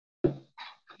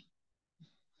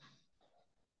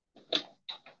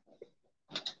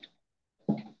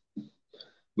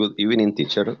Good evening,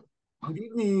 teacher. Good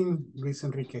evening, Luis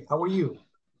Enrique. How are you?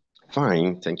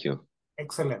 Fine, thank you.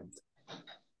 Excellent.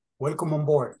 Welcome on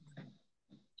board.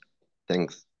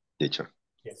 Thanks, teacher.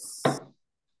 Yes.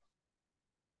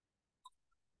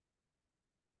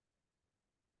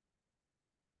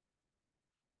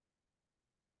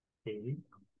 Okay.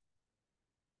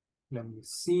 Let me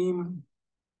see. I'm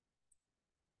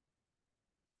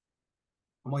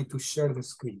going to share the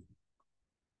screen.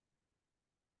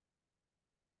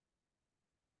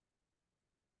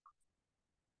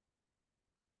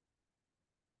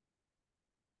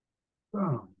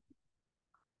 Oh.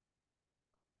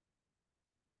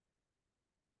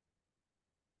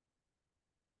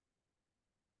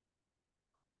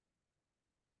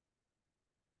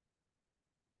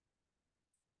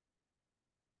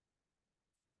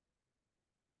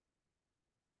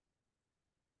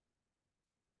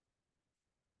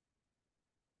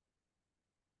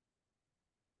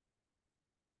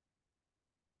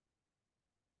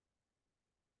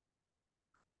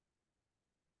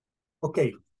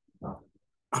 Okay.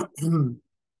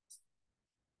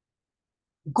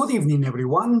 Good evening,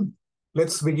 everyone.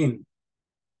 Let's begin.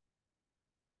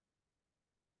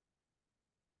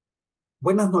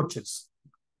 Buenas noches.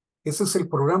 Ese es el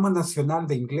Programa Nacional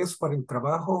de Inglés para el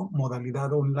Trabajo,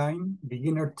 modalidad online,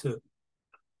 Beginner 2.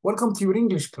 Welcome to your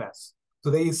English class.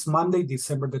 Today is Monday,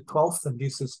 December the 12th, and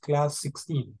this is class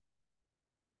 16.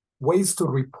 Ways to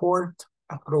report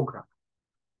a program.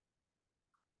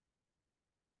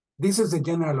 This is the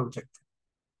general objective.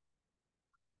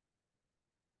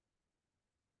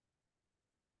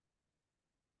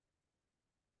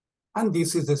 And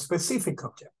this is the specific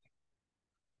objective.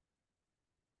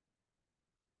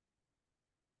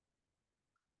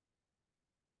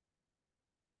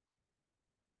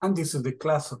 And this is the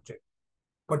class objective.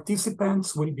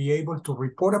 Participants will be able to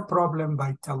report a problem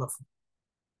by telephone.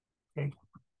 Okay.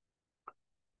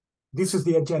 This is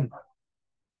the agenda.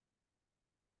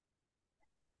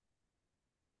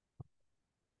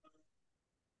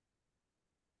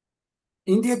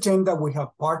 In the agenda, we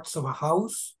have parts of a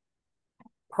house,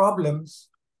 problems,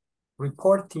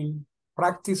 reporting,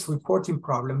 practice reporting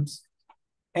problems,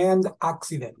 and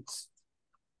accidents.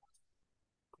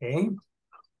 Okay,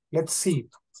 let's see.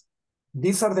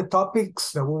 These are the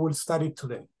topics that we will study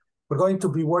today. We're going to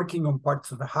be working on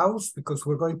parts of the house because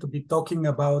we're going to be talking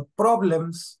about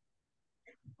problems,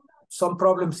 some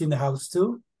problems in the house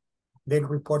too, then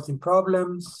reporting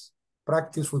problems,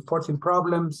 practice reporting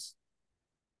problems,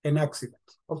 and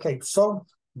accidents. Okay, so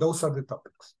those are the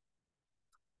topics.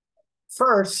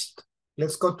 First,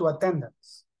 let's go to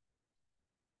attendance.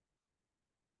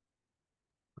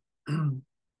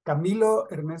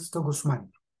 Camilo Ernesto Guzmán.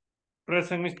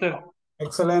 Present, mister.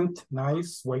 Excellent,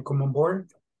 nice, welcome on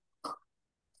board.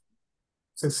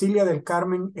 Cecilia del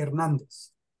Carmen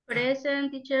Hernández.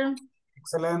 Present, teacher.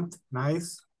 Excellent,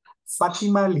 nice.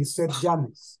 Fátima Lisset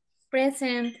Llanes.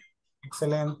 Present.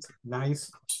 Excellent,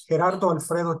 nice. Gerardo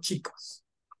Alfredo Chicas.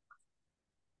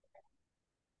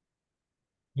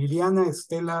 Liliana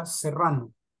Estela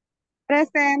Serrano.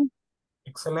 Present.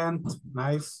 Excellent,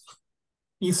 nice.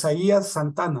 Isaías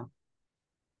Santana.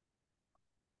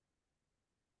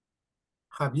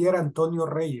 Javier Antonio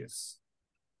Reyes.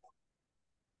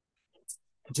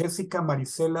 Jessica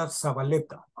Marisela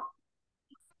Zabaleta.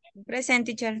 Present,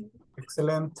 teacher.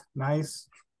 Excellent, nice.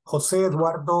 José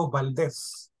Eduardo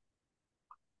Valdés.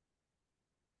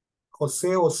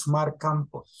 José Osmar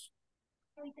Campos.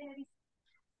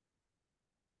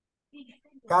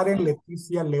 Karen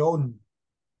Leticia León.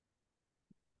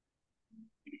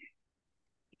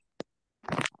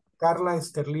 Carla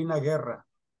Esterlina Guerra.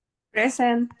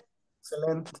 Present.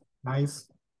 Excellent,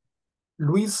 nice.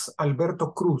 Luis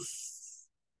Alberto Cruz.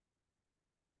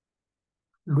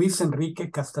 Luis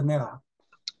Enrique Castaneda.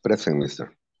 Present,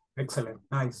 mister. Excellent,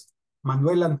 nice.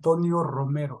 Manuel Antonio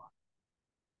Romero.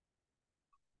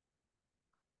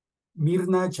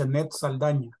 Mirna Janet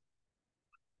Saldaña.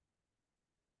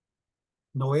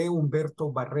 Noé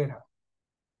Humberto Barrera.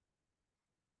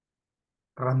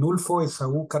 Ranulfo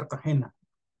Esaú Cartagena.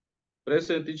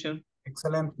 Present, teacher.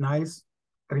 Excellent, nice.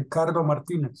 Ricardo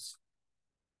Martínez.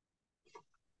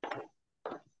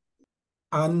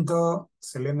 And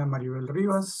Selena Maribel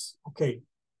Rivas. Okay,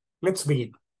 let's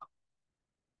begin.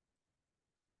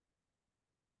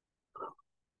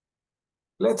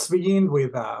 Let's begin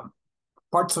with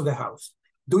parts of the house.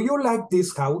 Do you like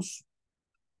this house?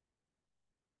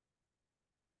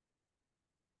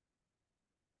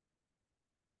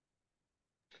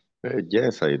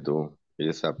 Yes, I do.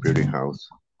 It's a pretty house.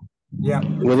 Yeah.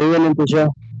 Good evening, teacher.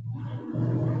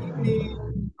 Good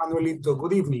evening, Manuelito.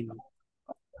 Good evening.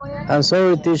 I'm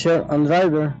sorry, teacher. I'm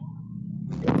driver.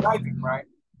 driving, right?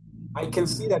 I can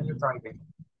see that you're driving.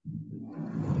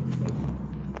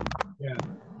 Yeah.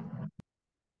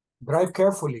 Drive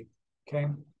carefully, okay?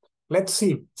 Let's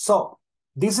see. So,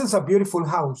 this is a beautiful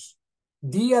house.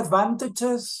 The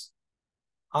advantages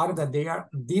are that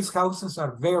these houses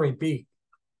are very big,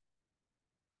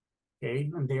 okay?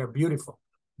 And they are beautiful.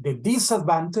 The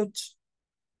disadvantage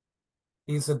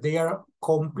is that they are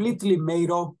completely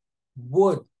made of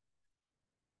wood.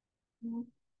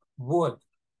 Wood.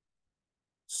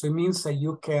 So it means that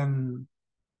you can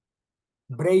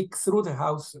break through the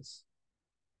houses.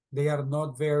 They are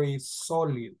not very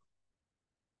solid.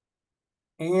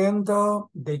 And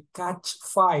they catch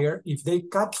fire. If they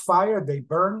catch fire, they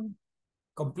burn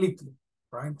completely,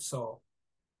 right? So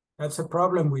that's a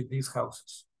problem with these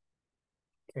houses,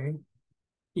 okay?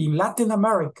 In Latin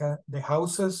America, the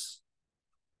houses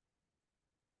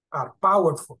are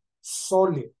powerful,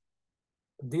 solid.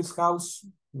 This house,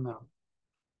 no.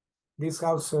 These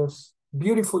houses,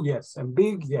 beautiful, yes, and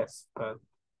big, yes, but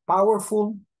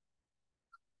powerful,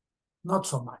 not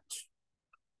so much.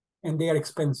 And they are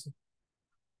expensive.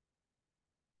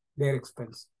 They're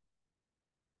expensive.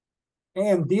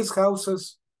 And these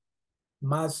houses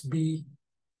must be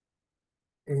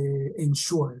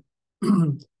insured.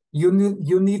 You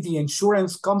need the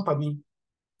insurance company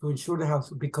to insure the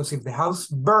house, because if the house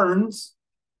burns,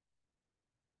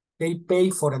 they pay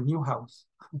for a new house.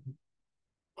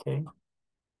 Okay.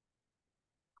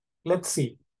 Let's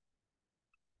see.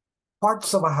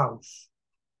 Parts of a house.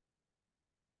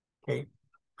 Okay.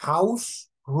 House,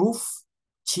 roof,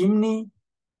 chimney,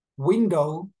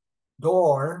 window,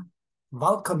 door,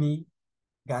 balcony,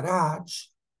 garage,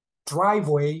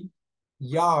 driveway,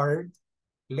 yard,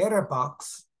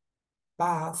 letterbox,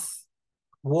 bath,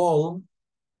 wall,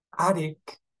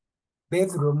 attic,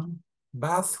 bedroom,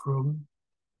 bathroom,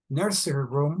 nursery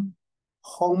room,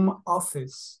 home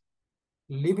office,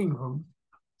 living room,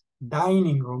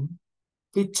 dining room,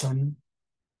 kitchen,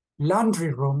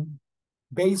 laundry room,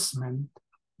 basement,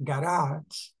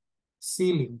 garage,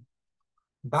 ceiling,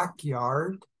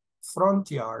 backyard,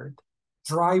 front yard,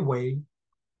 driveway,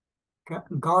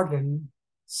 garden,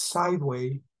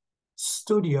 sideway,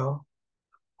 studio,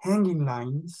 hanging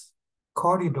lines,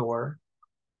 corridor,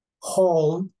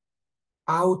 hall,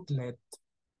 outlet,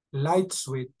 light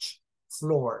switch,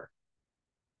 floor.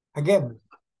 Again,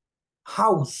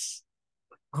 house,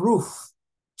 roof,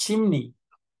 chimney,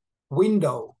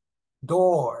 window,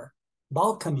 door,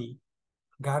 balcony,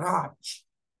 garage,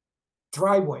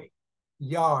 driveway,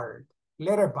 yard,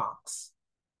 letterbox,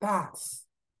 bath,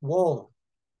 wall,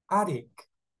 attic,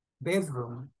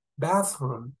 bedroom,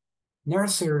 bathroom,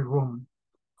 nursery room,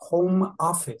 home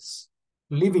office,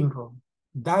 living room,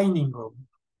 dining room,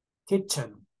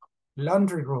 kitchen,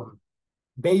 laundry room,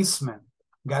 basement,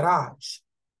 garage,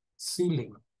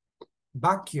 ceiling,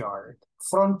 backyard,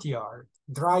 front yard,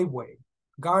 driveway,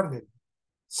 garden,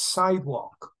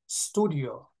 sidewalk,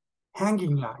 studio,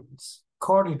 hanging lines,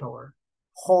 corridor,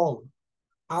 hall,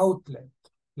 outlet,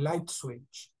 light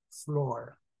switch,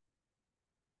 floor.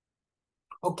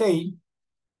 Okay.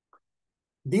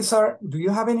 These are, do you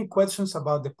have any questions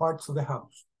about the parts of the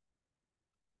house?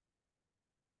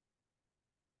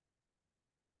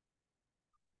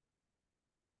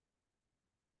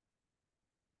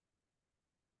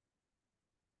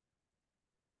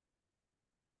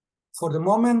 For the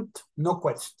moment, no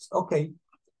questions. Okay,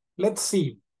 let's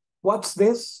see. What's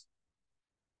this?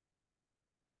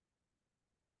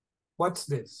 What's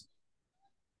this?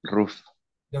 Roof.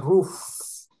 The roof.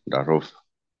 The roof.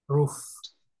 Roof.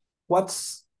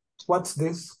 What's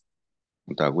this?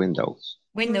 The windows.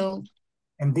 Window.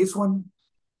 And this one?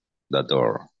 The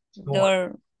door.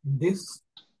 Door. This?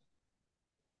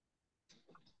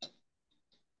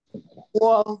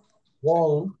 Wall.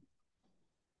 Wall.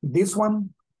 This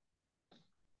one?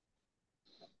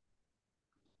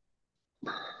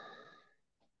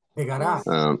 The garage.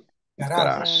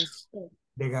 Garage.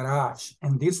 The garage.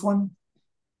 And this one?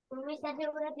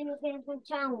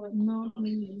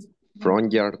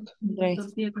 Front yard.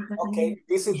 Okay,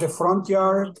 this is the front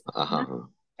yard.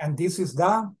 And this is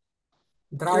the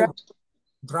driveway.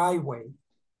 Driveway.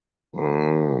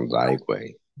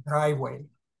 Driveway.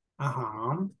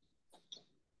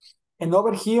 And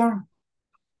over here?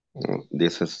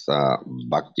 This is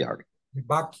backyard. The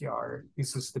backyard.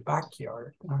 This is the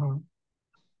backyard.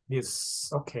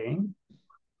 This, okay.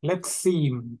 Let's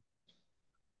see.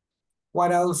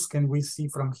 What else can we see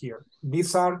from here?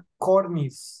 These are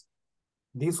cornices.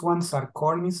 These ones are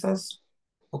cornices.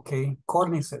 Okay,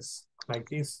 cornices like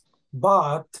this.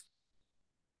 But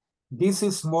this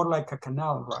is more like a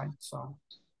canal, right? So,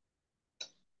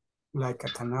 like a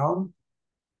canal.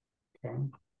 Okay.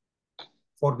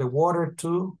 for the water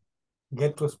to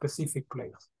get to a specific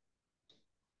place.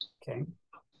 Okay.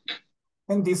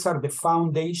 And these are the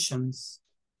foundations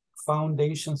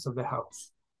of the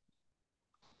house.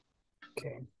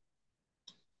 Okay.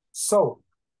 So,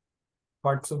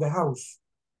 parts of the house.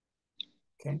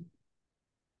 Okay.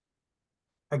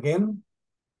 Again,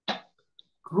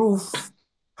 roof,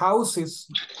 houses,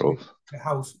 Roof. the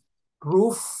house,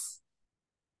 roof,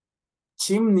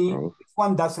 chimney. Roof. This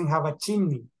one doesn't have a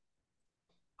chimney.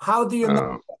 How do you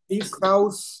know that this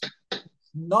house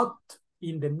not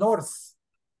in the north?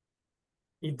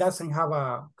 It doesn't have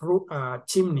a roof,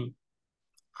 chimney.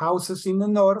 Houses in the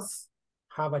north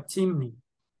have a chimney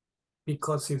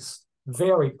because it's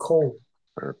very cold.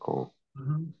 Very cool.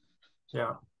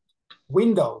 Yeah.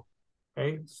 Window.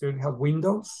 Okay, so you have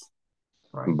windows,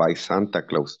 right? By Santa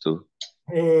Claus too.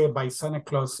 By Santa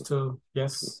Claus too,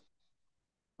 yes.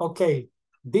 Okay,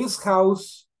 this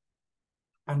house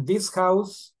and this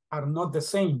house are not the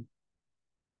same.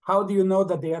 How do you know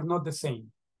that they are not the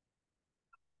same?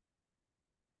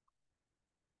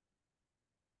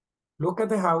 Look at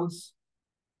the house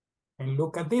and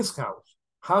look at this house.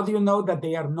 How do you know that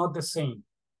they are not the same?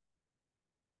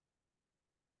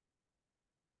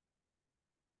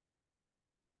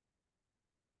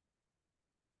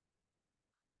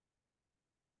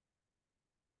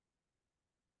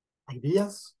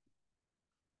 Ideas?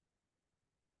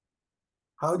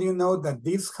 How do you know that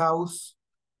this house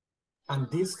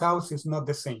and this house is not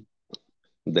the same?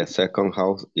 The second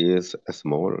house is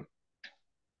small.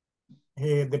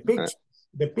 The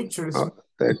picture is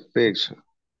The picture.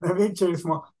 the picture is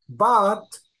small, but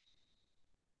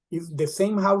it's the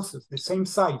same houses, the same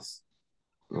size.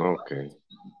 Okay.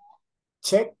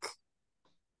 Check.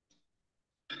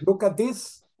 Look at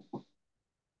this.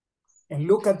 And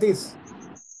look at this.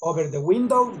 Over the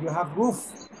window, you have roof.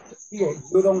 Here,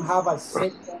 you don't have a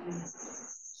second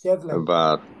shed like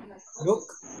But that. Look.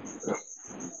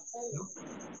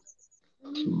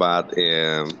 But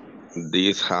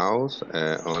this house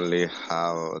only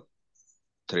have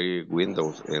 3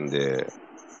 windows in the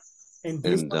And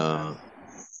this in one the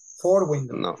has 4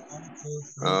 windows. no. 1, 2,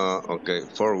 3. Okay,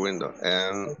 4 windows,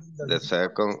 and the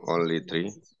second only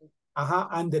 3.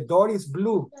 And the door is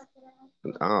blue.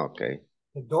 Okay.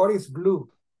 The door is blue.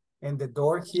 And the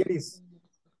door here is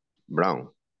Brown.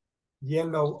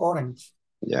 yellow, orange.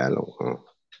 Yellow.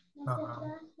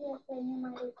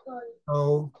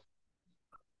 So,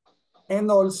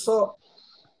 and also,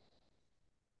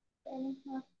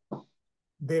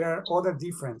 there are other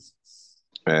differences.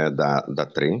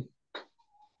 The 3.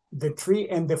 The tree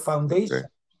and the foundation.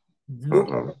 Okay. Look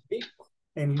at the brick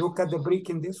and look at the brick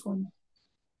in this one.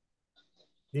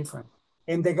 Different.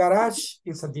 And the garage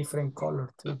is a different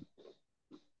color too.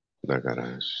 The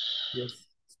garage. Yes.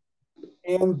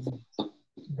 And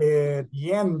the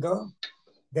end,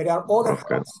 there are other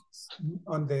houses.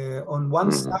 On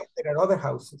one side, there are other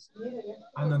houses.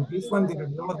 And on this one, there are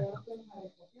no other houses.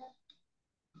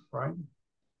 Right?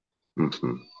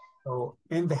 So,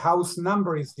 and the house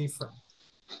number is different.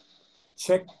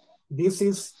 Check. This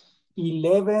is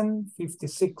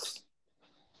 1156.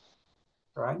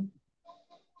 Right?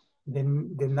 The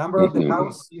number of the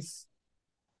house is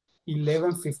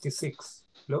 1156.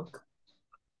 Look.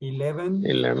 11.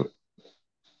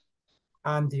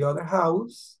 And the other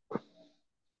house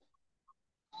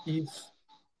is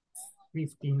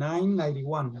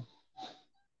 5991.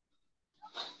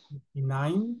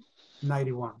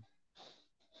 5991.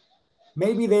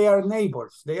 Maybe they are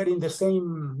neighbors. They are in the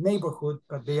same neighborhood,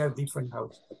 but they are different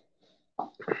houses.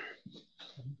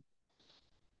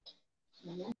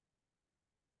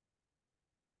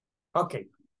 Okay,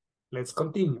 let's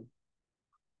continue.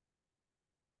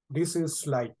 This is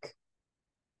like,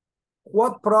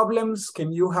 what problems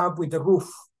can you have with the roof?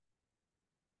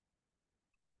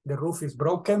 The roof is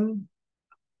broken.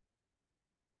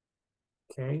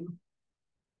 Okay.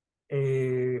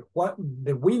 What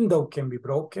the window can be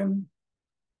broken.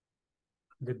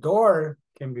 The door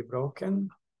can be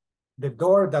broken. The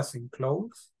door doesn't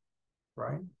close,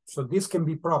 right? So this can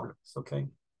be problems, okay?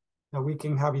 That we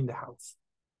can have in the house.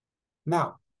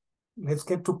 Now, let's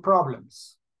get to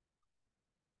problems.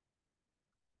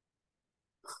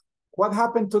 What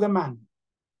happened to the man?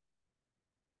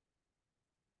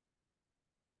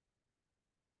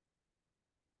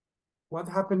 What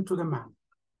happened to the man?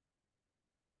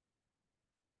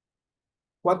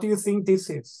 What do you think this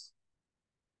is?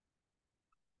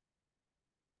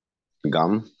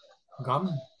 Gum. Gum,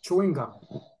 chewing gum.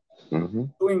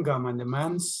 Chewing gum, and the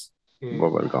man's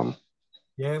bubble gum.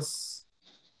 Yes.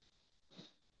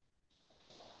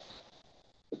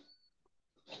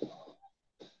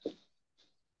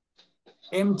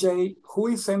 MJ, who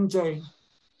is MJ?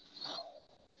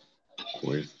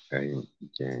 With a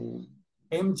Jane.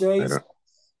 MJ,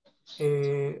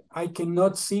 Pero, I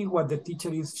cannot see what the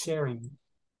teacher is sharing.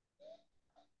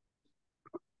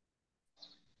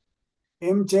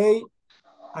 MJ,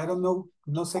 I don't know,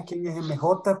 no sé quién es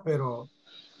MJ, pero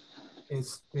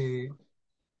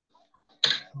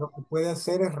lo que puede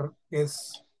hacer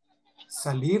es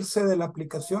salirse de la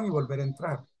aplicación y volver a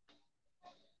entrar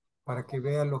para que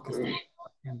vea lo que está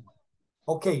haciendo.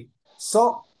 Okay,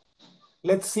 so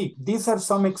let's see. These are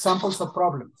some examples of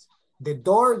problems. The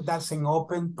door doesn't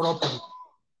open properly.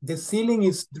 The ceiling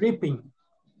is dripping.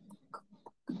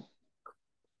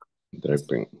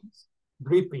 dripping.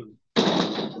 Dripping.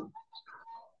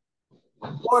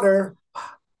 Water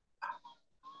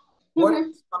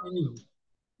is coming in.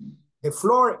 The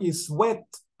floor is wet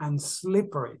and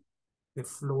slippery. The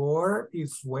floor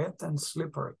is wet and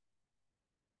slippery.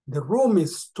 The room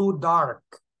is too dark.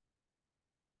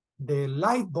 The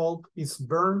light bulb is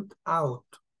burnt out.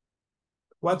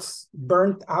 What's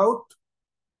burnt out?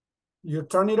 You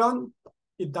turn it on,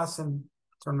 it doesn't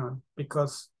turn on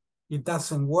because it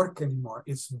doesn't work anymore.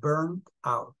 It's burnt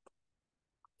out.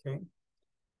 Okay.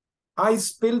 I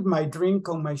spilled my drink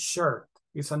on my shirt.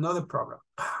 It's another problem.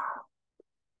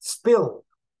 Spill.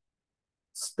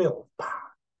 Spill.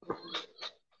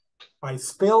 I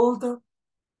spilled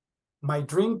my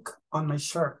drink on my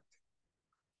shirt.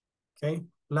 Okay.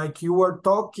 Like you were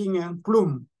talking and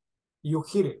plum, you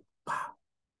hit it.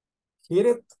 Hit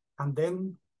it, and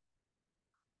then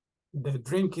the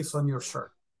drink is on your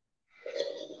shirt.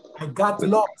 I got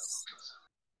lost.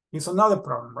 It's another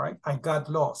problem, right? I got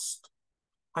lost.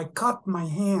 I cut my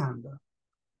hand.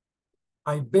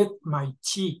 I bit my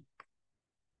cheek.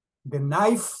 The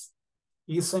knife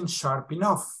isn't sharp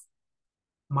enough.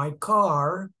 My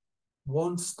car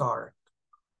won't start.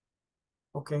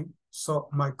 Okay, so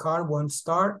my car won't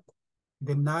start.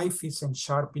 The knife isn't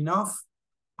sharp enough.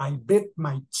 I bit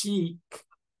my cheek.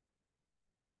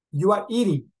 You are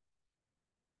eating.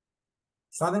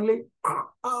 Suddenly,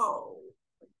 oh,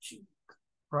 my cheek,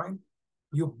 right?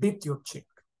 You bit your cheek.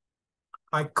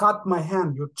 I cut my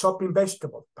hand. You're chopping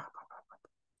vegetables.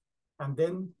 And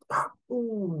then,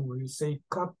 ooh, you say,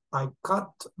 cut. I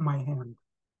cut my hand.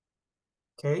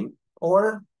 Okay,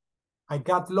 or I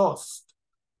got lost.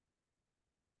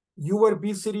 You were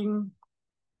visiting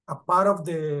a part of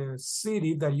the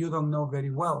city that you don't know very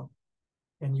well,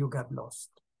 and you got lost.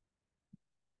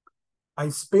 I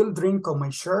spilled drink on my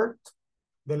shirt.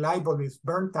 The light bulb is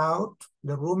burnt out.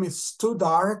 The room is too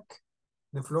dark.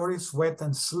 The floor is wet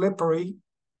and slippery.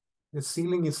 The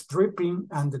ceiling is dripping,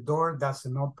 and the door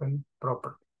doesn't open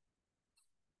properly.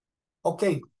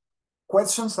 Okay,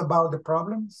 questions about the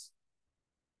problems?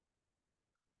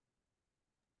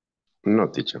 No,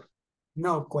 teacher.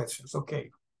 No questions,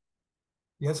 okay.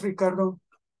 Yes, Ricardo?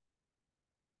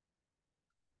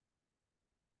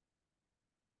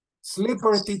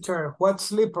 Slippery, teacher, what's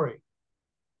slippery?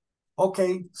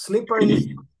 Okay, slippery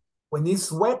is when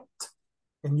it's wet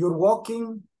and you're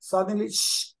walking, suddenly,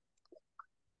 shh,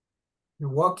 you're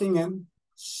walking and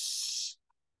shh,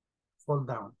 fall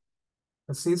down.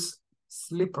 This is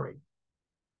slippery.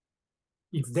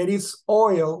 If there is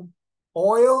oil,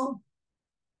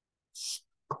 shh,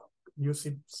 you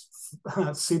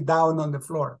sit down on the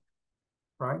floor,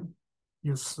 right?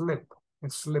 You slip,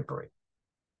 it's slippery.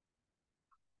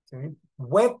 Okay,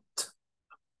 wet,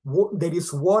 there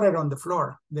is water on the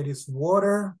floor. There is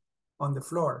water on the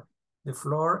floor. The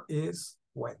floor is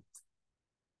wet.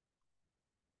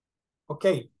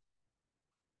 Okay.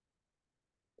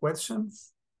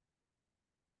 Questions?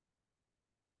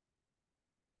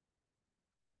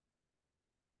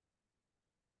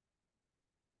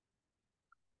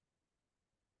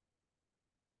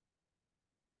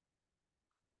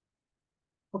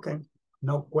 Okay,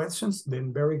 no questions,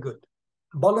 then very good.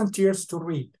 Volunteers to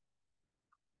read.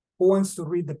 Who wants to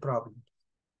read the problem?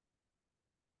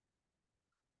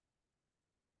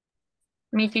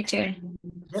 Me, teacher.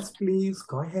 Yes, please,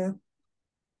 go ahead.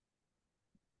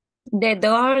 The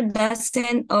door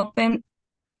doesn't open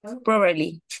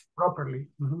properly. Properly,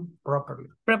 properly.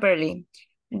 Properly.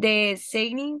 The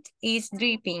ceiling is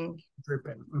dripping.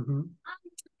 Dripping.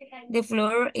 The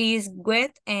floor is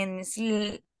wet and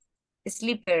slippery.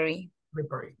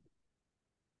 Slippery.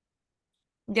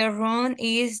 The room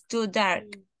is too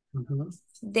dark.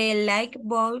 The light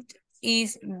bulb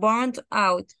is burnt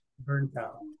out. Burnt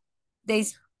out.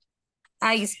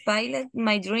 I spilled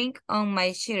my drink on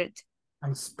my shirt.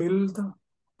 I spilled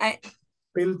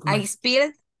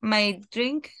my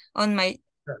drink on my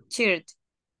shirt.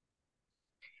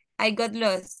 I got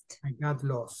lost. I got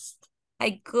lost.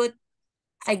 I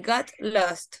I got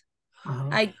lost.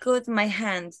 I cut my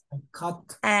hand. I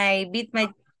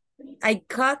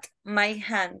cut my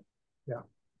hand. Yeah.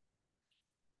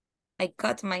 I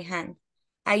cut my hand.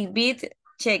 I bit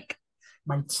cheek.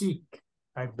 My cheek.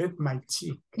 I bit my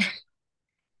cheek.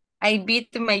 I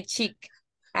bit my cheek.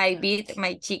 I bit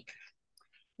my cheek.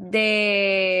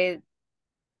 The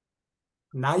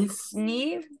Knife.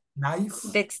 knife. Knife.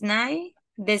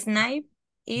 The knife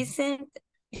isn't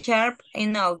sharp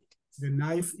enough. The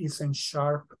knife isn't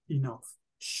sharp enough.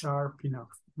 Sharp enough.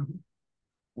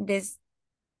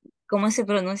 ¿Cómo se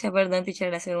pronuncia? Perdón,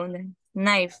 teacher, la segunda.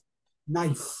 Knife.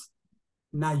 Knife.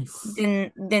 Knife.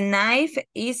 The knife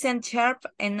isn't sharp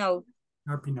enough.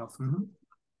 Sharp enough.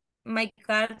 My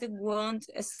car won't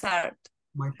start.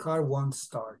 My car won't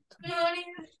start.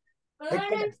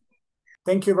 Excellent.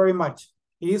 Thank you very much.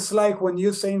 It's like when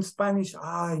you say in Spanish,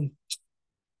 ay,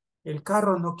 el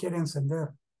carro no quiere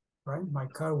encender, right? My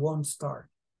car won't start.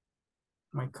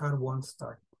 My car won't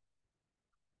start.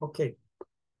 Okay.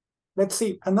 Let's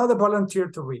see, another volunteer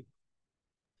to read.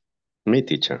 Me,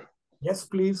 teacher. Yes,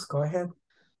 please, go ahead.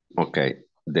 Okay.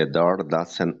 The door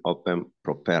doesn't open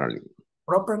properly.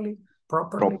 Properly?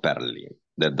 Properly.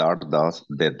 The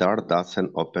door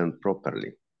doesn't open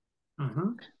properly.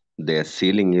 The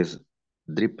ceiling is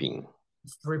dripping.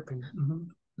 It's dripping.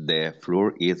 The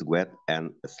floor is wet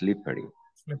and slippery.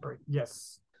 Slippery,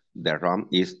 yes. The room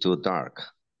is too dark.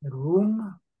 The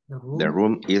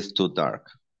room is too dark.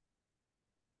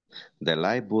 The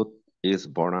light bulb is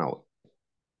burnt out.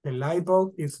 The light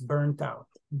bulb is burnt out.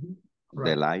 Right.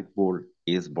 The light bulb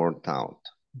is burnt out.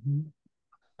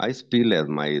 I spilled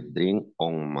my drink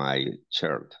on my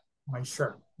shirt. My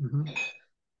shirt.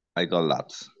 I got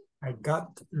lost. I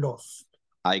got lost.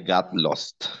 I got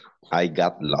lost. I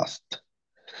got lost.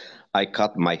 I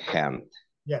cut my hand.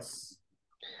 Yes.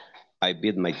 I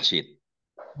bit my cheek.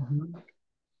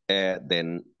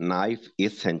 The knife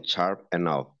isn't sharp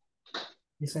enough.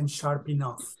 Isn't sharp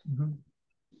enough.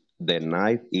 The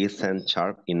knife isn't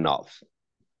sharp enough.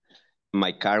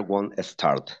 My car won't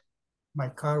start. My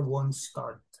car won't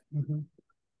start.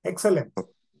 Excellent.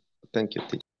 Thank you,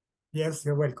 teacher. Yes,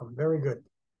 you're welcome. Very good.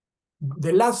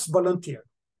 The last volunteer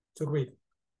to read.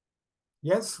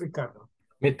 Yes, Ricardo.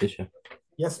 Me, teacher.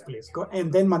 Yes, please. Go,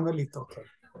 and then Manuelito. Okay.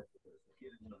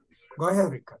 Go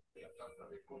ahead, Ricardo.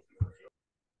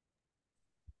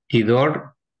 The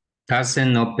door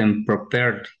doesn't open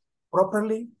properly.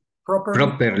 Properly?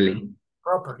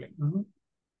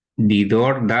 The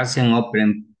door doesn't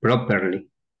open properly.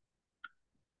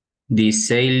 The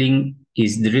ceiling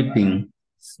is dripping.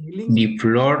 The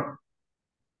floor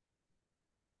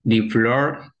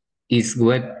is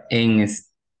wet and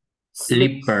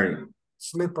slippery.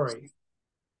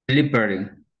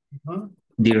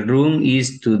 The room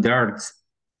is too dark.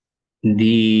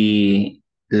 The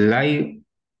light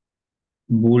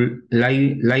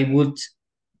bulb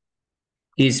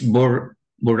is burnt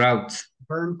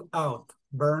out.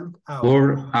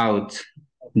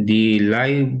 The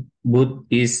light bulb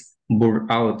is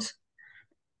burnt out.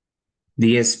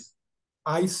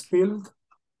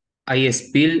 I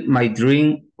spilled my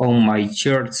drink on my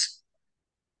shirt.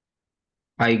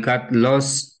 I got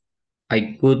lost.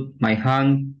 I cut my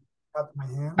hand.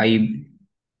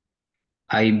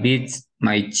 I bit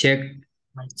my cheek.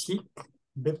 I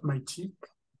bit my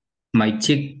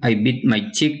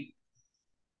cheek.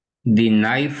 The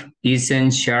knife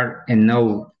isn't sharp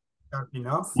enough.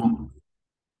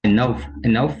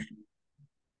 Enough.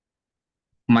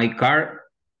 My car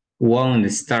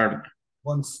won't start.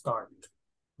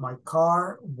 My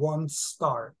car won't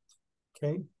start.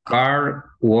 Okay.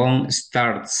 Car won't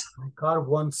start. My car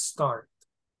won't start.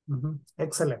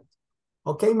 Excellent.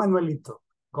 Okay, Manuelito,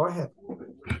 go ahead.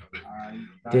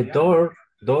 The door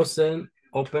doesn't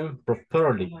open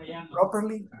properly.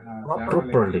 Properly.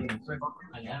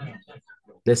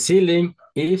 The ceiling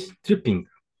is dripping.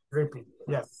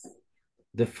 Yes.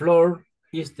 The floor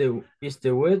is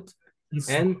wet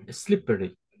and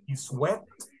slippery. It's wet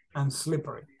and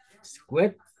slippery.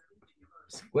 Wet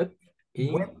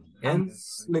and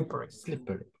slippery.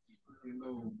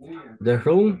 The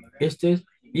room is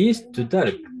too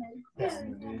dark.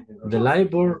 The light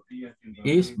bulb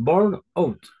is burnt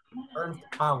out.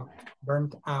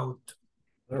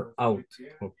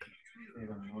 Okay.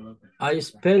 I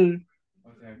spilled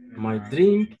my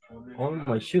drink on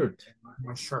my shirt.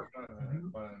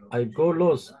 I go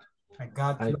lost. I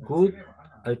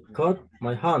cut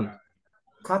my hand.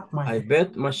 I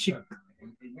bit my cheek.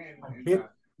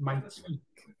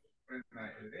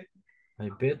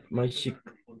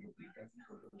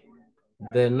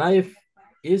 The knife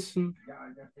isn't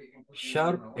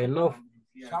sharp enough.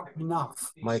 Sharp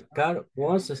enough. My car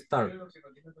won't start.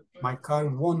 My car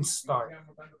won't start.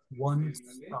 Won't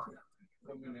start.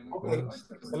 Okay,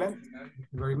 excellent. Thank you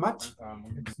very much.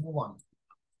 Let's move on.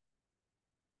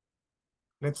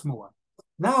 Let's move on.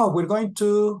 Now we're going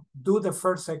to do the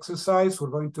first exercise. We're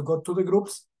going to go to the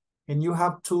groups and you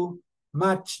have to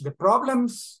match the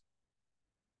problems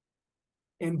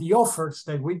and the offers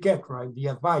that we get, right? The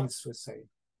advice, we say.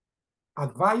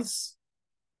 Advice.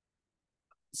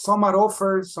 Some are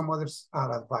offers, some others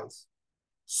are advice.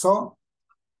 So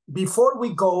before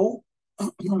we go,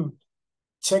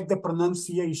 check the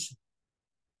pronunciation.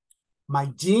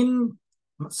 My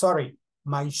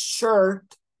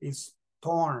shirt is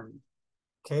torn,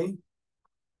 okay?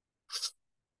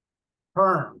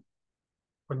 Torn.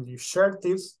 When your shirt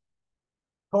is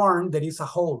torn, there is a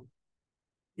hole.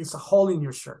 It's a hole in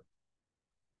your shirt.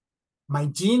 My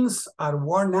jeans are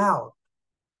worn out.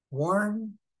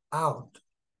 Worn out.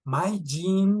 My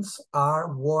jeans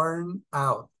are worn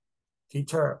out.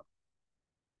 Teacher,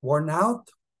 worn out?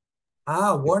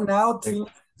 Worn out.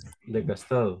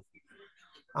 Desgastado.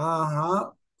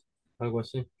 Ajá. Algo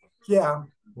así. Yeah.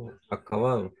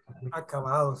 Acabado.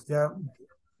 Acabados, ya.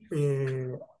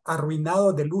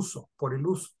 Arruinado del uso, por el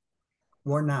uso.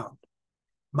 Worn out.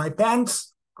 My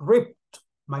pants ripped.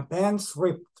 My pants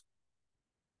ripped.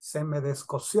 Se me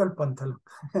descosió el pantalón.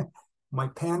 My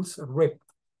pants ripped.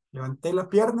 Levanté la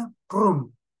pierna,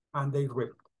 ¡prum! And they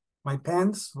ripped. My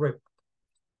pants ripped.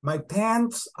 My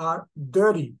pants are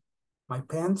dirty. My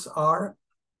pants are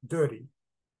dirty.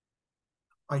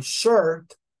 My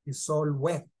shirt is all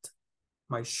wet.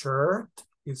 My shirt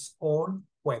is all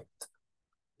wet.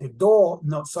 The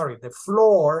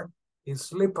floor is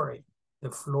slippery.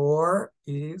 The floor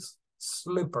is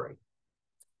slippery.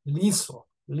 Liso,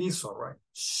 right?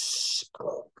 Shh.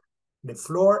 The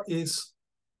floor is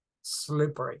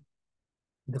slippery.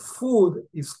 The food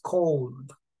is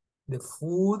cold. The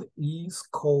food is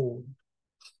cold.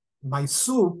 My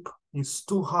soup is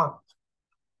too hot.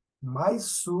 My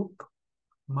soup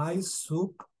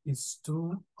is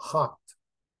too hot.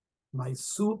 My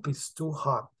soup is too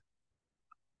hot.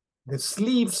 The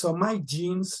sleeves of my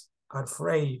jeans are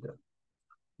frayed.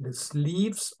 The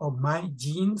sleeves of my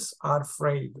jeans are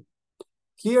frayed.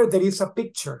 Here there is a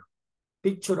picture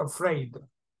of frayed.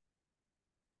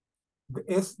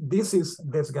 This is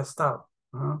desgastado,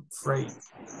 frayed.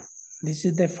 This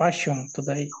is the fashion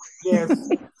today. Yes,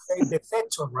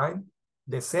 desecho, right?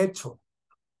 Desecho,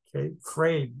 okay,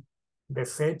 frayed.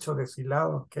 Desecho,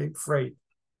 deshilado, okay, frayed.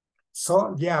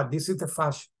 So, yeah, this is the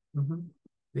fashion.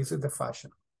 This is the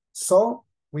fashion. So,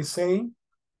 we say,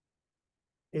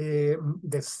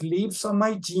 the sleeves of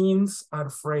my jeans are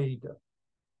frayed.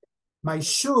 My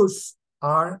shoes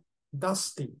are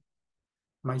dusty.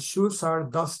 My shoes are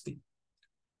dusty.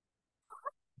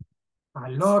 A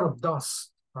lot of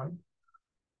dust, right?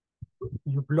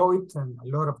 You blow it and a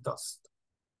lot of dust.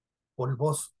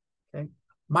 Polvoso, okay?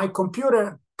 My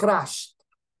computer crashed.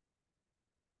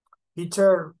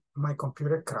 Teacher, my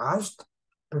computer crashed,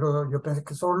 pero yo pensé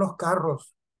que solo los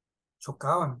carros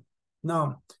chocaban.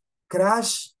 No,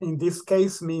 crash in this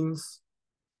case means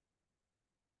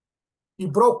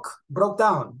it broke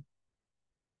down.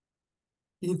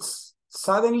 It's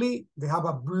suddenly they have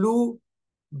a blue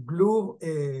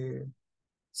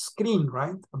screen,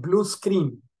 right? A blue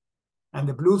screen. And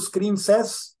the blue screen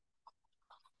says,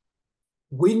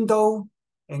 window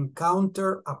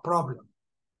encounter a problem,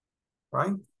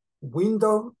 right?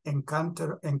 Window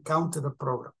encounter a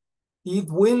problem. It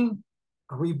will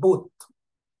reboot.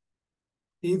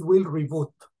 It will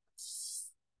reboot.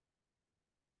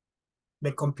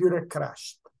 The computer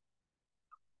crashed.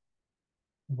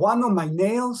 One of my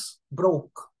nails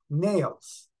broke.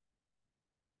 Nails,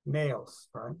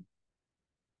 right?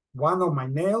 One of my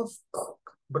nails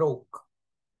broke.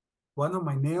 One of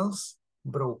my nails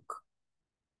broke.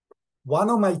 One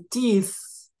of my teeth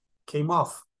came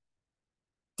off.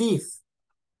 Teeth.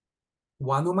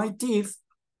 One of my teeth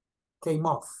came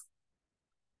off.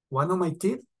 One of my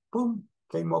teeth, boom,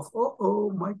 came off.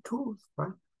 Oh, my tooth,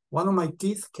 right? One of my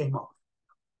teeth came off.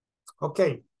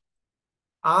 Okay.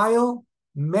 I'll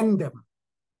mend them.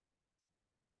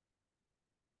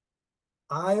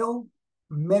 I'll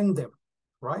mend them,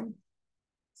 right?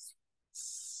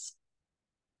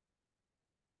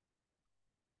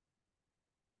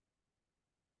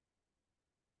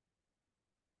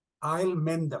 I'll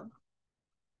mend them.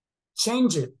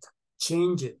 Change it.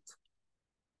 Change it.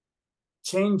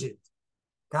 Change it.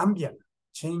 Cámbiala.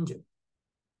 Change it.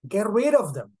 Get rid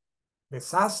of them.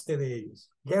 Deshazte de ellos.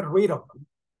 Get rid of them.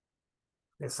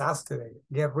 Deshazte de ellos.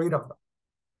 Get rid of them.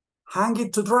 Hang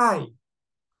it to dry.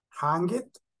 Hang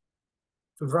it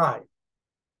to dry.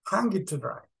 Hang it to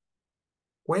dry.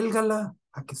 Cuélgala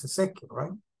a que se seque,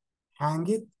 right? Hang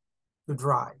it to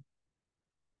dry.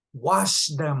 Wash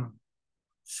them.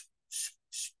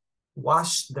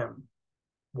 Wash them.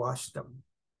 Wash them.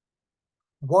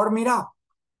 Warm it up.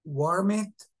 Warm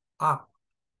it up.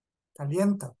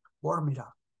 Calienta. Warm it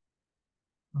up.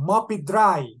 Mop it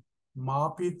dry.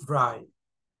 Mop it dry.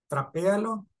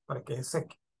 Trapéalo para que se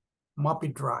seque. Mop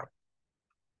it dry.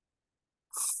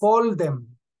 Fold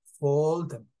them. Fold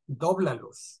them.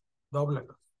 Dóblalos.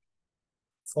 Dóblalos.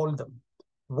 Fold them.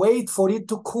 Wait for it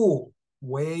to cool.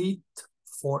 Wait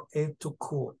for it to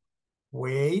cool.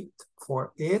 Wait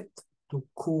for it to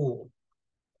cool.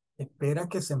 Espera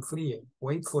que se enfríe.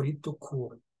 Wait for it to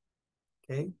cool.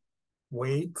 Okay?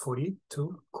 Wait for it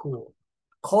to cool.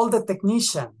 Call the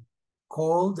technician.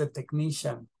 Call the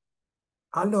technician.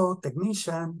 Hello,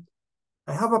 technician.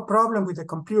 I have a problem with the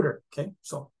computer. Okay?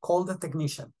 So call the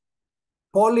technician.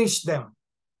 Polish them.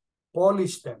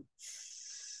 Polish them.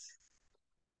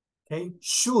 Okay?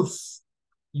 Shoes.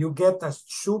 You get a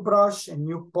shoe brush and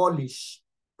you polish.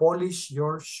 Polish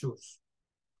your shoes.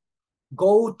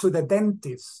 Go to the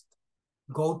dentist.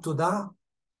 Go to the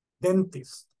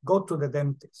dentist. Go to the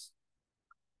dentist.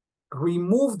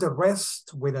 Remove the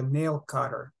rest with a nail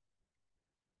cutter.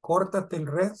 Córtate el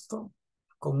resto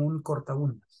con un corta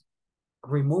uñas.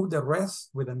 Remove the rest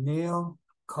with a nail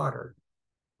cutter.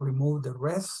 Remove the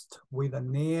rest with a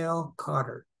nail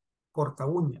cutter. Corta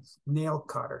uñas, nail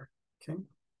cutter. Okay.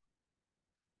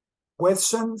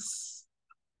 Questions?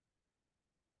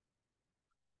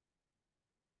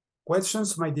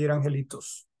 Questions, my dear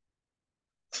angelitos?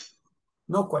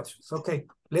 No questions. Okay.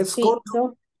 Let's Sí, go to...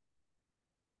 so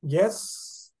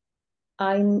Yes.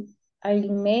 I'll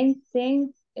mend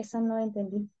them. Esa no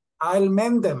entendí. I'll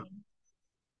mend them.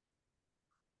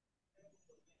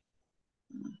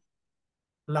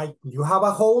 Like you have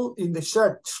a hole in the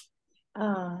shirt.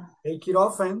 Ah, Take it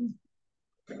off and...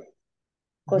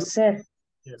 coser.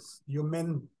 Yes, you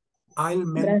mend. I'll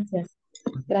mend. Gracias.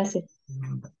 Gracias.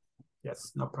 Mend them.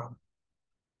 Yes, no problem.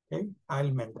 Okay,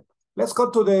 I'll mend them. Let's go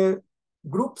to the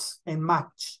groups and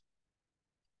match.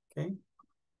 Okay.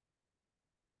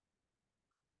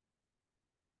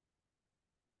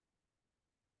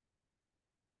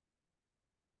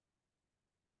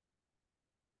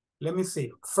 Let me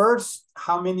see. First,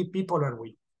 how many people are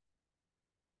we?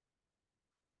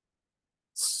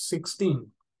 16.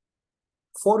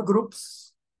 4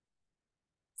 groups.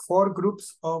 4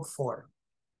 groups of 4.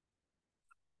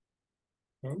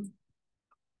 Okay.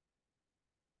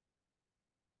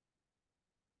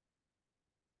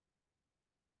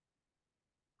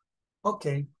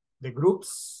 Okay, the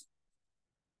groups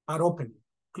are open.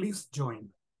 Please join.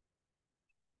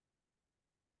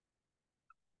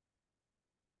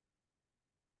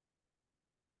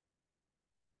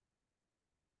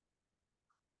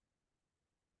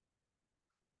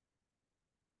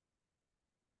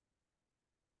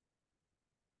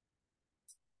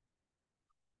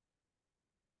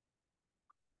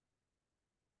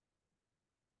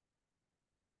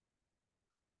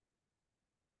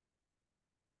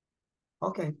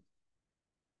 Okay.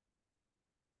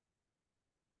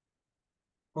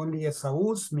 Only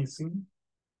Esau's missing.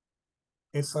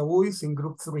 Esau is in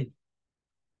group 3.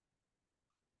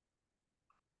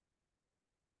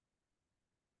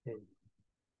 Okay.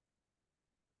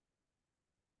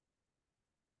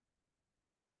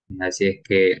 Así es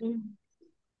que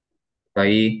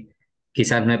ahí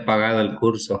quizás no he pagado el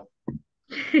curso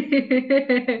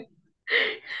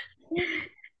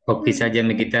o quizás ya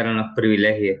me quitaron los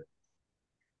privilegios.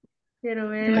 Quiero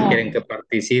ver. No quieren que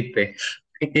participe.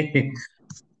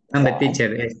 Hombre,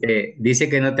 teacher, dice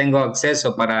que no tengo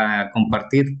acceso para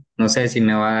compartir. No sé si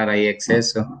me va a dar ahí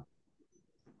acceso.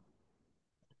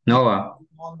 No va.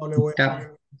 No le voy a Ya,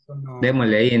 dar eso, no.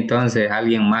 démosle ahí entonces a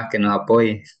alguien más que nos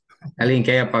apoye. Alguien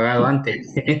que haya pagado antes.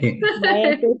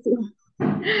 Vaya que sí.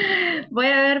 Voy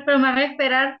a ver, pero me voy a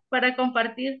esperar para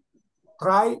compartir.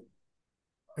 Try,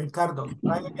 Ricardo,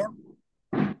 try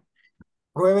again.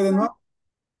 Pruebe de nuevo.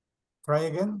 Try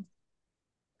again.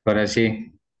 Ahora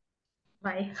sí.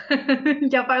 Bye.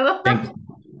 Ya pagó. Thank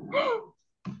you.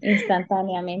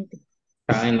 Instantáneamente.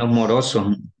 Están en los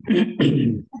morosos.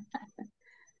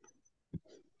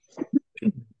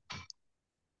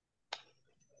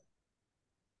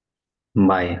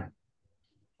 Vaya.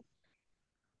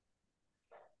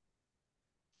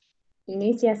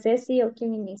 ¿Inicia Ceci o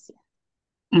quién inicia?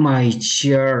 My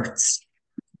shirts.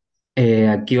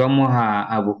 Aquí vamos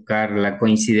a buscar la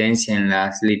coincidencia en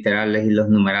las literales y los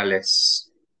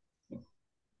numerales.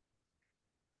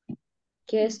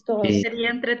 ¿Qué es todo? Eh, Sería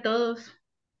entre todos.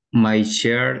 My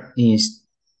shirt is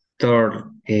store.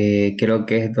 Creo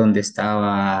que es donde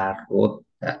estaba rota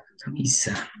la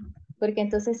camisa. Porque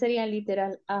entonces sería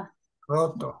literal A.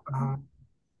 Roto.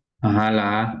 Ajá,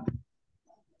 la A.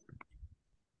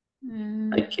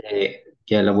 Hay que,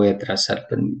 ya la voy a trazar,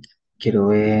 permítame. Quiero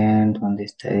ver dónde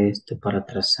está esto para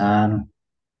trazar.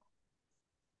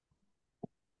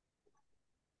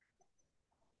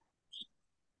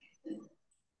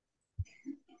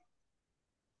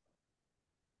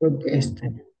 Creo que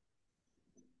este.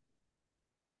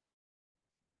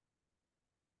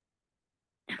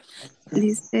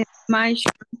 Dice, my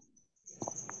shirt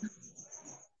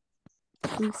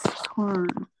is torn.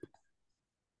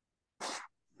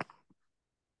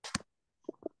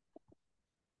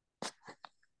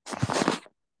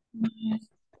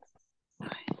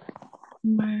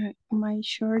 My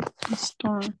shirt is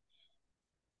torn.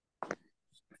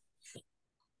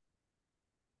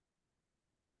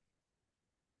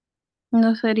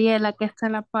 No sería la que está a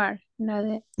la par, la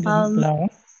de La O,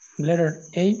 letter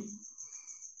A.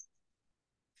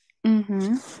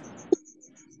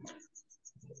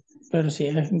 Pero si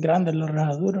es grande la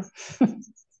rajadura,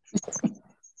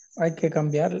 hay que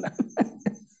cambiarla.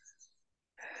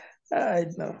 Ay,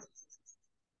 no.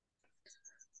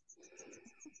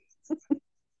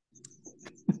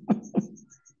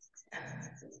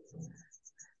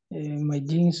 My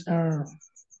jeans are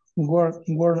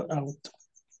worn out.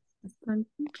 Están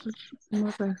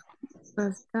como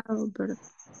rasgados, ¿verdad?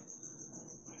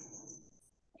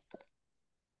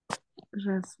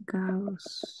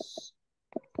 Rasgados.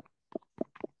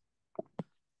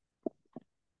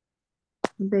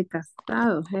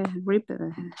 Desgastados, ripped.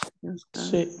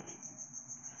 Sí.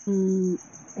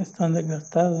 Están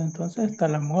desgastados, entonces está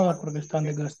la moda porque están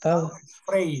desgastados.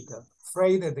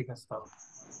 Frayed es desgastado.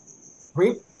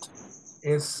 Ripped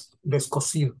es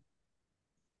descosido.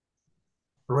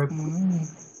 Ripped.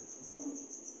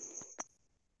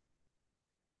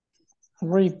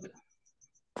 Rip.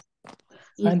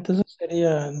 Entonces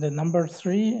sería the number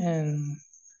 3 and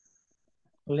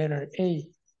letter A.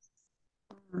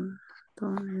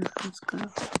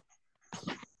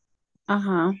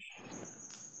 Ajá.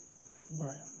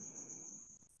 Bueno.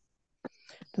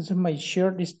 Entonces my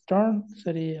shirt is torn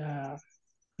sería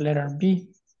letter B.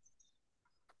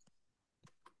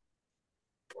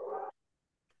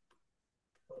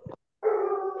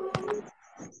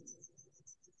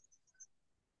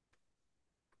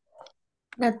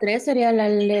 La 3 sería la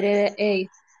letra A.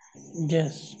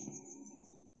 Yes.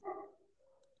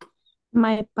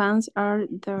 My pants are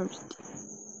dirty.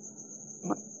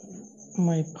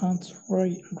 My pants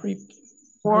ripped.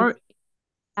 Or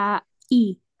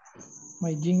E.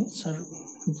 My jeans are,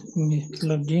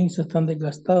 los jeans están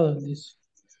desgastados, dice.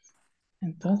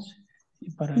 Entonces,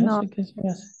 ¿y para No. eso qué se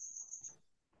hace?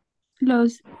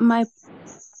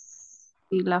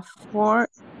 Y la 4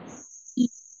 E.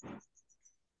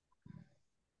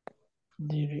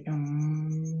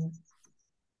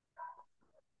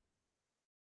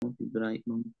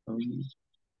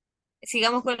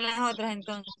 Sigamos con las otras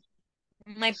entonces.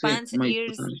 My pants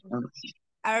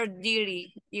are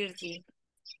dirty.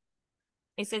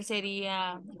 Ese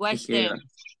sería wash them.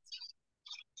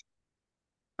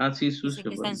 Sí, Dice sucio.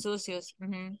 que están sucios.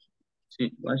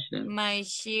 Sí, wash them. My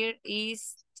shirt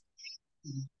is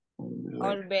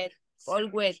all wet. All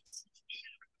wet.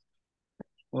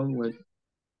 All wet.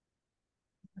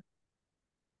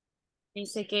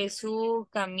 Dice que su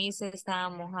camisa estaba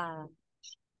mojada.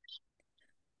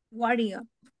 What up?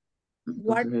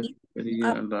 What Entonces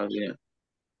sería la de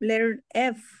letter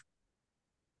F.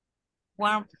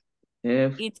 Warm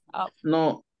F. it up.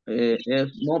 No,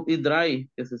 es mop y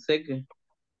dry, que se seque.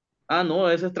 No,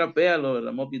 ese es trapéalo,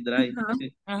 la mop y dry.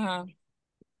 Sí. Ajá.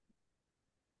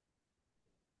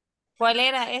 ¿Cuál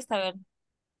era esta? A ver,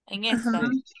 en esta.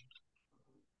 Sí.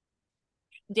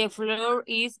 The floor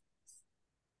is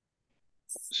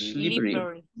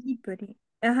slippery.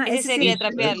 Ajá, Ese sería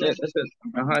trapearlo. Ese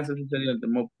sí sería el de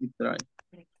mop y dry.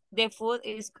 The food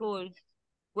is cool.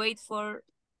 Wait for.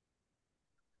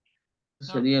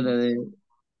 Sería la de que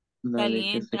se...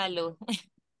 Caliéntalo.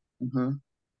 Ajá.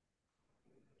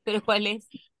 ¿Pero cuál es?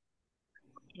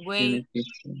 Wait.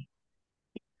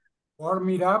 Warm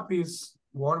it up is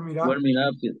warm it up. Warm it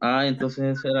up.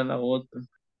 Entonces esa era la otra.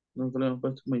 No creo que me he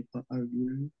puesto my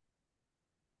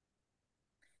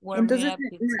Entonces,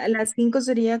 las 5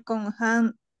 sería con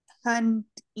hand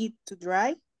it to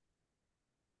dry.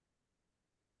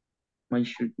 My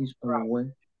shirt is all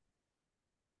wet.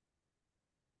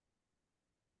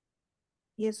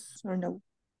 Yes or no.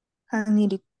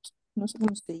 Hand it. No sé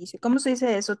cómo se dice. ¿Cómo se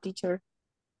dice eso, teacher?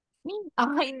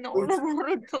 Ay, no,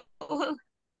 no todo.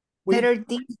 Letter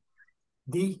D.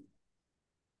 D.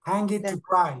 Hang it to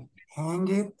dry. Hang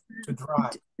it to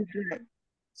dry.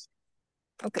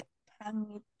 Okay. Hang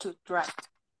it to dry.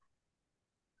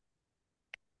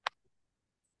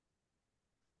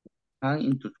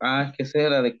 Es que esa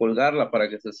era de colgarla para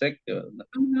que se seque,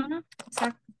 ¿verdad?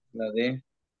 Exacto. La de...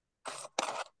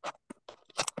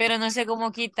 Pero no sé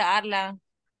cómo quitarla.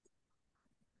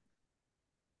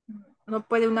 No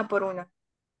puede una por una.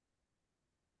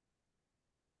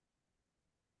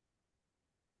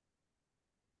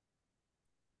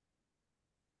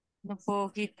 No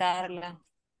puedo quitarla.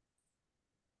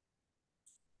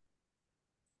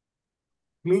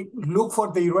 Look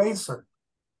for the eraser.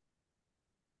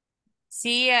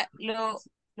 Sí,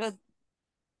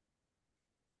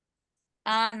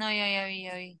 Ah, no, ya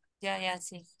vi. Ya,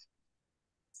 sí.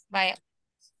 Vaya.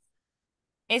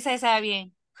 Esa estaba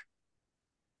bien.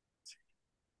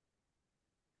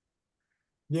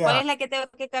 ¿Cuál Yeah, es la que tengo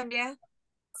que cambiar?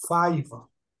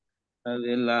 5. La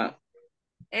de la...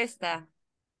 Esta.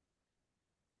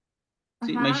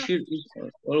 Sí, my Ajá. shirt is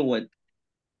all wet.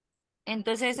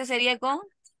 Entonces esa sería con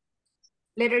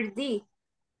Letter D.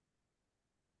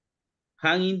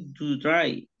 Hanging to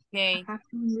dry. ok. Ajá.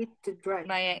 Hang it to dry.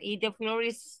 Vaya, y the floor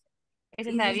is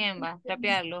ese Y está this- bien, va,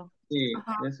 trapearlo. Sí,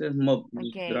 Ajá. ese es mop,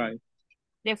 Ok. dry.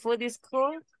 The food is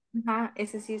cold, Ajá.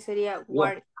 Ese sí sería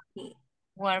What?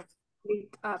 warm.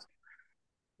 It up.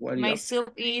 What My up?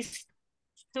 soup is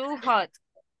too hot.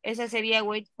 Esa sería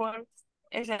wait for,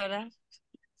 esa, ¿verdad?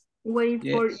 Wait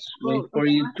for it Yes, to wait cool. for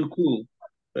it to cool.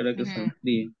 Para que se Ujú.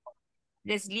 enfríe.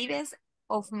 The sleeves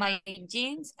of my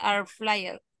jeans are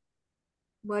flyer.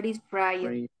 What is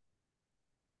prior?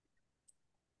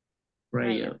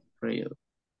 Prayer. Prayida.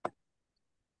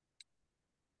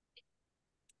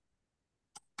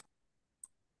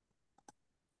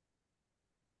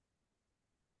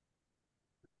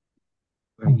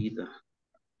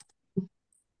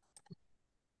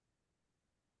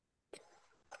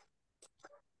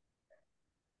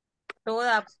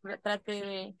 Toda, trate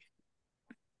de...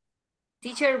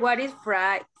 Teacher, what is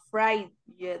fried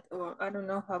yet? Or I don't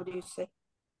know, how do you say?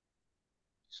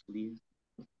 Sleep.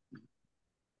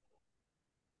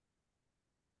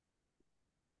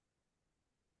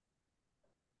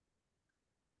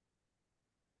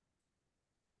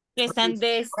 Que están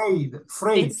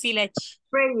Frayed.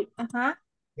 Ajá.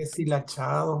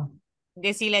 Deshilachado.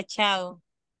 deshilachado.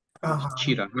 Ajá.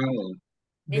 Chirajado.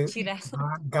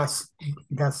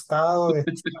 Gastado,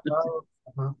 deshilachado.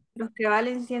 Ajá. Los que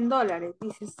valen $100,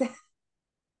 dice usted.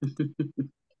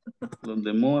 Los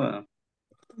de moda.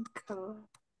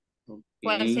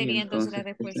 ¿Cuál sería entonces la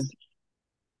Entonces, respuesta?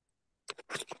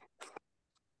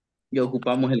 ya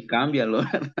ocupamos el cámbialo,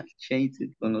 ¿verdad? Change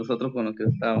it con nosotros con lo que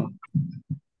estábamos.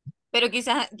 Pero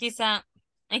quizá,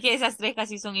 es que esas tres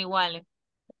casi son iguales.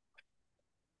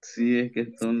 Sí, es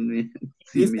que son bien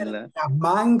Dice, similares.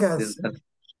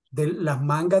 las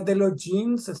mangas de los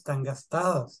jeans están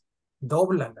gastadas.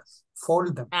 Dóblalas.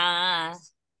 Fold them. Ah,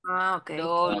 Ok.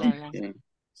 dóblala. Okay.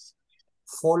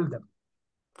 Fold them.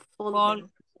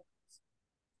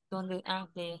 ¿Dónde? Ah,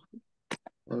 ok.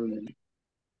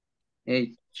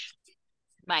 Hey,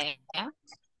 Vaya.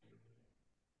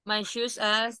 My shoes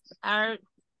are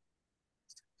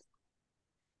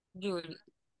jewelry.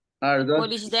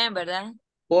 Polish them, ¿verdad?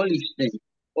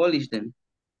 Polish them.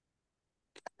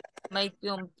 My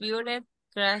computer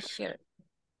crashed.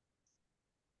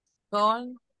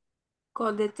 Call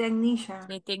the technician.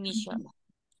 the technician.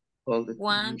 Call the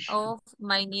One technician. of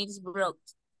my nails broke.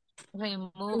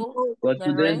 Remove Go the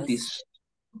to rest. dentist.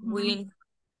 Will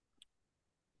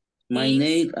My is-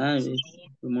 nail,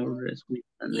 remove rest with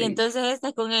a Y nail. entonces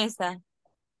esta con esta.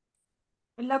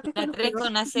 La 3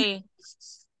 con la C.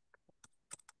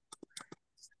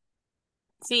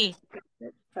 Sí.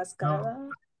 Cascada.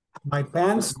 My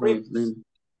pants ripped. Then,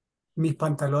 Mis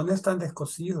pantalones están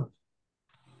descosidos.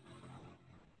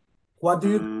 What do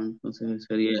you do? entonces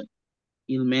sería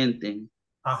il maintain.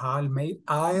 Ajá, I'll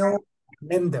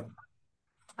mend them.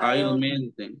 I'll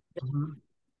maintain. Ujú.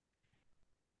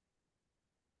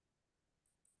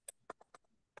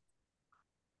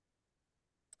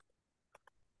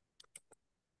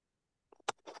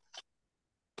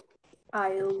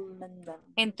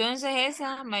 Entonces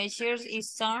esa, my shirt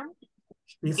is torn.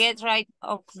 Is Get rid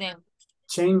of them.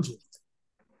 change it.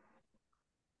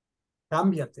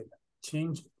 Cámbiatela.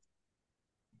 Change it.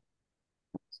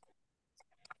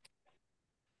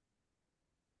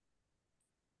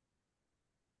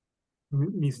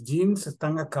 Mis jeans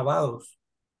están acabados.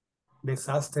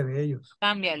 Deshazte de ellos.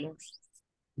 Cámbialos.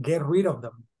 Get rid of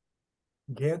them.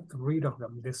 Get rid of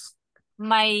them.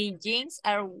 My jeans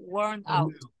are worn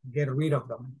out. Get rid of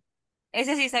them.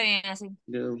 Ese sí está bien así.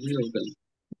 The real them.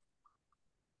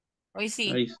 Hoy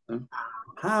sí. Ahí está.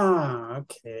 Ah,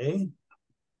 okay.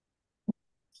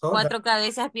 So 4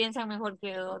 cabezas piensan mejor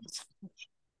que 2.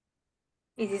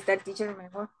 Y si está el teacher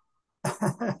mejor.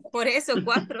 Por eso,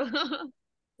 4.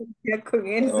 Ya con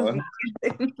eso. Oh,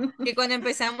 Que cuando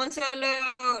empezamos solo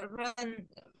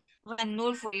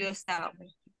Ranulfo y yo estaba.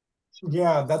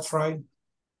 yeah, that's right.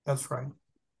 That's right.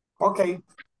 Okay.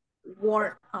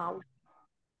 Worn out.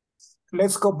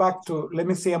 Let's go back to, let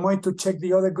me see, I'm going to check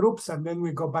the other groups and then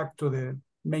we go back to the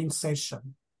main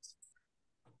session.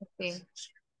 Okay.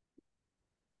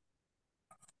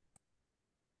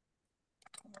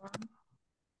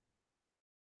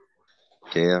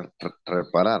 que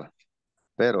reparar.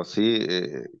 Pero sí,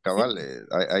 cabal,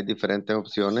 hay diferentes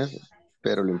opciones,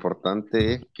 pero lo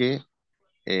importante es que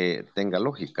tenga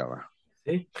lógica, va.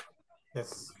 Sí.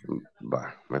 Yes.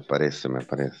 Va, me parece.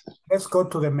 Let's go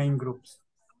to the main groups,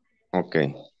 Ok.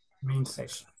 main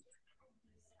session.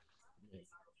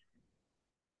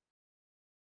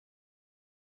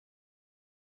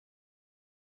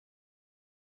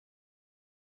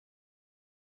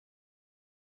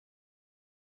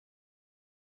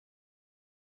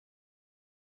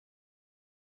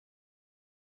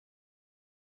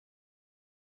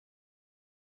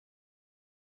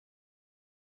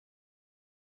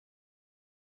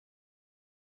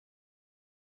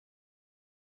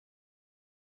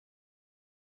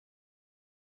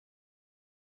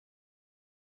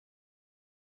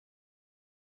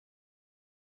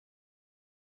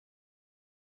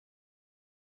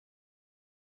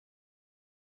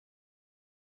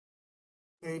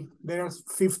 Okay, there's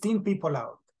 15 people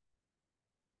out.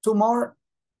 2 more.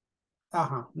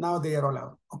 Now they are all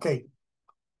out. Okay,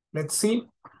 let's see.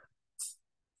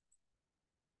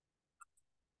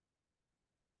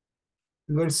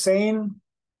 We're saying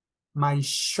my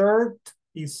shirt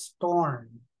is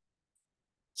torn.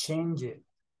 Change it.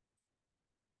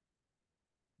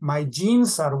 My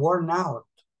jeans are worn out.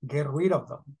 Get rid of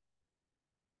them.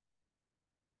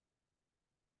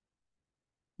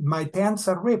 My pants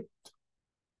are ripped.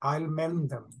 I'll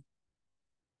mend them.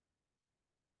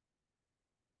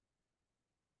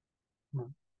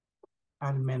 No,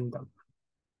 I'll mend them.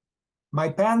 My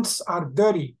pants are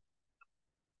dirty.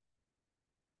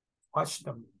 Wash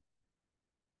them.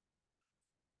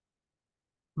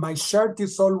 My shirt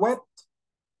is all wet.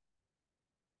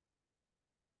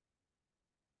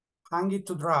 Hang it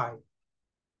to dry.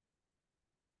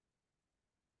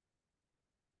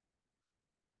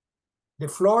 The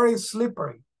floor is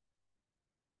slippery.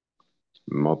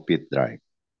 Mop it dry.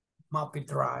 Mop it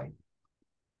dry.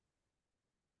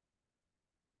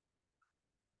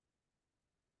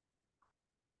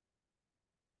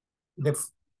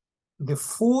 The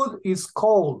food is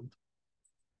cold.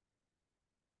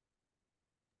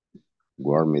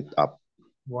 Warm it up.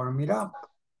 Warm it up.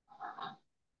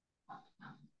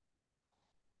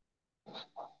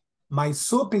 My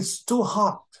soup is too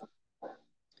hot.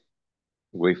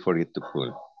 Wait for it to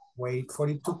cool. Wait for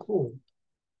it to cool.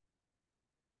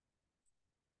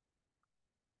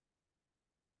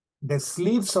 The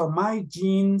sleeves of my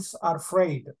jeans are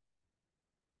frayed.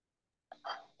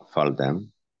 Fold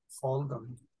them. Fold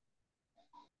them.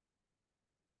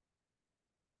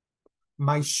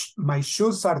 My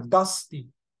shoes are dusty.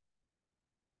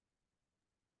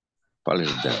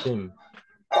 Polish them.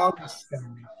 Polish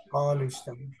them. Polish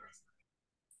them.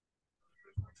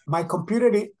 My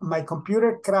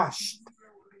computer crashed.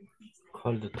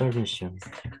 Call the technician.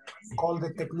 Call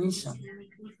the technician.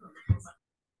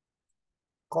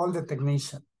 Call the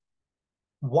technician.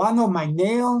 One of my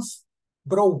nails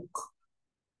broke.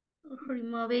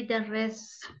 Remove the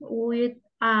rest with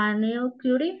a nail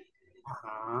cutter.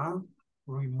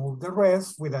 Remove the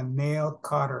rest with a nail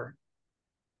cutter.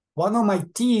 One of my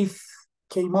teeth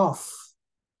came off.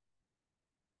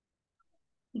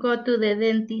 Go to the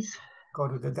dentist. Go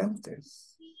to the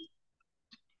dentist.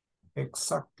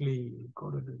 Exactly,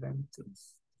 go to the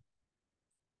dentist.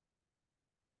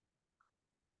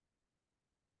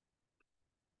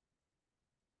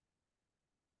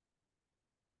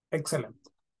 Excellent.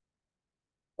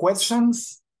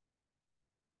 Questions?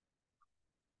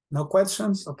 No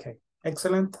questions? Okay,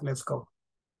 excellent, let's go.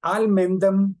 I'll mend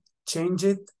them, change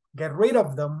it, get rid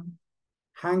of them,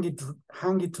 hang it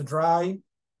to dry,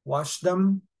 wash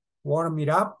them, warm it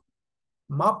up,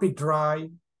 mop it dry,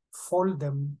 fold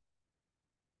them,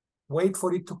 wait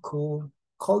for it to cool,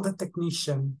 call the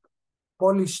technician,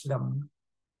 polish them,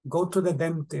 go to the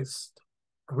dentist,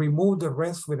 remove the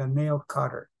rest with a nail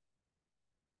cutter.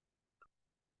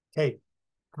 Okay,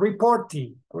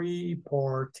 reporting.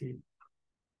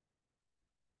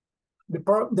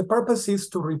 The purpose is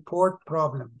to report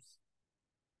problems.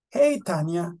 Hey,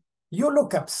 Tanya, You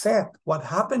look upset. What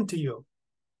happened to you?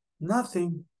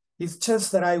 Nothing. It's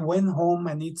just that I went home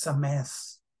and it's a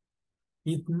mess.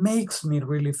 It makes me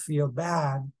really feel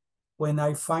bad when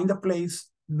I find a place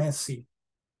messy,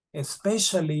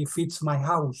 especially if it's my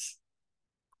house.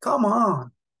 Come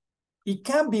on. It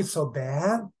can't be so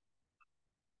bad.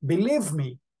 Believe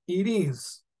me, it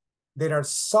is. There are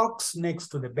socks next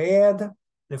to the bed.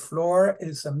 The floor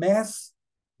is a mess.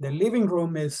 The living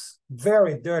room is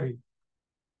very dirty.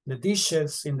 The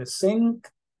dishes in the sink,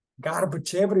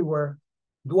 garbage everywhere.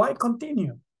 Do I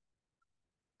continue?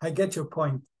 I get your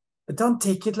point, but don't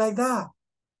take it like that.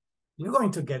 You're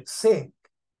going to get sick.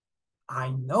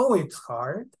 I know it's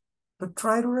hard, but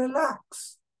try to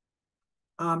relax.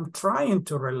 I'm trying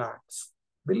to relax.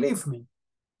 Believe me,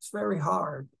 it's very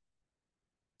hard.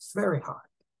 It's very hard.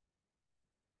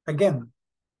 Again,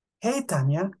 hey,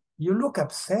 Tanya, you look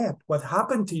upset. What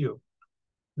happened to you?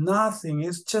 Nothing.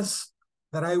 It's just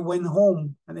that I went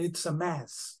home and it's a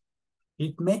mess.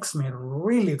 It makes me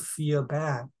really feel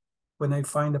bad when I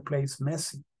find a place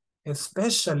messy,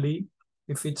 especially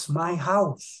if it's my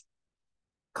house.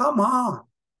 Come on.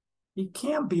 It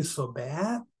can't be so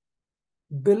bad.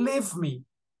 Believe me,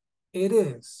 it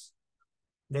is.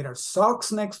 There are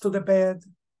socks next to the bed.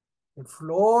 The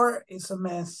floor is a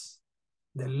mess.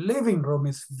 The living room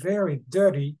is very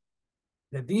dirty.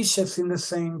 The dishes in the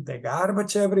sink, the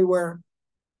garbage everywhere.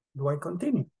 Do I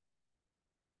continue?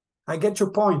 I get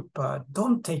your point, but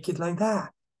don't take it like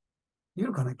that.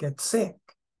 You're gonna get sick.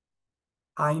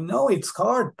 I know it's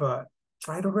hard, but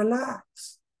try to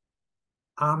relax.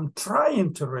 I'm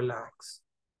trying to relax.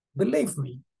 Believe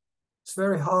me, it's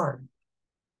very hard.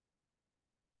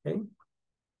 Okay?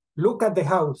 Look at the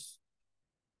house.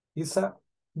 It's a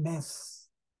mess.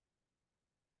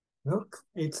 Look,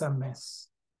 it's a mess.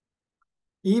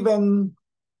 Even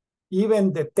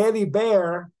the teddy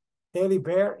bear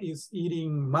is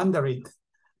eating mandarin,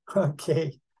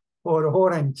 okay, or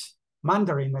orange.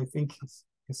 Mandarin, I think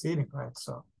he's eating, right?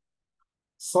 So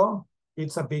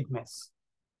it's a big mess.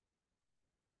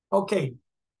 Okay,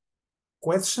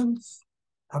 questions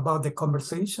about the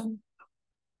conversation?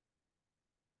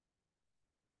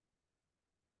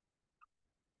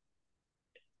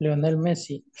 Lionel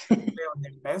Messi.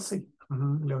 Lionel Messi.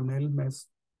 Lionel Messi.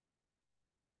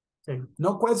 Okay,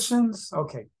 no questions?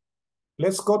 Okay.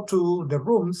 Let's go to the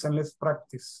rooms and let's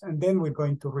practice. And then we're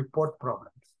going to report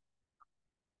problems.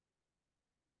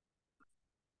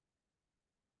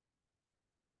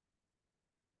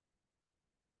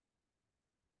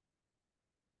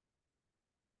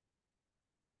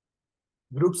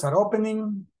 Groups are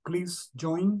opening. Please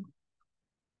join.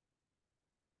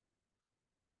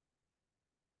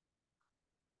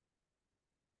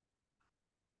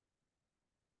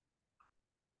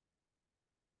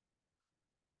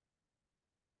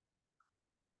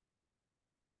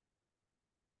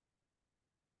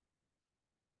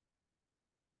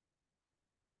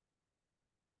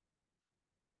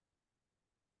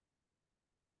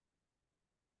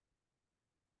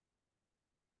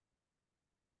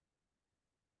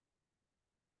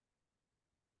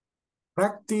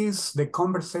 Practice the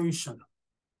conversation.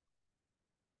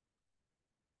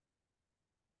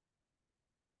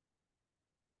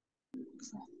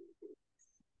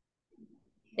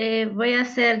 Voy a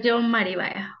hacer yo, Mari,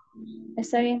 vaya.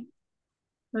 Está bien.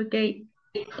 Okay.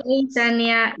 Hey,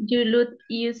 Tanya,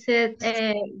 you said,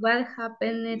 what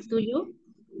happened to you?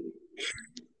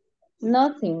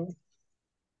 Nothing.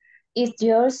 It's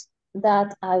just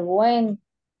that I went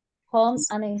home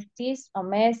and it's a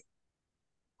mess.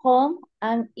 Home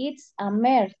and it's a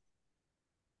mess.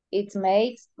 It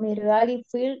makes me really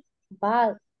feel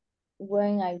bad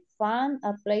when I find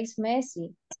a place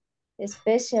messy,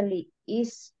 especially if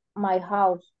my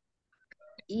house.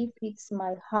 If it's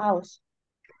my house.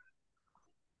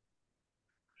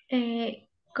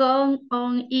 Come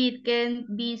on, it can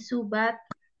be so bad.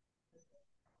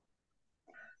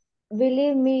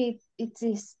 Believe me, it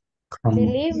is.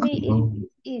 Believe me,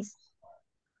 it is.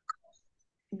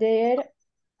 There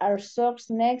are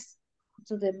socks next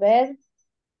to the bed.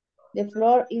 The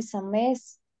floor is a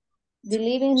mess. The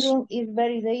living room is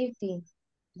very dirty.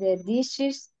 The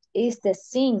dishes is the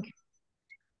sink.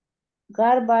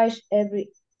 Garbage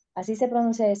así se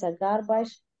pronuncia esa,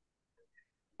 garbage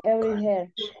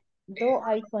everywhere. Do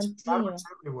I continue? Garbage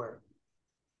everywhere.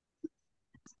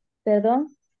 Perdón.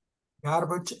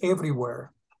 Garbage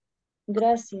everywhere.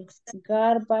 Gracias.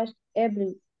 Garbage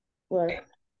everywhere.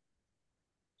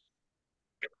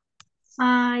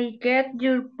 I get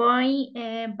your point,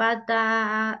 but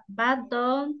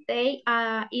don't take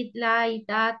it like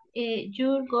that.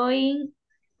 You're going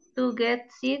to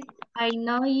get sick. I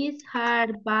know it's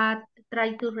hard, but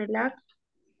try to relax.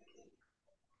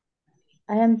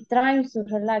 I am trying to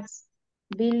relax.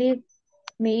 Believe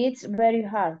me, it's very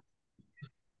hard.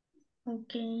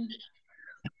 Ok.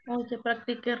 O que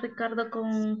practique Ricardo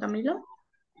con Camilo.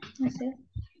 No sé.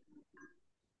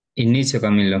 Inicio,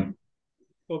 Camilo.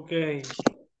 Okay.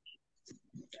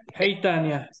 Hey,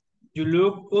 Tanya, you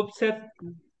look upset.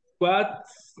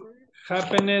 What's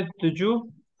happened to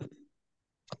you?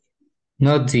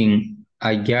 Nothing.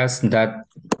 I just that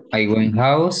I went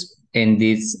house and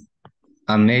it's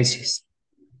a mess.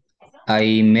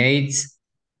 I made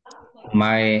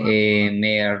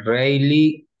me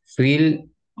really feel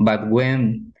bad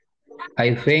when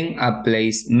I find a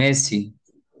place messy,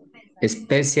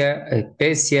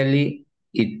 especially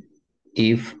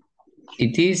if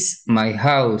it is my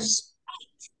house.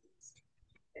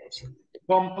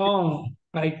 Come on,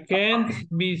 I can't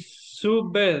be so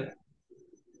bad.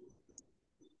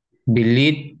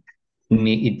 Believe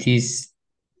me, it is.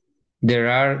 There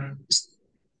are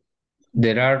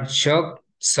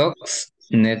socks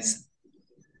next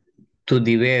to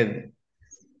the bed.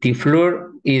 The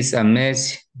floor is a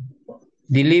mess.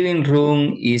 The living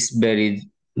room is very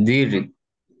dirty.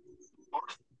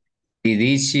 The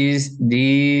dishes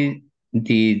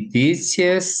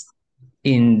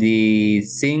in the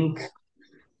sink,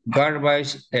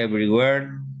 garbage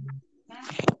everywhere.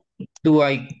 Do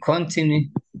I continue?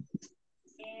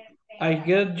 I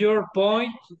get your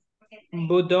point,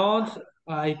 but don't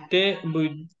take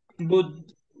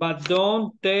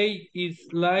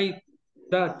it like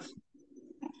that.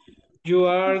 You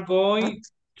are going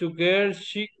to get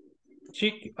sick.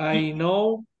 I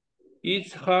know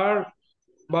it's hard,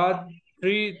 but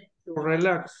try to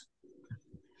relax.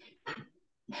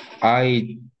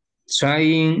 I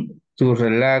trying to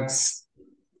relax.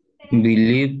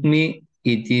 Believe me,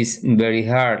 it is very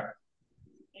hard.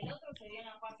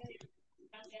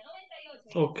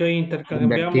 Ok,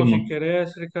 intercambiamos Invertimos. si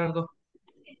querés, Ricardo.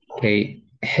 Okay.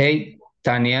 Hey,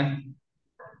 Tania,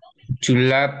 you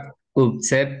laugh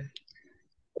upset.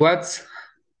 What's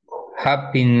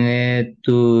happened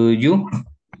to you?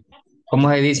 ¿Cómo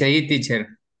se dice ahí, teacher?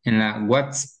 En la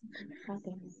what's,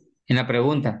 en la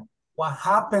pregunta. What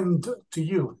happened to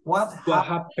you? What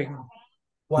happened?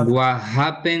 What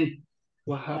happened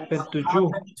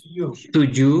To you? to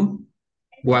you?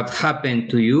 What happened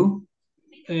to you?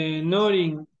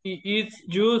 Nothing. It's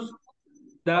just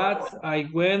that I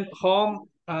went home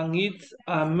and it's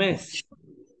a mess.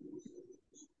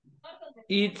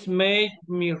 It made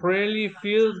me really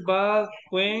feel bad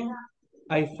when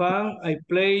I found a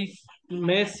place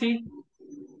messy,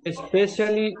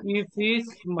 especially if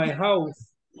it's my house.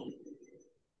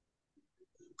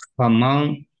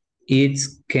 Among it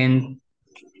can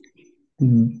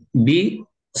be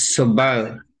so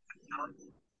bad.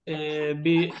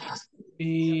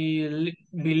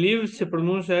 Believe se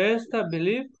pronuncia esta,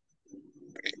 believe.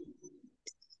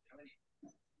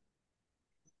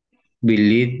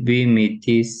 Believe me, it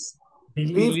is.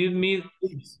 Believe me.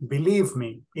 Believe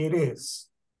me, it is.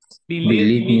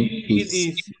 Believe me, it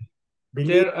is.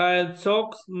 There are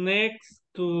socks next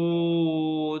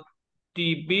to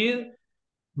the bed.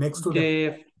 Next to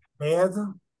the bed.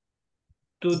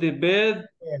 To the bed.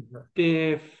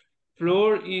 The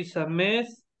floor is a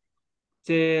mess.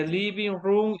 The living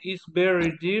room is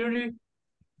very dirty.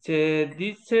 The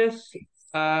dishes,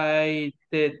 the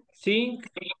sink,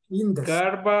 in the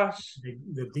garbage.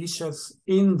 The dishes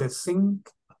in the sink.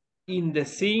 In the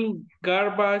sink,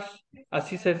 garbage.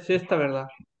 Así se dice esta, ¿verdad?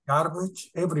 Garbage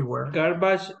everywhere.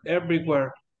 Garbage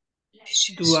everywhere.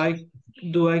 Do I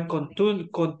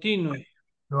continue?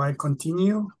 Do I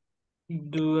continue?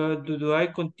 Do I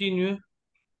continue?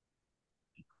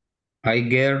 I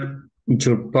get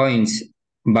your points,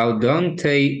 but don't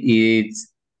take it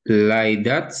like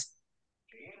that.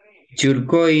 You're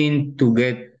going to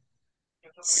get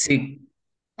sick.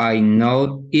 I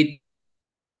know it.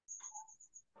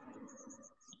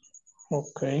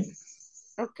 Ok.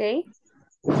 Ok.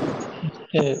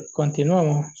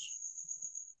 Continuamos.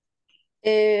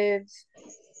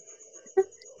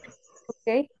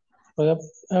 Ok. Pues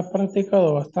ha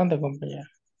practicado bastante, compañera.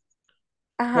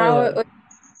 Ajá.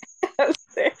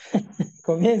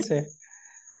 Comience.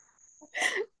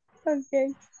 Okay.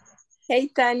 Hey,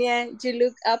 Tanya, you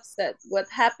look upset. What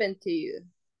happened to you?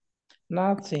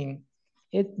 Nothing.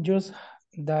 It's just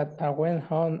that I went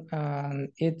home and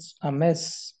it's a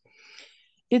mess.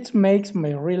 It makes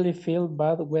me really feel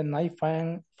bad when I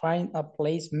find a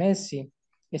place messy,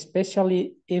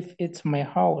 especially if it's my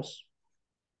house.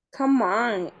 Come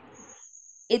on.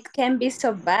 It can be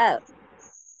so bad.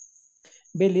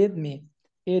 Believe me,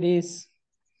 it is.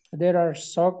 There are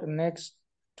socks next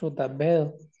to the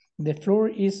bed. The floor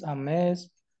is a mess.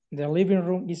 The living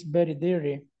room is very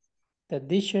dirty. The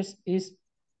dishes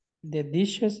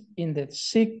in the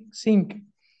sink.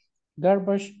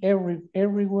 Garbage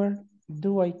everywhere.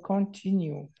 Do I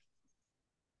continue?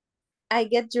 I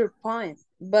get your point,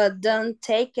 but don't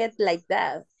take it like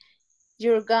that.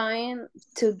 You're going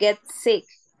to get sick.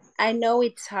 I know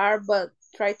it's hard, but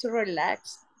try to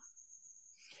relax.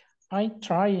 I'm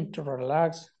trying to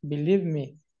relax. Believe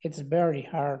me, it's very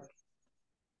hard.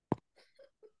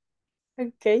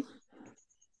 Okay.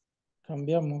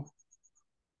 Cambiamos.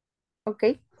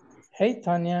 Okay. Hey,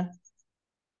 Tanya.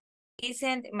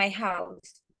 Isn't my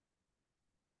house.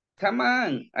 Come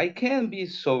on, I can't be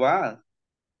so bad.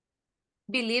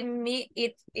 Believe me,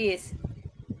 it is.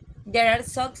 There are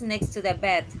socks next to the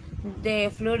bed. The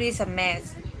floor is a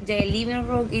mess. The living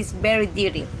room is very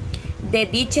dirty. The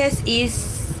dishes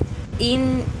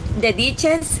in the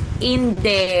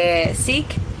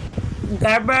sink.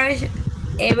 Garbage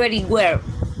everywhere.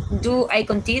 Do I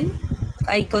continue?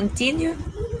 I continue.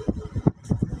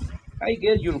 I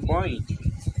get your point,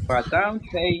 but don't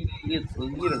take it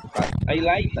little fast. I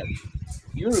like that.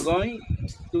 You're going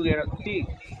to get sick.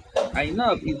 I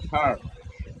know it's hard,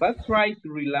 but try to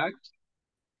relax.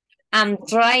 I'm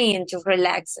trying to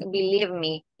relax. Believe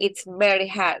me, it's very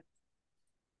hard.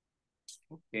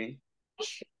 Okay.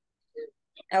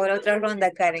 Ahora otra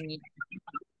ronda, Karen.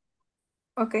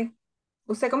 Ok.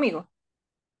 ¿Usted conmigo?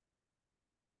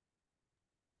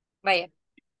 Vaya.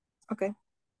 Ok.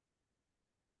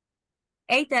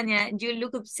 Hey, Tanya, you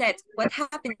look upset. What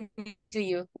happened to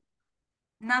you?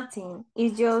 Nothing.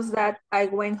 It's just that I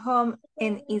went home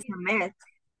and it's a mess.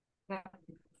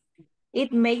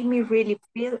 It made me really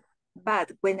feel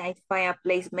bad when I find a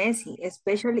place messy,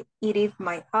 especially it is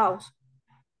my house.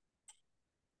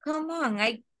 Come on,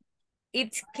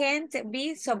 it can't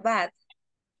be so bad.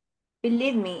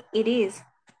 Believe me, it is.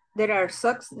 There are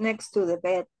socks next to the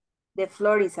bed. The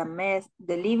floor is a mess.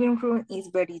 The living room is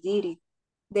very dirty.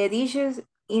 The dishes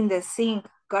in the sink,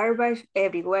 garbage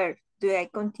everywhere. Do I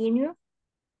continue?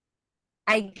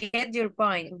 I get your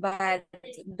point, but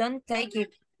don't take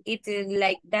it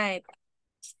like that.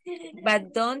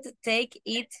 But don't take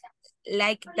it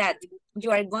like that.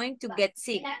 You are going to get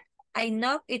sick. I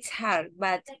know it's hard,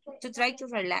 but to try to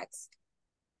relax.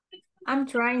 I'm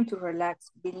trying to relax.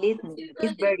 Believe me,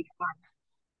 it's very fun.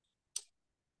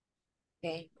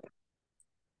 Okay.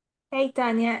 Hey,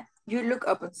 Tanya, you look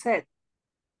upset.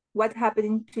 What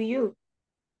happened to you?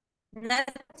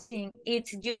 Nothing.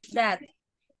 It's just that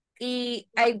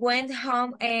I went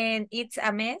home and it's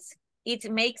a mess. It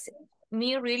makes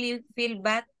me really feel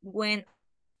bad when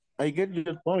I get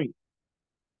your point,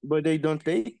 but they don't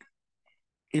take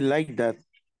it like that.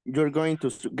 You're going to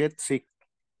get sick.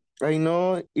 I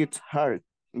know it's hard,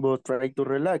 but try to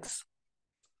relax.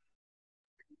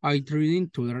 I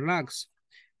trying to relax.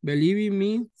 Believe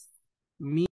me,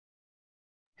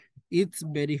 it's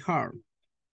very hard.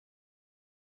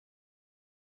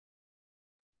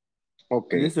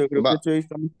 Ok, Listo, yo creo que sí,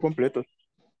 estamos completos.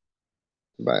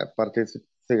 Vaya,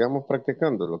 sigamos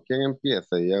practicándolo. ¿Quién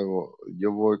empieza? Y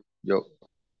yo.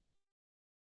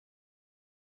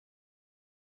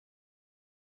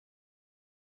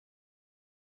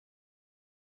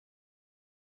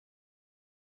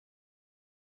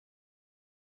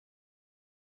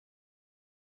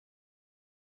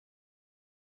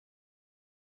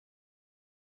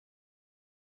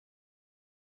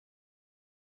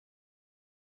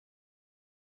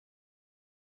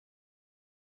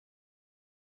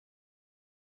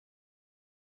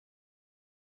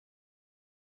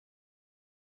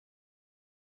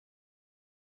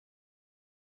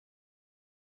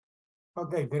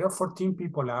 Okay, there are 14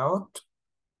 people out.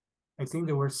 I think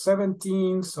there were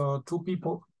 17, so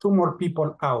two more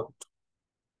people out.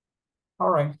 All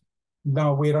right,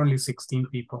 now we're only 16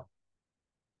 people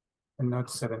and not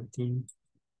 17.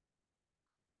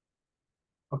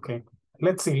 Okay,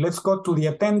 let's see, let's go to the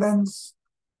attendance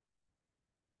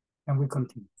and we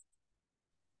continue.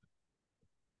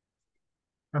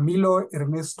 Camilo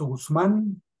Ernesto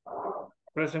Guzmán.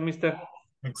 Present, mister.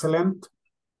 Excellent.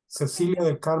 Cecilia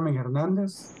del Carmen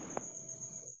Hernández.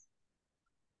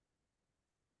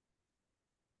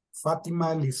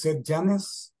 Fátima Lisette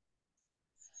Llanes.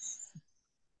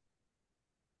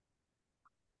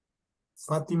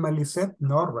 Fátima Lisette,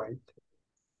 no, right.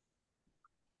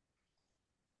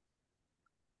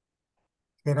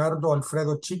 Gerardo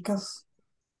Alfredo Chicas.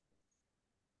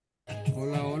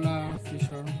 Hola, hola,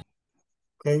 Fisher.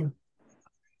 Okay,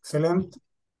 excellent.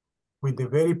 With the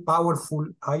very powerful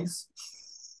eyes,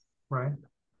 right?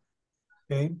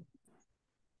 Okay.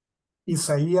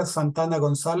 Isaías Santana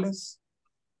González.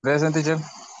 Present, teacher.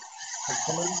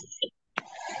 Excellent.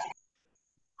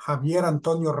 Javier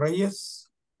Antonio Reyes.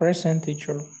 Present,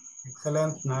 teacher.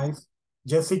 Excellent, nice.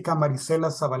 Jessica Marisela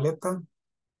Zabaleta.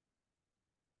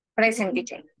 Present,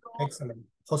 teacher. Excellent.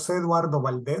 José Eduardo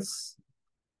Valdés.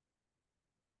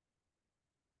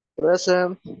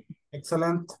 Present.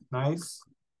 Excellent, nice.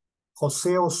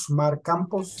 José Osmar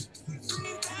Campos.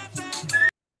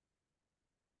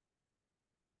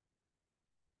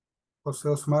 José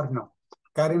Osmar, no.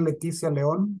 Karen Leticia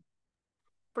León.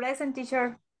 Present,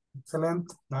 teacher.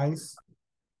 Excellent, nice.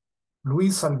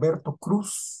 Luis Alberto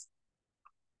Cruz.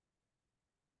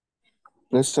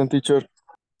 Present, teacher.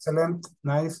 Excellent,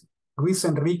 nice. Luis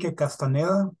Enrique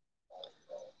Castaneda.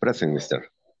 Present,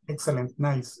 mister. Excellent,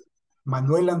 nice.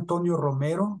 Manuel Antonio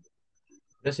Romero.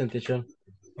 Present, teacher.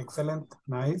 Excellent,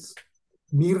 nice.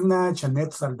 Mirna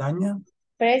Janet Saldaña.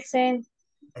 Present.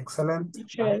 Excellent.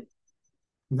 Teacher.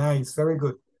 Nice, very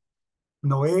good.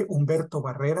 Noé Humberto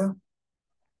Barrera.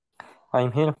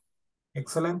 I'm here.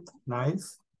 Excellent,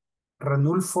 nice.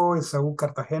 Ranulfo Esaú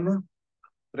Cartagena.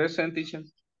 Present, teacher.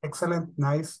 Excellent,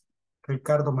 nice.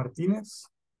 Ricardo Martínez.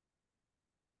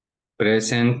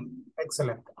 Present.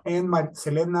 Excellent. And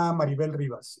Selena Maribel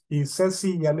Rivas. Y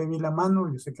Ceci, ya le vi la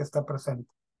mano, yo sé que está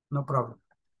presente. No problem.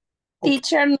 Okay.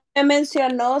 Teacher, no me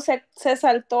mencionó, se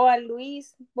saltó a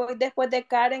Luis. Voy después de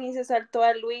Karen y se saltó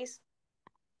a Luis.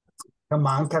 Come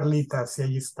on, Carlita, si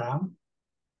ahí está.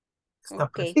 Está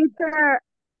Okay. Teacher,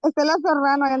 Estela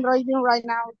Serrano en writing right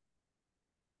now.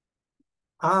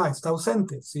 Ah, está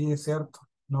ausente, sí, es cierto.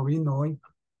 No vino hoy.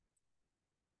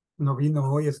 No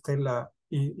vino hoy Estela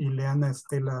y Leana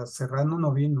Estela Serrano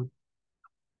no vino.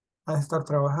 Ha de estar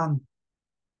trabajando.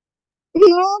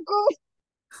 Loco.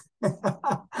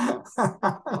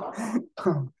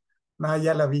 No,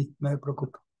 ya la vi, no me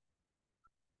preocupo.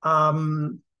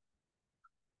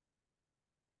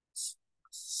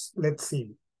 Let's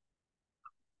see.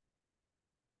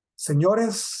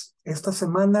 Señores, esta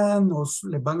semana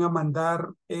les van a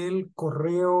mandar el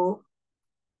correo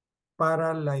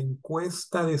para la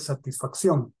encuesta de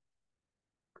satisfacción.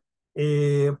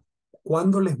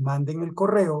 Cuando les manden el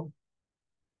correo,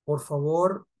 por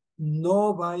favor,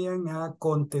 no vayan a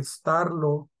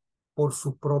contestarlo por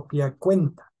su propia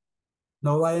cuenta.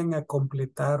 No vayan a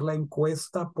completar la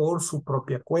encuesta por su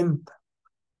propia cuenta.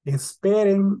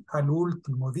 Esperen al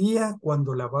último día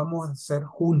cuando la vamos a hacer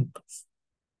juntos.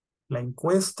 La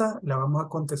encuesta la vamos a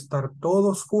contestar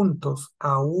todos juntos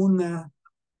a una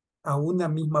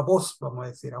misma voz, vamos a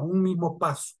decir, a un mismo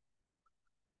paso.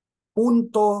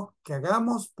 Punto que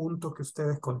hagamos, punto que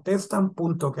ustedes contestan,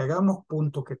 punto que hagamos,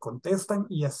 punto que contestan,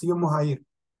 y así vamos a ir.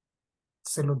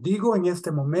 Se los digo en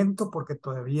este momento porque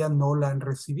todavía no la han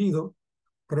recibido.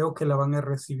 Creo que la van a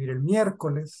recibir el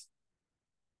miércoles.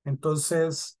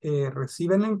 Entonces,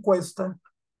 reciben la encuesta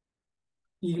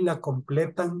y la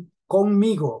completan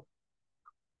conmigo,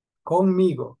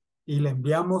 y la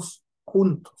enviamos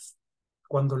juntos.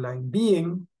 Cuando la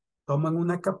envíen, toman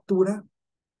una captura,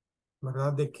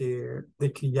 ¿verdad? De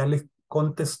que ya les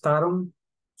contestaron,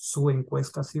 su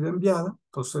encuesta ha sido enviada.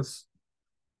 Entonces,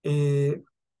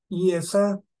 y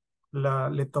esa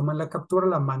le toman la captura,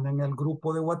 la mandan al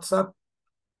grupo de WhatsApp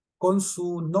con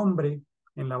su nombre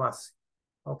en la base.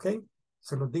 ¿Ok?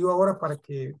 Se los digo ahora para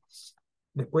que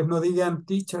después no digan,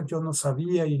 teacher, yo no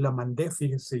sabía y la mandé,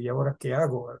 fíjese, ¿y ahora qué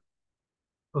hago?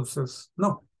 Entonces,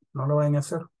 no lo vayan a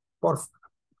hacer, por favor.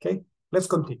 ¿Ok? Let's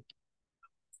continue.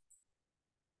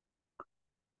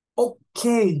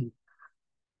 Okay.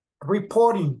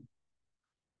 Reporting.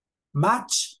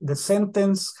 Match the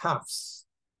sentence halves.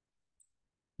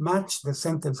 Match the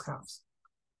sentence halves.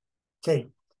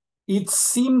 Okay. It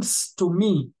seems to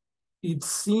me. Me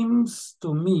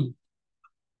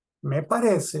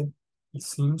parece. It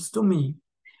seems to me.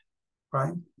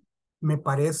 Right? Me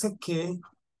parece que.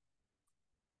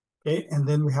 Okay. And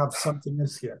then we have something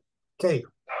else here. Okay.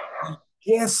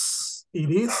 Yes,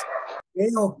 it is.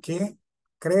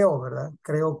 Creo, ¿verdad?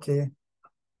 Creo que.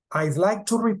 I'd like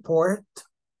to report.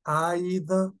 I'd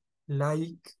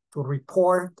like to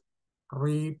report.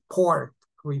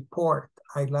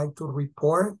 I'd like to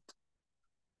report.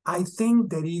 I think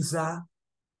there is a.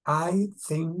 I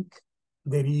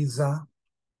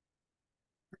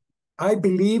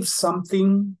believe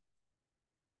something.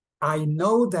 I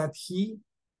know that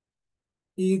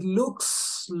it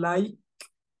looks like.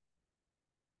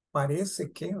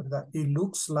 Parece que, ¿verdad? It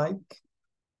looks like.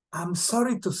 I'm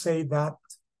sorry to say that.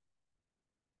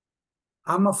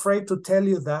 I'm afraid to tell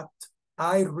you that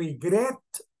I regret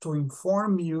to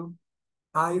inform you.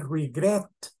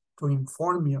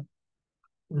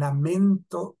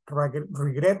 Lamento,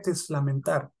 regret es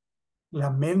lamentar.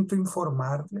 Lamento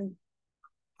informarle.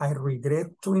 I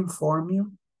regret to inform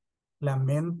you.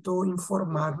 Lamento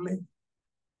informarle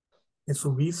que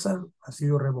su visa ha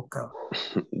sido revocada.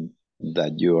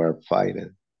 That you are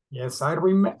fired. Yes, I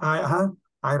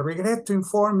regret to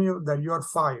inform you that you are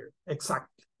fired.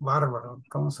 Exactly. Bárbaro.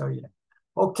 ¿Cómo sabía?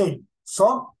 Okay,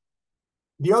 so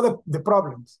the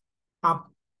problems. A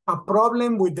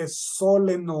problem with the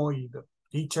solenoid.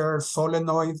 Teacher,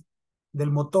 solenoid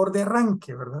del motor de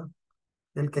arranque, ¿verdad?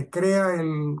 El que crea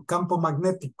el campo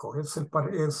magnético. Es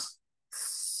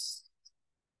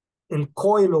el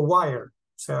coil o wire. O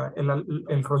sea,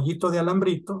 el rollito de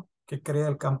alambrito que crea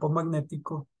el campo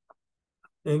magnético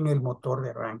en el motor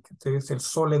de arranque. Entonces, el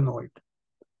solenoid.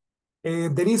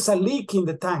 There is a leak in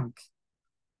the tank.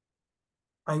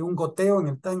 Hay un goteo en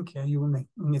el tanque, hay un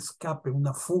escape,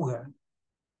 una fuga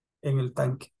en el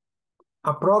tanque.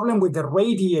 A problem with the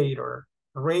radiator.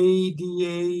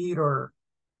 Radiator.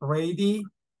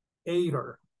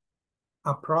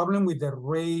 A problem with the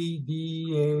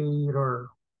radiator.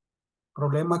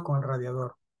 Problema con el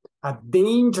radiador. A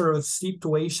dangerous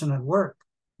situation at work.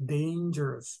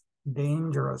 Dangerous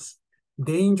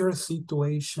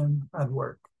situation at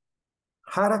work.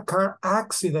 Had a car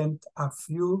accident a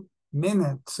few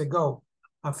minutes ago.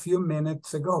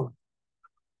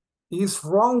 Is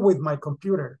wrong with my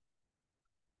computer.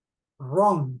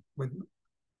 Wrong with,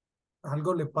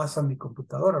 algo le pasa a mi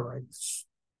computadora, right?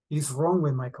 Is wrong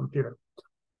with my computer.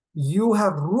 You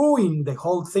have ruined the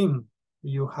whole thing.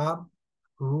 You have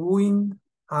ruined,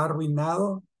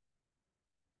 arruinado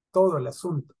todo el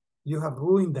asunto. You have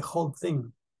ruined the whole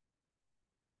thing.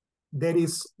 There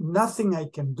is nothing I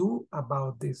can do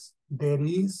about this. There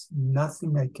is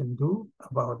nothing I can do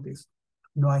about this.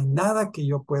 No hay nada que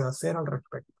yo pueda hacer al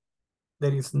respecto.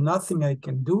 There is nothing I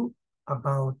can do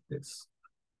about this.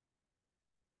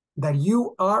 That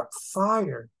you are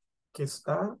fired. Que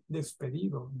está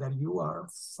despedido. That you are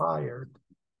fired.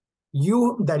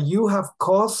 That you have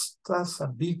caused us a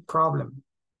big problem.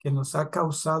 Que nos ha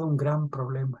causado un gran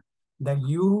problema. That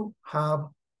you have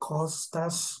caused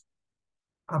us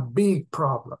a big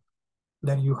problem.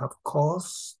 That you have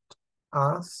caused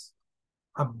us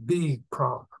a big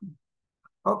problem.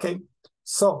 Okay,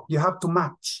 so you have to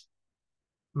match.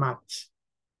 Match.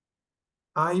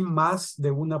 Hay más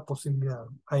de una posibilidad.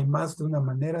 Hay más de una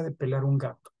manera de pelear un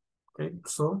gato. Okay,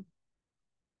 so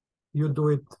you do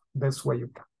it best way you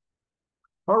can.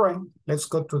 All right, let's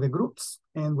go to the groups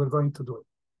and we're going to do it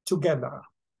together.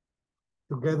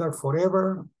 Together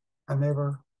forever and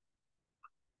ever.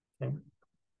 Okay,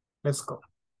 let's go.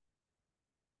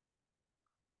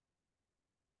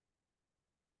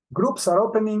 Groups are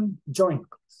opening. Join,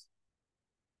 please.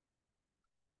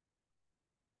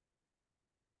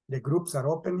 The groups are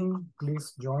opening.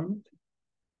 Please join.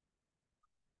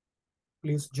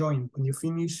 Please join. When you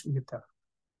finish, you tell.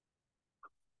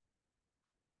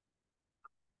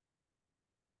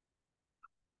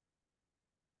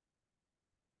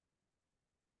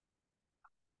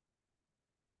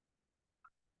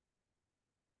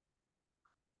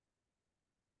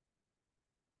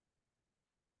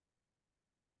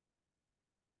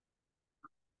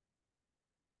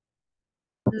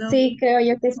 Sí, creo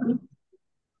yo que sí.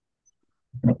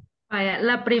 Vaya,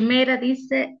 la primera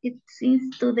dice, it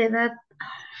seems to the that.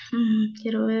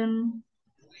 Quiero ver.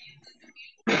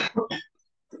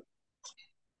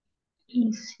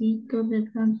 Y sí, to the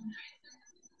that.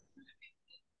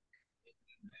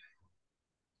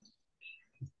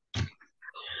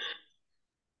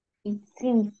 It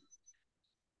seems.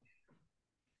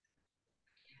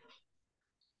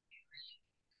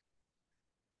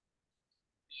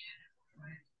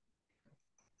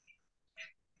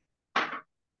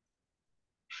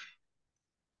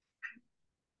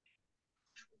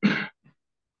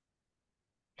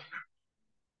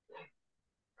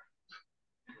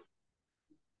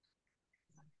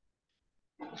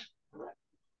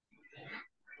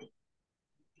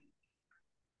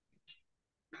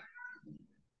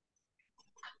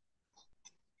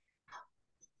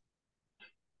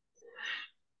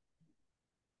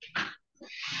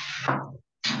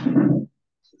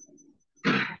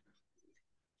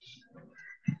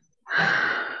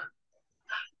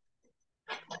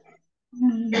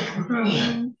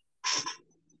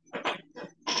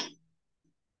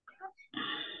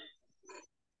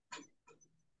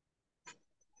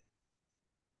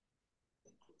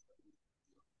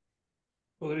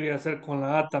 Podría ser con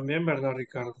la A también, ¿verdad,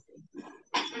 Ricardo?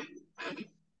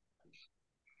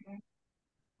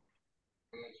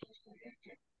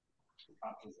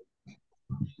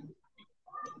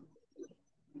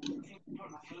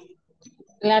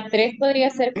 La 3 podría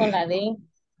ser con la D.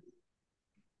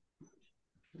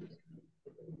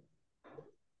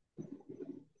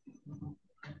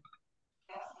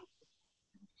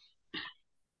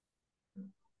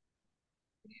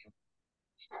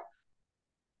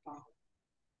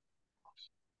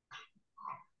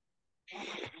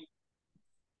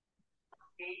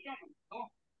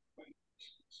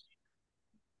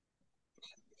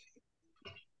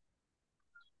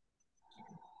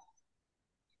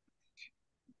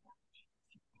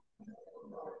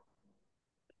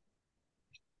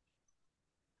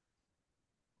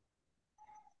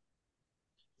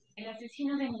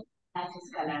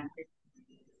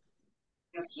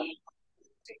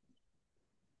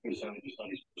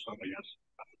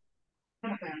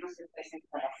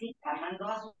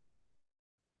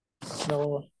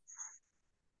 No,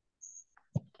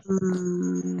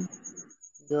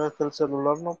 Yo desde el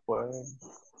celular no puedo.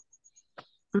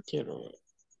 quiero ver.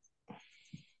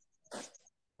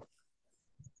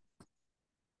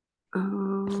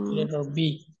 Letter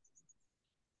B.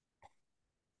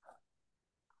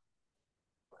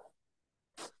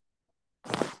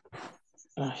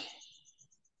 Ay,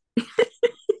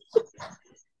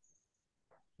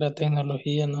 la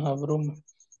tecnología nos abruma.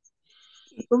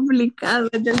 Complicado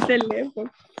es del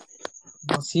teléfono.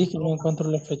 Sí, que no encuentro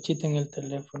la flechita en el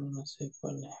teléfono, no sé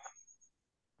cuál es.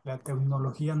 La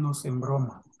tecnología nos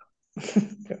embroma.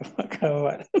 Que va a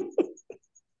acabar.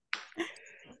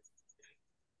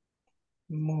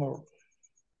 More.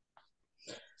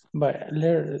 Vaya,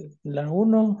 la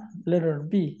 1, letter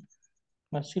B.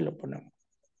 Así lo ponemos.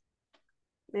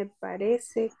 Me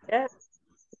parece que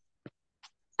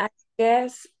I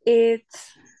guess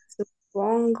it's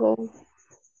supongo.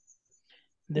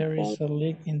 There is a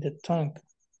leak in the tank.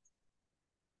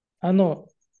 Ah, no.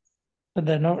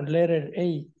 No, letter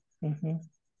A. Ujú.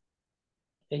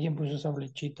 ¿Quién puso esa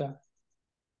flechita?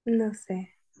 No sé.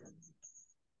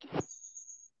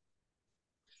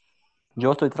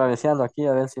 Yo estoy traveseando aquí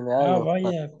a ver si le Ah, hallo.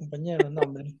 vaya, compañero, no,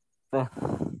 hombre.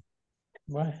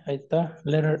 Vaya, ahí está,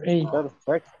 letter A.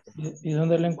 Perfecto. ¿Y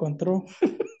dónde la encontró?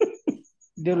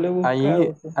 Yo le he Ahí,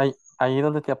 buscado. Pues. ahí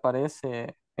donde te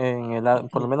aparece,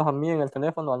 por lo menos a mí en el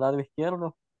teléfono, al lado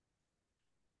izquierdo,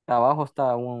 abajo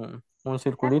está un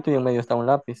circulito y en medio está un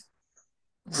lápiz.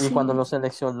 Y Sí. cuando lo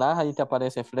seleccionas, ahí te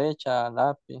aparece flecha,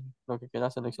 lápiz, lo que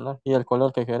quieras seleccionar y el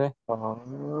color que querés.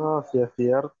 Ah, sí es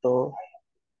cierto.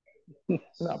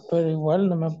 No, pero igual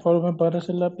no me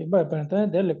parece el lápiz. Vaya, pero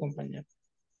entonces dele, compañero.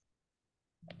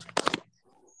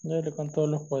 Dele con todos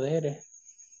los poderes.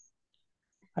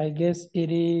 I guess it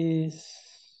is.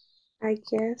 I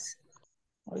guess.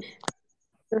 Ay,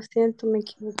 Lo siento, me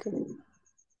equivoqué.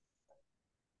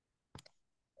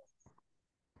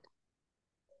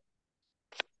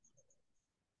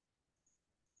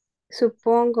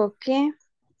 Supongo que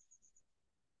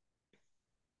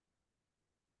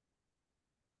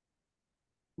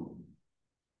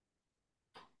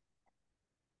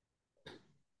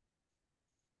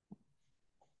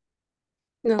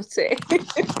no sé.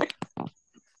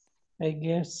 I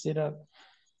guess it is.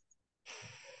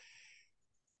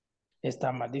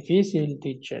 Está más difícil,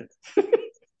 teacher.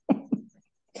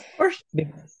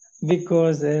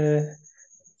 Because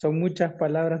son muchas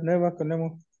palabras nuevas que no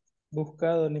hemos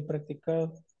buscado ni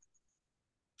practicado.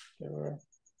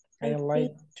 I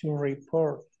like to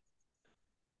report.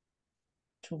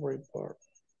 To report.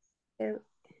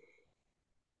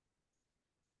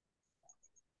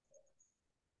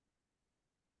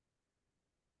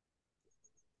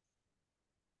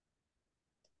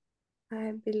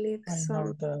 I believe I so.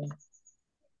 know that.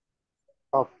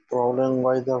 A problem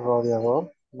with the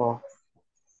radiador. No.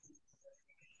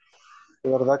 De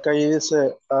verdad que ahí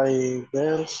dice, I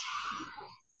guess,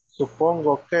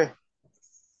 supongo que.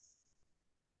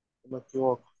 No me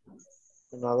equivoco.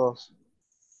 Una, dos.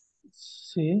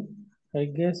 Sí, I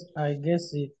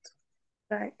guess it.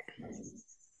 Right.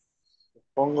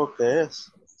 Supongo que es.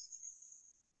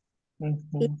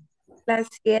 Y las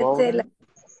 7, Problem.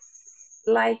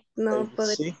 like, no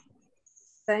podría Sí.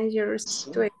 dangerous Sí.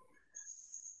 situation.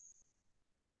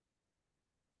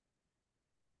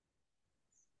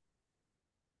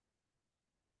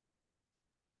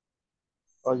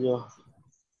 Or you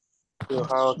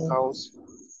have a cause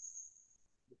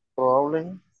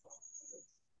problem.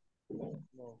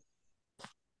 No.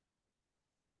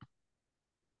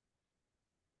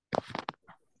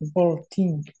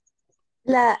 14.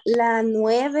 La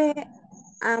 9,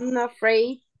 I'm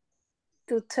afraid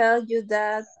to tell you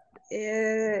that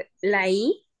la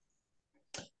I.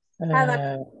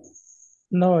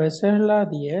 No, esa es la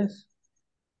 10.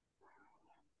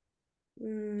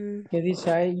 Mm, Que dice,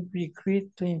 I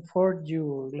regret to inform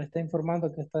you. Le está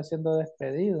informando que está siendo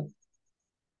despedido.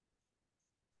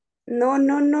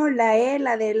 no, la E,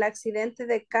 la del accidente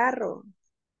de carro.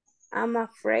 I'm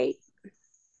afraid.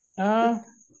 Ah,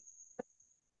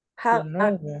 la Have,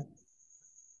 9.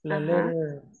 La ajá.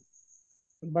 letter.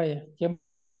 Vaya, ¿quién?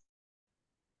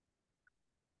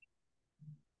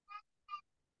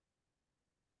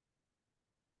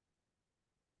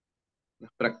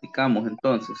 Las practicamos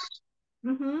entonces.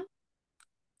 Ujú,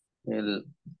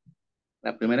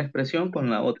 La primera expresión con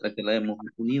la otra que la hemos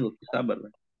unido, quizás, ¿verdad?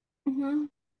 ujú.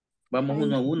 Vamos Ahí.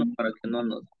 uno a uno para que no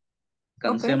nos Ok.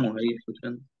 cansemos ahí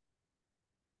escuchando.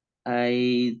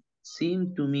 I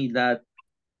seem to me that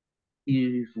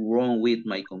is wrong with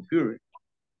my computer.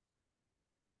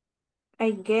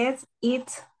 I guess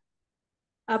it's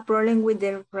a problem with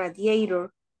the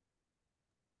radiator.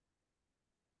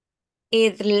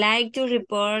 I'd like to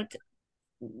report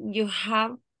you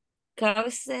have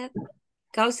caused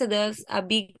us a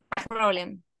big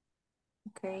problem.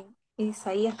 Ok.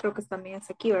 Isaías creo que también es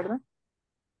aquí, ¿verdad?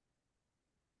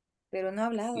 Pero no ha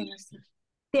hablado, no sé.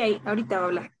 Sí, ahí, ahorita va a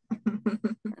hablar.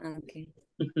 Ok.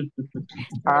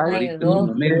 Ahorita en un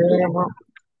momento.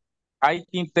 I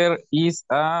think there is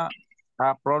a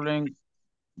problem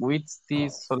with the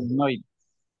solenoid.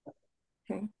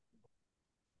 Okay.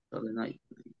 Solenoid.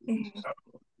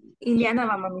 Iliana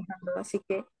va manejando, así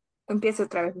que empiece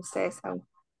otra vez ustedes aún.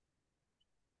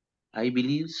 I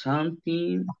believe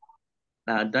something,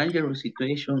 a dangerous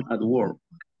situation at work.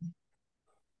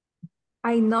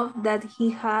 I know that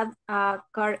he had a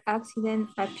car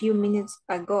accident a few minutes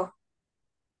ago.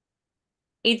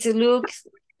 It looks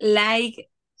like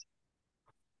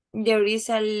there is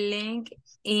a leak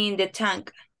in the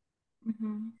tank.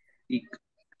 Ahí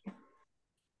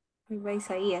va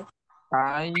Isaías.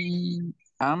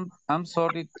 I'm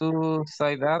sorry to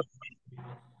say that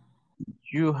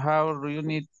you have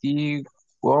ruined the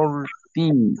whole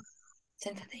thing.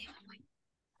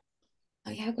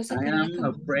 I am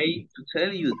afraid to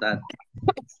tell you that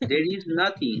there is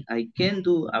nothing I can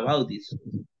do about this.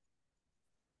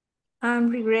 I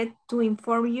regret to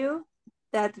inform you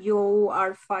that you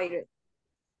are fired.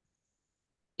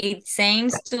 It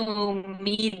seems to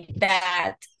me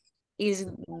that is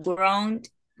grown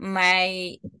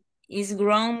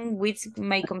with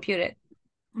my computer.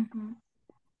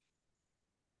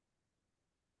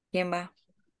 ¿Quién va?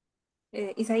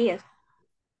 Isaías.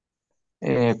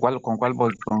 ¿Con cuál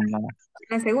voy? Con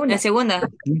la segunda. La segunda.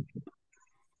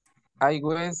 I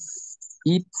guess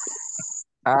it's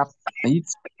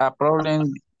a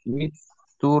problem with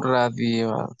two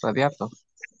radiator.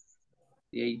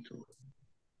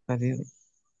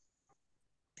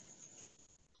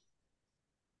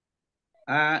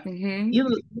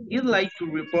 You'd like to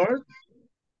report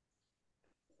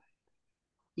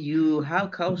you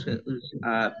have caused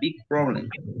a big problem.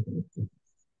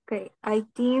 Okay, I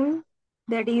think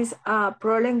there is a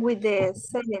problem with the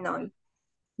solenoid.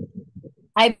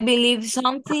 I believe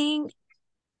something,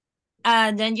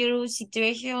 a dangerous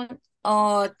situation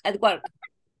at work.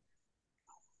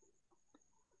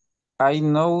 I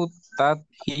know that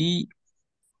he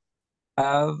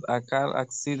had a car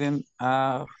accident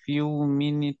a few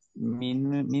minutes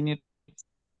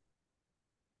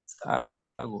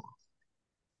ago.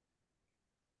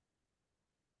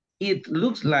 It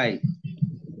looks like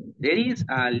there is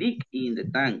a leak in the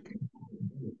tank.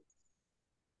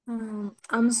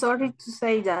 I'm sorry to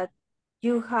say that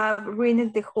you have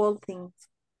ruined the whole thing.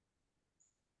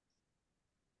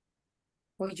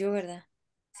 Pues yo, ¿verdad?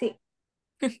 Sí.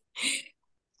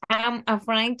 I'm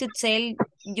afraid to tell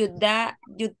you that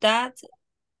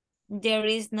there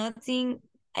is nothing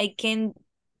I can.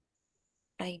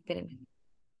 Ay, espérame.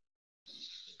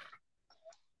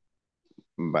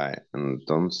 Vale,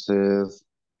 entonces,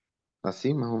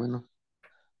 así más o menos.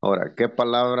 Ahora, ¿qué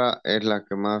palabra es la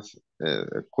que más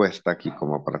cuesta aquí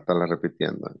como para estarla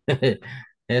repitiendo? Ese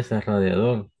es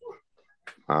radiador.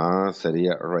 Ah,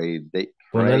 sería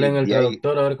Ponerle en el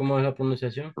traductor a ver cómo es la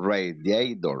pronunciación.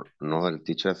 Radiator. No, el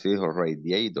teacher así dijo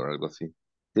radiator, algo así.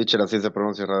 Teacher así se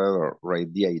pronuncia radiador.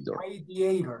 Radiator.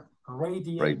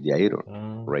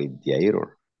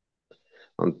 Radiator.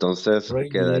 Entonces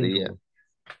quedaría.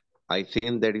 I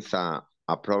think there is a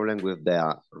problem with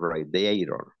the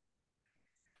radiator.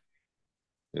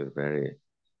 It's very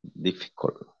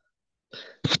difficult.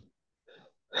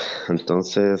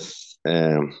 Entonces,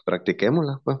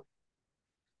 practiquémosla, pues.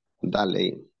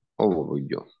 Dale, voy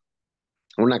yo.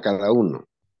 Una cada uno.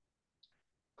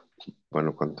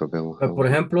 Bueno, ¿cuánto vemos? Pues, por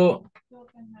ejemplo,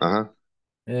 ajá.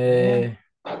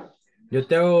 Yo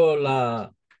te hago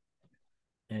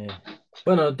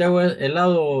bueno, te hago el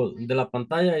lado de la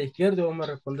pantalla izquierdo y vos me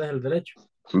respondes el derecho.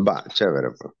 Va, chévere,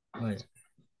 pues. Vaya.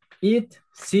 It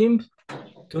seems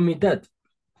to me that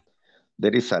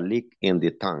there is a leak in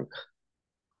the tank.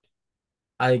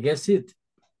 I guess it.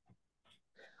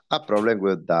 A problem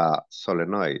with the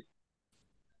solenoid.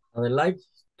 I'd like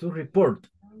to report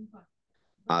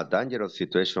a dangerous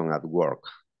situation at work.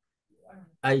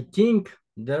 I think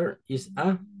there is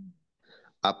a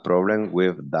problem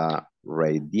with the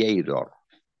radiator.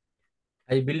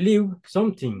 I believe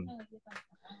something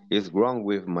is wrong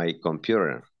with my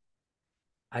computer.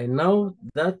 I know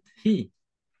that he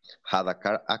had a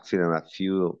car accident a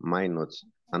few minutes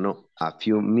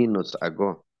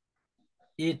ago.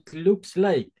 It looks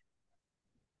like.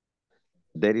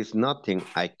 There is nothing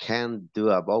I can do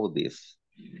about this.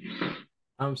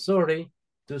 I'm sorry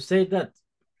to say that.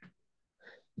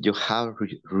 You have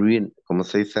ruined, ¿cómo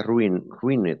se dice ruined?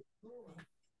 Ruined.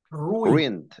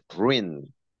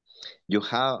 Ruined. You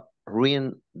have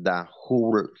ruined the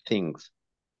whole things.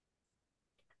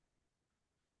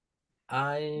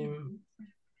 I'm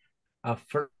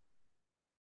afraid.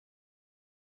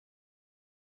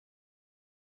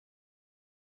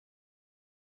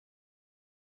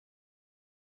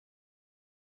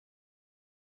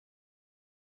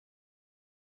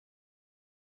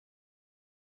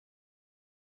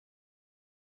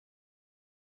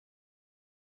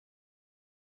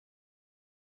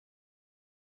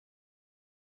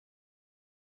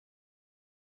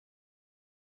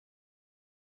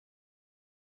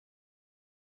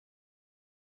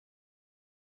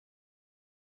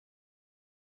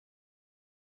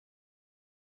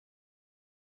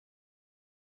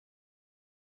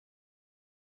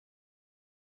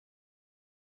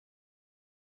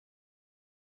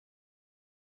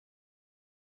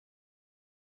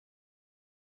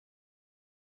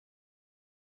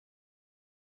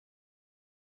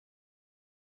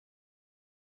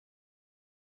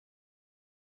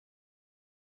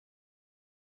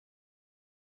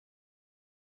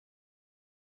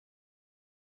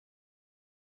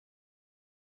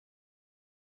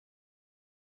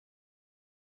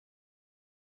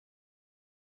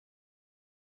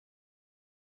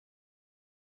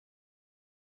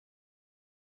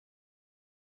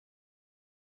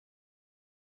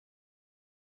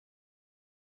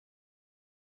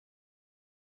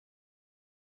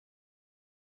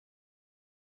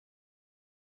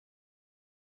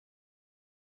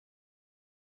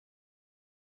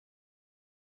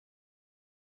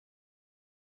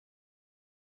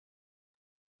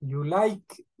 You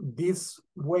like this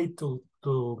way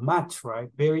to match, right?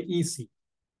 Very easy.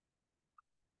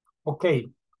 Okay.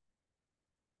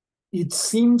 It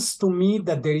seems to me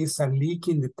that there is a leak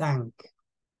in the tank.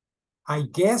 I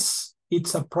guess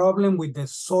it's a problem with the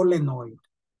solenoid.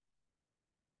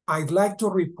 I'd like to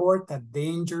report a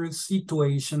dangerous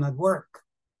situation at work.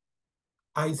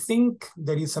 I think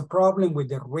there is a problem with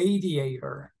the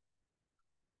radiator.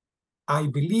 I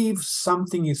believe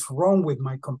something is wrong with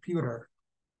my computer.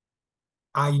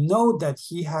 I know that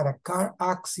he had a car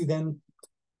accident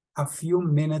a few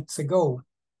minutes ago.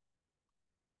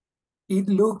 It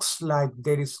looks like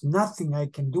there is nothing I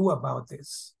can do about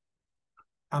this.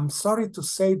 I'm sorry to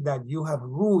say that you have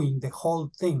ruined the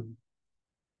whole thing.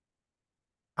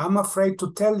 I'm afraid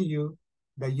to tell you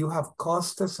that you have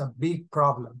caused us a big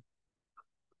problem.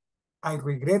 I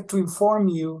regret to inform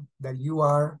you that you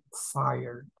are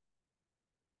fired.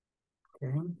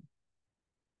 Okay.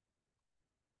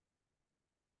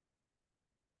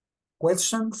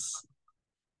 Questions?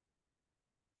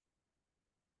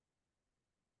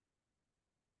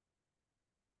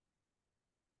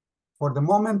 For the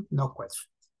moment, no questions.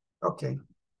 Okay,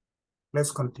 let's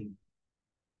continue.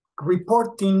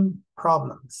 Reporting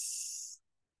problems.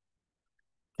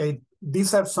 Okay,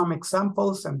 these are some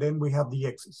examples, and then we have the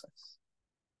exercise.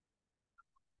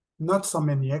 Not so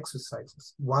many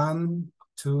exercises. 1,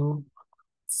 2,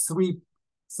 3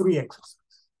 exercises.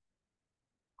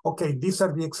 Okay, these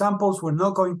are the examples. We're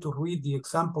not going to read the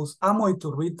examples. I'm going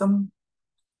to read them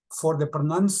for the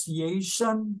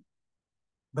pronunciation,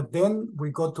 but then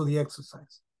we go to the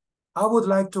exercise. I would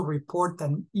like to report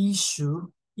an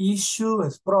issue. Issue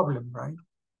is problem, right?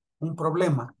 Un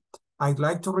problema. I'd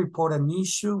like to report an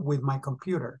issue with my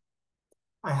computer.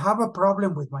 I have a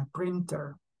problem with my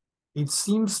printer. It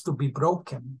seems to be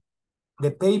broken.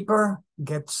 The paper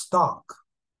gets stuck.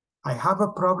 I have a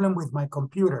problem with my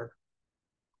computer.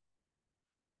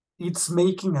 It's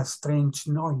making a strange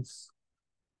noise.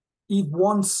 It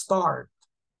won't start.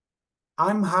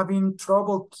 I'm having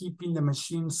trouble keeping the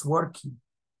machines working.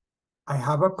 I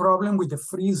have a problem with the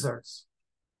freezers.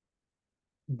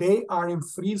 They aren't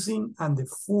freezing and the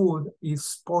food is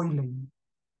spoiling.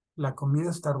 La comida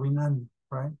está arruinando,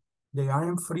 right? They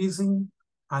aren't freezing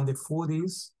and the food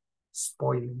is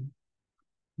spoiling.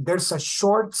 There's a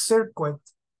short circuit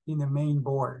in the main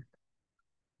board.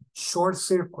 Short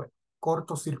circuit,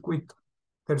 cortocircuito.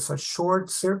 There's a short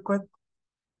circuit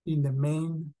in the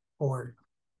main board.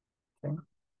 Okay.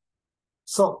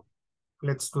 So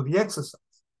let's do the exercise.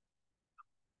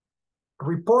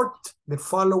 Report the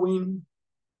following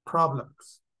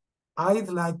problems. I'd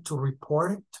like to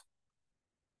report,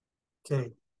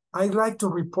 okay, I'd like to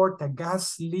report a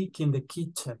gas leak in the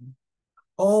kitchen.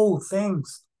 Oh,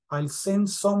 thanks. I'll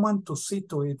send someone to see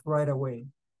to it right away.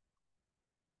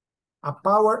 A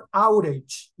power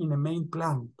outage in the main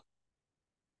plant.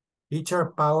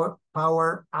 Teacher, power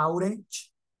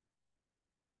outage.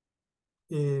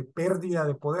 Pérdida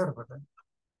de poder, ¿verdad?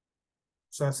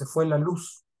 O sea, se fue la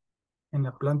luz en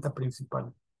la planta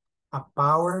principal. A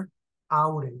power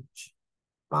outage.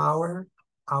 Power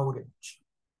outage.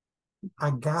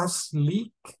 A gas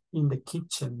leak in the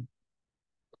kitchen.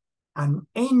 An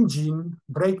engine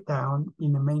breakdown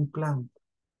in the main plant.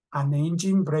 An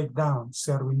engine breakdown.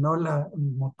 Se arruinó el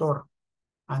motor.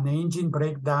 An engine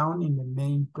breakdown in the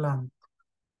main plant.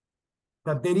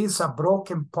 That there is a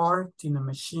broken part in a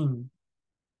machine.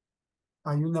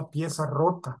 Hay una pieza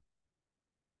rota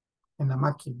en la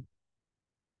máquina.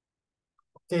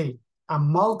 Okay. A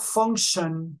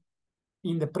malfunction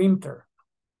in the printer.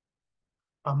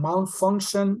 A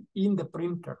malfunction in the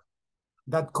printer.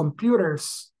 That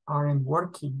computers aren't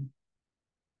working.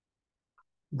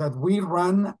 That we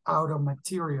run out of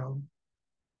material.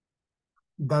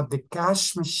 That the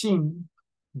cash machine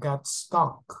got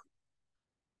stuck.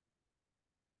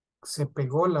 Se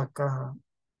pegó la caja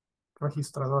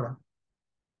registradora.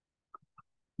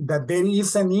 That there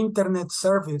is an internet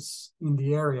service in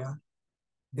the area.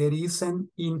 There is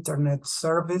an internet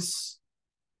service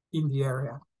in the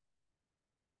area.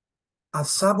 A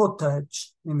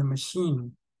sabotage in the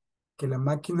machine. Que la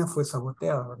máquina fue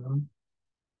saboteada, ¿verdad?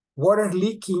 Water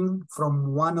leaking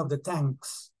from one of the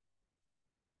tanks.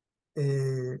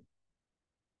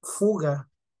 Fuga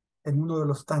en uno de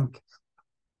los tanques.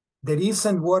 There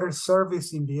isn't water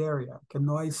service in the area. Que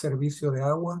no hay servicio de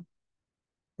agua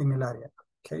en el área.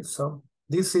 Okay, so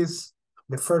this is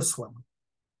the first one.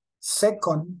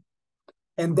 Second,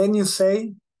 and then you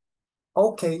say,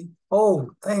 okay,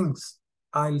 oh, thanks.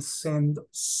 I'll send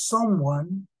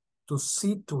someone to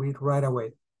see to it right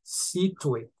away. See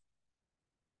to it.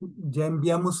 Ya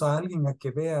enviamos a alguien a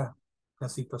que vea la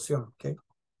situación, okay?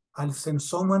 I'll send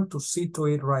someone to see to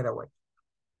it right away.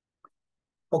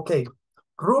 Okay,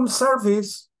 room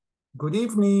service. Good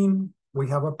evening. We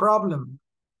have a problem.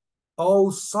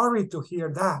 Oh, sorry to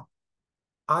hear that.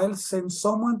 I'll send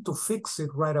someone to fix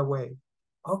it right away.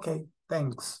 Okay,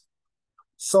 thanks.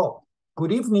 So,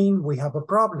 good evening. We have a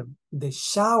problem. The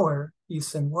shower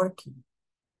isn't working.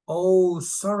 Oh,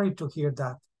 sorry to hear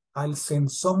that. I'll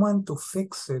send someone to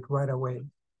fix it right away.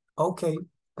 Okay,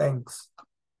 thanks.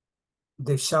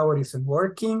 The shower isn't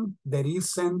working. There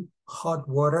isn't hot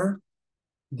water.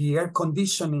 The air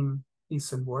conditioning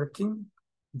isn't working.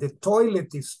 The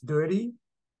toilet is dirty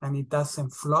and it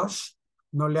doesn't flush.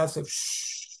 No le hace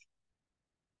shh.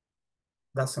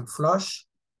 Doesn't flush.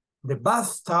 The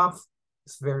bathtub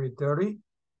is very dirty.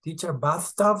 Teacher,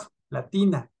 bathtub,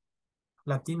 Latina.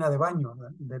 Latina de baño.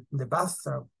 The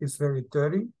bathtub is very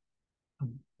dirty.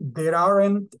 There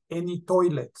aren't any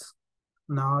toilets.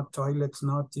 No toilets,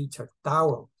 no teacher.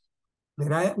 Towels.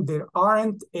 There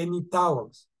aren't any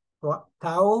towels.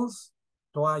 Towels,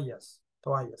 toallas,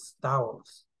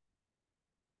 towels.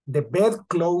 The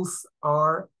bedclothes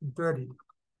are dirty.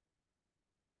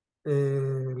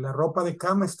 La ropa de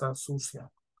cama está sucia.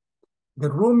 The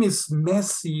room is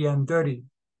messy and dirty.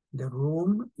 The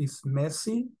room is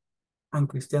messy and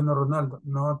Cristiano Ronaldo.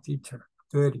 No teacher,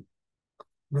 dirty.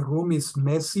 The room is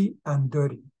messy and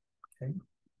dirty. Okay.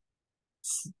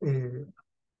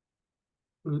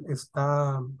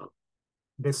 Está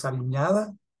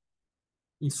desaliñada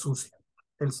y sucia.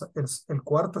 El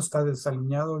cuarto está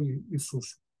desaliñado y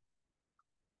sucio.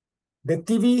 The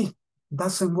TV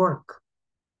doesn't work.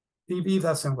 TV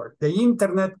doesn't work. The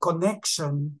internet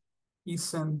connection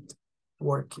isn't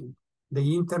working.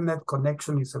 The internet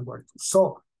connection isn't working.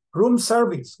 So, room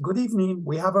service, good evening,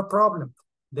 we have a problem.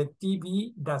 The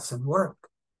TV doesn't work.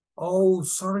 Oh,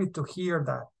 sorry to hear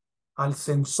that. I'll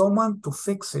send someone to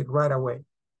fix it right away.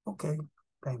 Okay,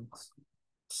 thanks.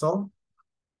 So,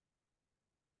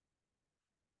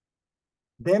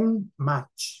 then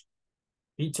match.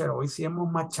 Teacher, hoy sí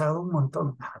hemos machado un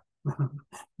montón.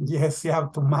 Yes, you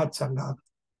have to match a lot.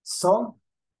 So,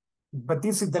 but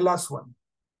this is the last one.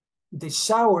 The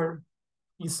shower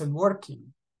isn't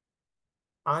working.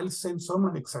 I'll send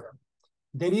someone, etc.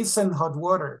 There isn't hot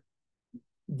water.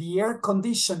 The air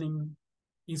conditioning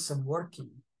isn't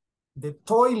working. The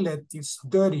toilet is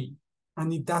dirty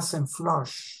and it doesn't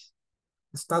flush.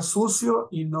 Está sucio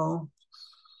y no,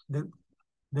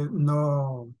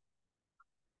 no,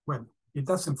 bueno, it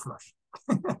doesn't flush.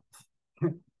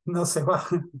 No se va.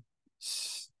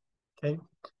 Okay.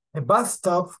 The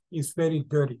bathtub is very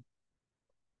dirty.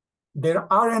 There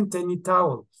aren't any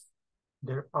towels.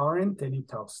 There aren't any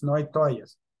towels. No hay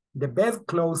toallas. The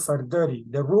bedclothes are dirty.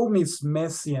 The room is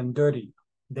messy and dirty.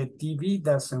 The TV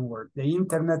doesn't work. The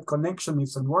internet connection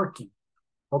isn't working.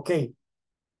 Okay.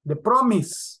 The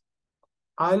promise.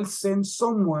 I'll send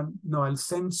someone. No, I'll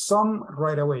send some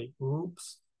right away.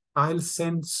 Oops. I'll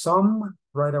send some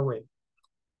right away.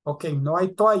 Ok, no hay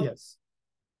toallas.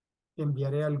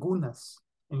 Enviaré algunas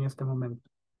en este momento.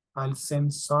 I'll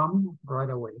send some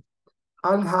right away.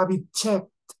 I'll have it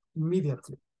checked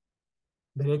immediately.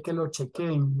 Veré que lo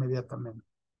chequeen inmediatamente.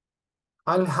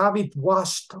 I'll have it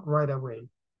washed right away.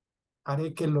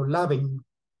 Haré que lo laven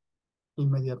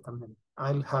inmediatamente.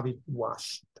 I'll have it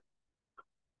washed.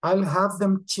 I'll have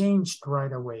them changed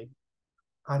right away.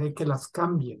 Haré que las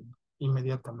cambien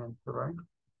inmediatamente, right?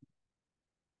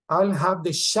 I'll have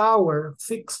the shower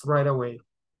fixed right away.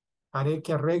 Haré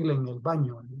que arreglen el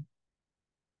baño.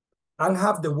 I'll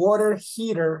have the water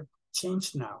heater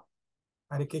changed now.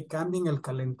 Haré que cambien el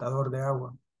calentador de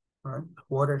agua. Right?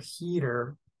 Water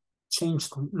heater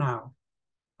changed now.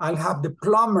 I'll have the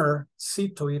plumber see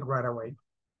to it right away.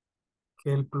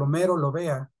 Que el plomero lo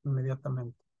vea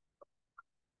inmediatamente.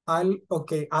 I'll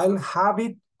have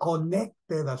it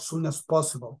connected as soon as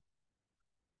possible.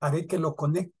 Haré que lo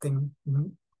conecten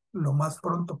lo más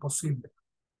pronto posible.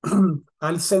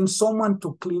 I'll send someone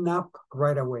to clean up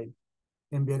right away.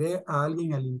 Enviaré a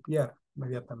alguien a limpiar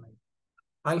inmediatamente.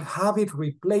 I'll have it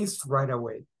replaced right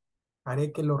away.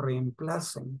 Haré que lo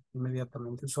reemplacen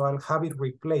inmediatamente. So I'll have it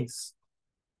replaced.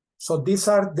 So these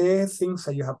are the things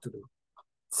that you have to do.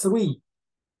 3.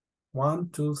 1,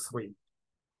 2, 3.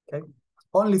 Okay.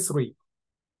 Only 3.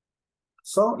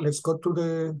 So let's go to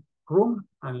the room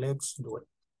and let's do it.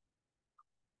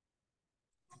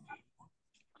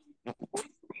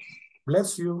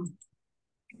 Bless you.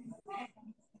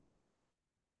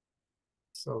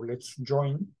 So let's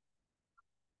join.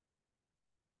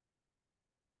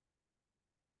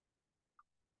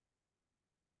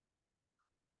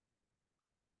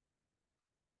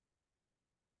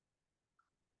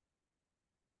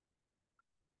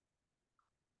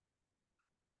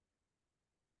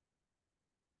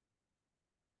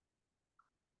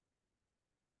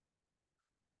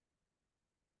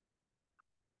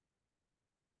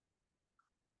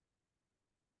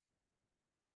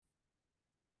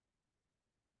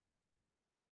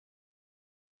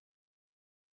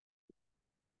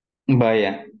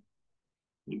 Vaya,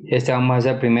 este vamos a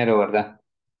hacer primero, ¿verdad?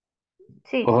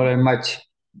 Sí. Ojo el match.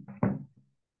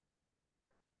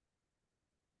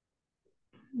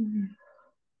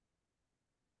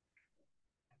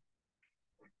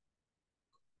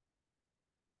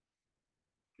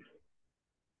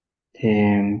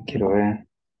 Quiero ver.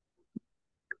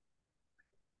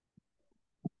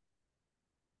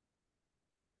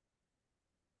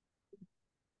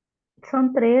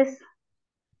 Son 3.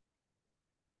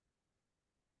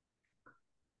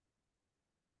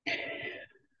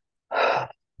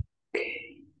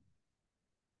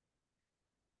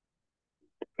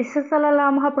 Esa solo la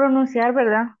vamos a pronunciar,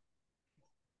 ¿verdad?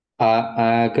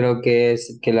 Creo que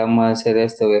es que la vamos a hacer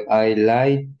esto. I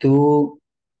like to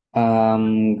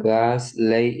gas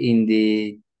lay in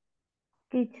the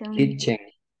kitchen.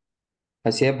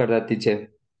 Así es, ¿verdad,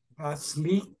 teacher? Gas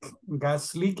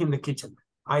leak in the kitchen.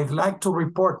 I'd like to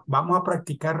report. Vamos a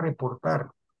practicar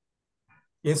reportar.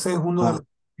 Ese es uno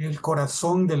del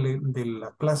corazón de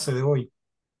la clase de hoy.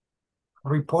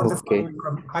 Report the following.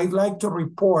 I'd like to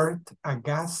report a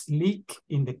gas leak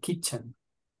in the kitchen.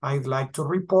 I'd like to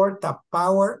report a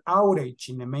power outage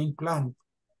in the main plant.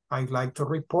 I'd like to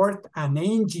report an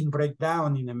engine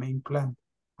breakdown in the main plant.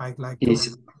 I'd like to...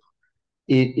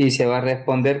 Y se va a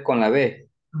responder con la B,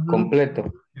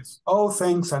 completo. Yes. Oh,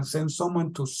 thanks. I'll send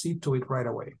someone to see to it right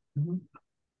away.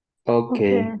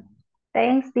 Okay.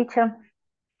 Thanks, teacher.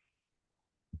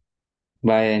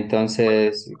 Vaya,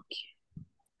 entonces,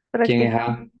 ¿quién es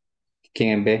A?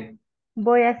 ¿Quién es B?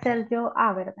 Voy a hacer yo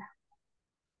A, ¿verdad?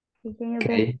 ¿Y quién es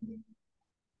B? Yo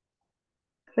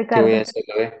Ricardo. voy a hacer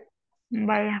la B.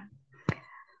 Vaya.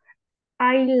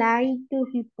 I like to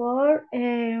report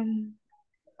a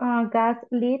gas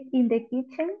leak in the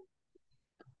kitchen.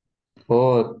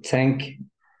 Oh, thank you.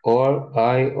 Or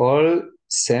I all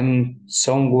send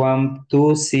someone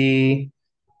to see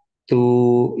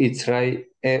to it's right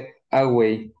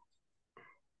away.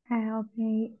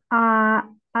 Okay.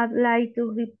 I'd like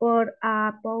to report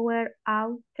a power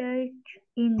outage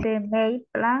in the main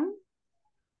plant.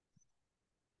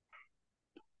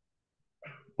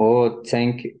 Oh,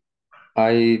 thank you.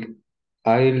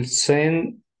 I'll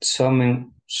send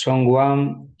someone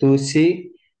to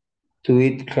see to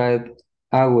it right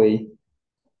away.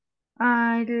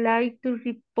 I'd like to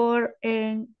report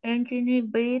an engine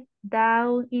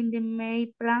breakdown in the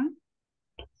main plant.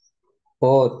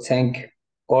 Oh, thank you.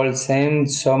 I'll send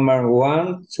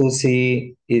someone to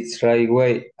see it's right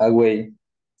away.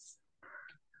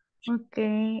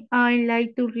 Okay, I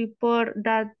like to report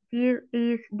that there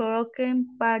is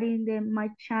broken part in the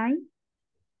machine.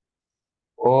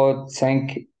 Or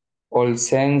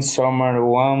send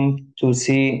someone to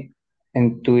see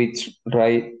into it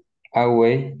right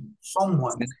away.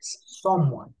 Someone.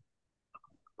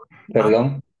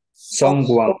 Perdón.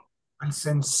 Someone. I'll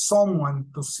send someone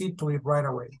to see to it right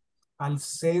away. I'll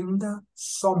send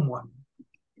someone.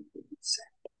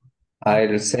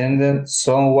 I'll send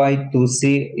someone to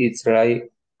see it right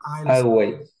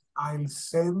away. I'll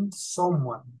send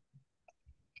someone.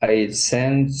 I'll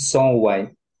send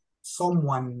someone.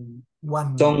 Someone.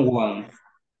 Someone.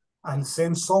 I'll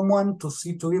send someone to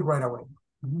see to it right away.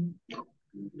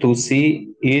 To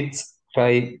see it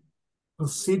right. To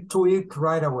see to it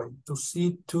right away. To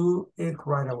see to it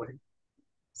right away.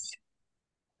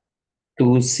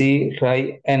 To see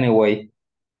right anyway.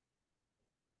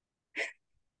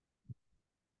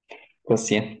 Lo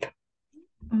siento.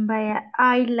 Vaya,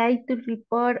 I like to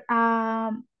report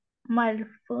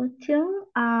malfunction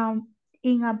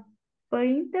in a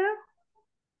printer.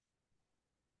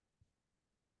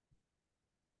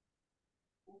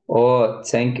 Or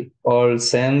send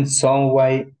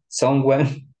someone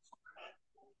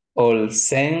or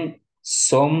send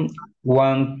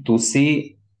someone to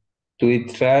see to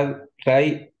it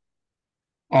right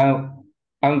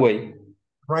away.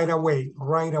 Right away.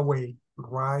 Run away.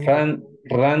 Right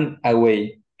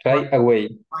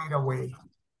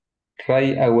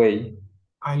away.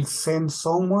 I'll send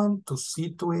someone to see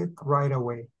to it right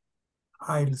away.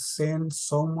 I'll send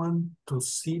someone to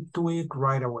see to it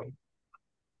right away.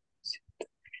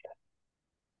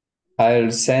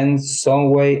 I'll send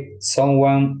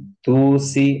someone to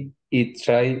see it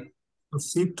right. To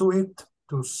see to it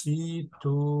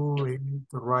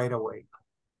right away.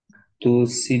 To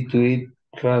see to it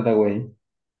right away.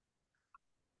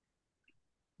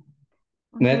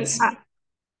 Next.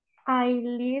 I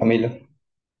live. Camilo.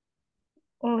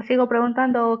 Sigo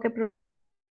preguntando qué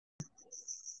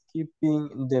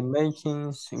Keeping the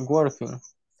machines working.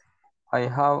 I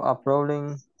have a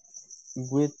problem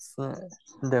with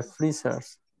the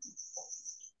freezers.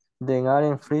 They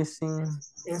aren't freezing.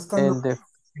 Esta no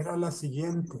era la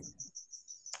siguiente.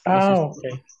 Ok.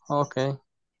 Ok.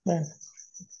 Bueno,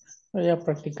 ya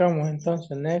practicamos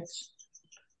entonces. Next.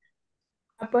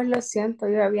 Pues lo siento,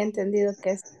 yo había entendido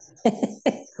que es.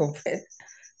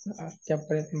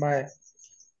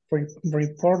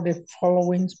 Report the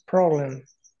following problem.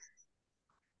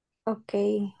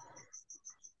 Okay.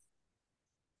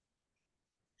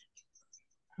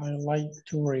 I like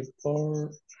to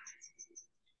report.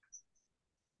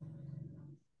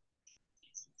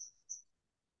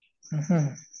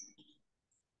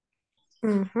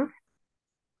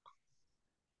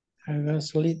 I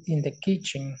was lit in the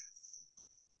kitchen.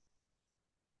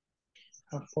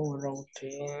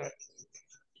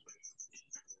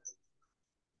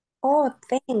 Oh,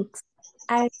 thanks.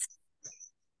 I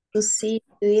to see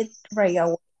to it right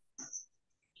away.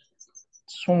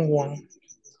 Someone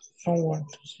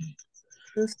to see.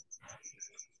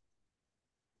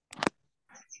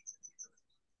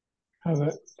 A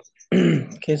ver,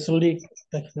 ¿qué es leak?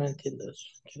 No entiendo eso.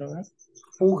 Quiero ver.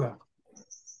 Fuga.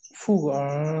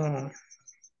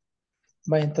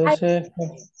 Va, entonces.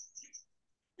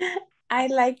 I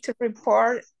like to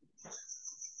report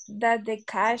that the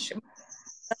cash is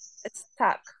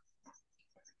stuck.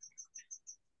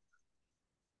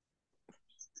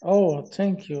 Oh,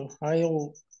 thank you.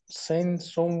 I'll send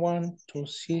someone to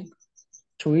see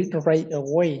to it right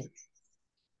away.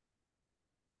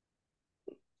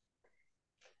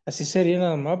 Así sería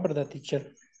nada más, ¿verdad,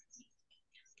 teacher?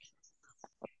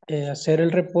 Hacer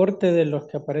el reporte de los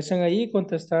que aparecen ahí y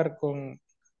contestar con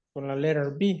la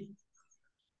letter B.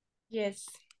 Yes.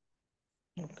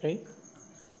 Okay.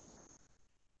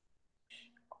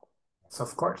 So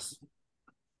of course.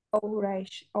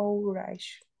 Outrage.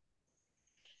 Outage.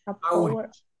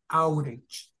 Power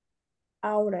outage.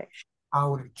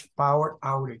 Power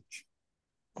outage.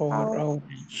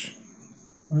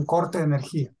 Un corte de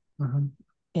energía.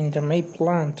 In the main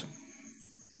plant.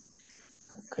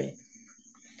 Okay.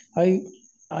 I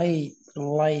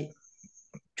like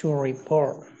to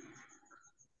report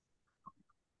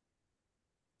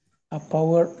a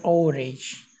power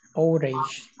outage.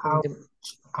 Outage.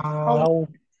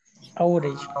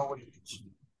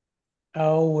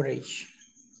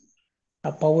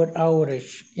 A power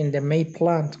outage in the main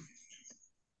plant.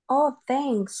 Oh,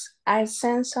 thanks. I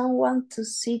sent someone to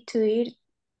see to it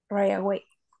right away.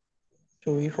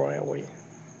 Dele.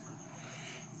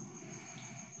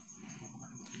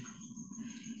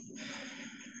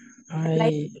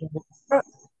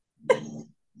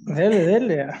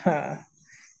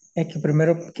 Es que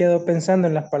primero quedo pensando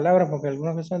en las palabras porque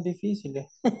algunas que son difíciles.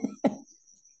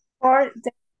 Or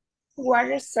the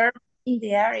water served in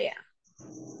the area.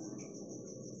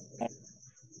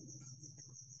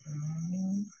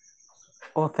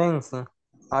 Oh, thanks.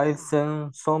 I'll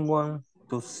send someone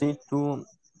to see to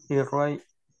it right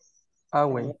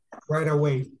away. Right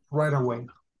away, right away.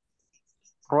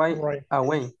 Right Right.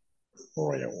 away.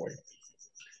 Right away.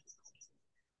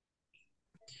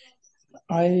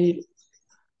 I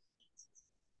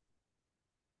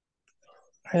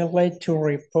like to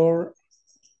report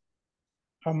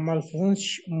a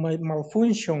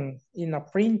malfunction in a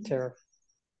printer.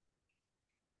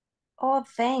 Oh,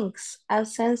 thanks. I'll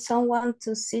send someone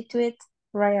to see to it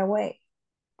right away.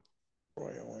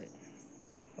 Right away.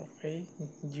 Okay,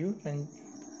 you and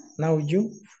now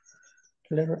you.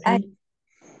 Letter A.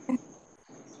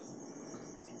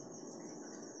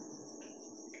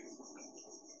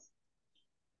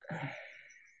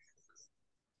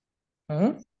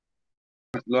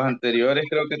 Los anteriores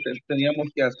creo que teníamos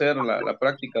que hacer la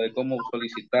práctica de cómo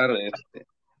solicitar,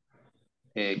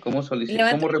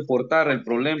 cómo reportar el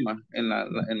problema en la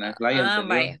slide anterior.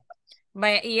 Vaya.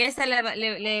 Vaya, y esa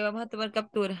le vamos a tomar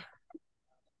captura.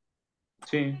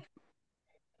 Sí.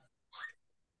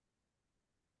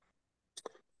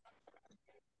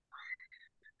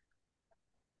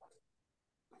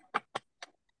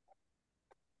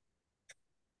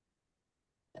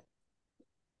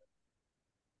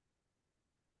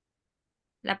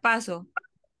 La paso.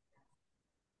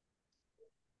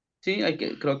 Sí,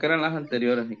 creo que eran las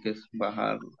anteriores, hay que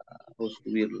bajarla o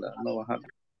subirla, no bajarla.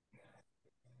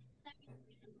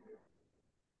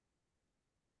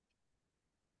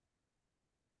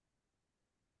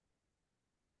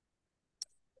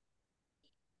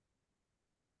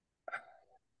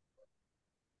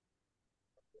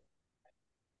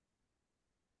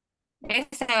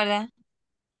 Esa, ¿verdad?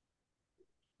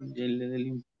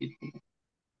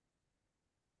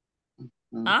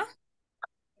 ¿Ah?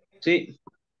 Sí,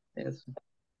 eso.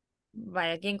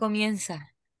 Vaya, ¿quién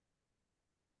comienza?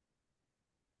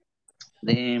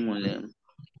 Démosle.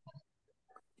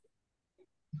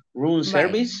 Room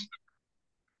service.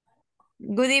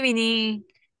 Good evening.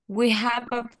 We have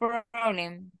a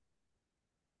problem.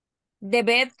 The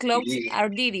bed clothes are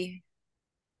dirty.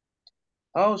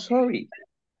 Oh, sorry.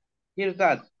 Here's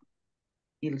that.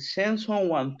 He'll send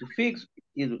someone to fix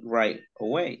it right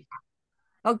away.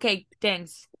 Okay,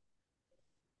 thanks.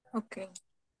 Okay.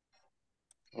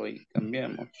 Hoy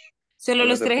cambiamos. Solo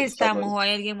los tres estamos, ¿o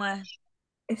hay alguien más?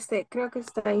 Creo que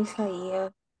está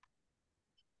Isaías.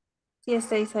 Sí,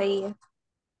 está Isaías.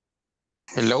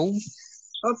 Hello.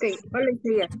 Ok, hola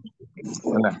Isaías.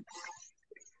 Hola.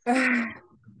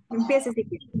 Empieza si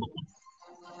quieres.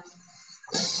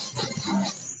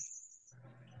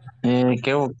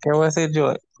 ¿Qué voy a hacer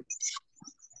yo?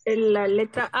 La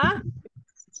letra A,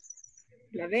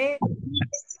 la B,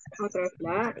 otra vez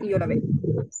la A y yo la B.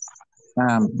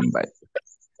 Bye.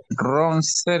 Room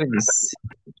service.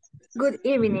 Good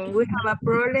evening. We have a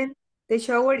problem. The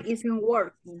shower isn't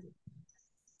working.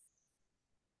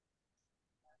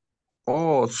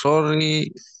 Oh,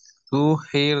 sorry to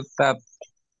hear that.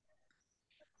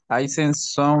 I sent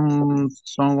someone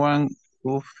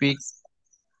to fix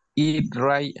it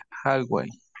right away.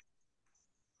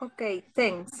 Okay,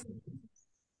 thanks.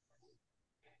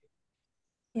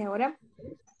 ¿Y ahora?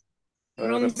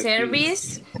 Room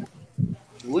service.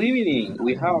 Good evening.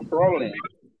 We have a problem.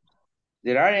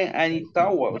 There aren't any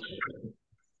towels.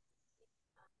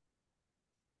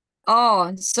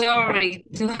 Oh, sorry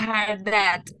to hear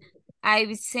that.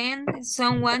 I've sent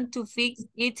someone to fix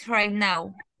it right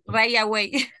now. Right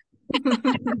away.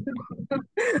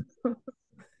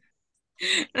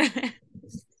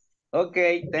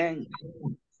 Okay, thanks.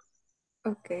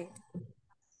 Okay.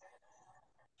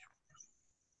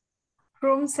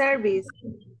 Room service.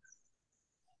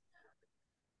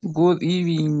 Good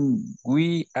evening.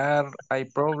 We are a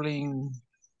problem.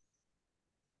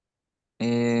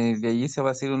 De allí se va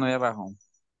a decir uno de abajo.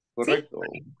 Correcto.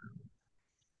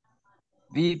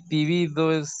 The TV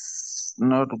does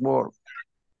not work.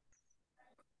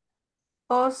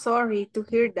 Oh, sorry to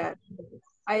hear that.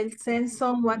 I'll send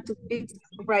someone to fix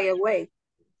right away.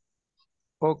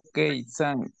 Okay,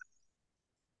 thanks.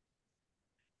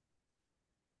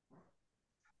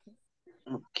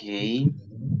 Ok.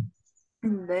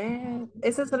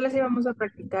 Esas solo las íbamos a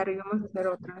practicar y vamos a hacer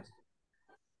otras.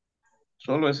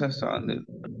 Solo esa era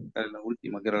la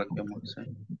última que era la que vamos a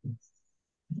hacer.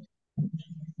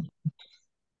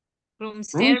 Room Room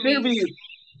service. service.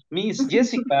 Miss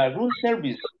Jessica, room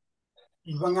service.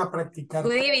 Y van a practicar.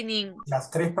 Good evening. Las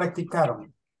tres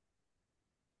practicaron.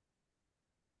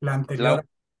 La anterior.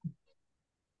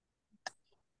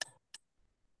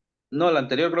 No, la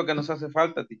anterior creo que nos hace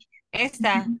falta, teacher.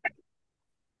 Esta.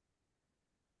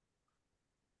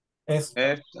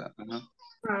 Esta. Ajá.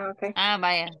 Okay. Ah,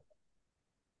 vaya.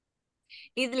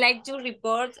 I'd like to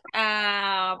report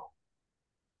I'd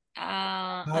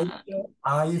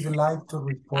like to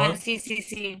report. sí, sí,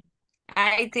 sí.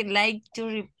 I'd like to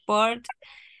report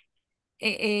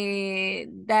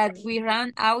that we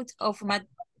ran out of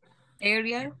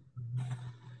material.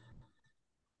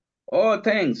 Oh,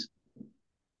 thanks.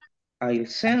 I'll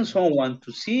send someone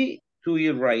to see to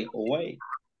it right away.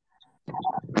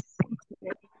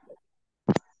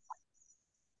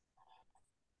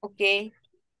 Okay.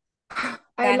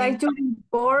 I like to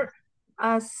report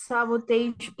a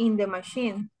sabotage in the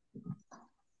machine.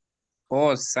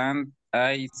 Oh,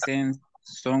 I sent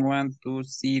someone to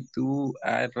see to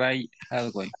a right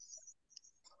hallway.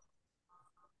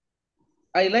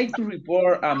 I like to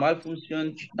report a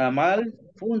malfunction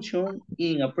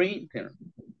in a printer.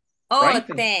 Oh,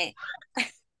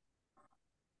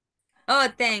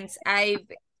 thanks. I've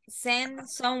sent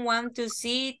someone to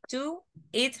see to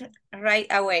it right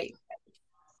away.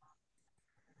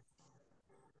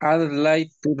 I'd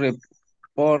like to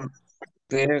report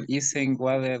there isn't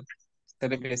water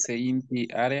service in the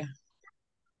area.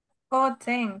 Oh,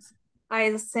 thanks.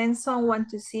 I'll send someone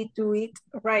to see to it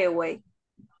right away.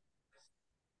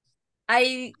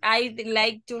 I'd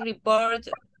like to report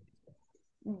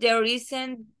there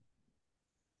isn't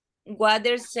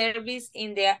water service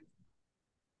in the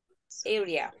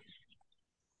area.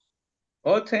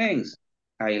 Oh, thanks.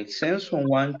 I'll send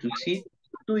someone to see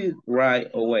to it right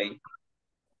away.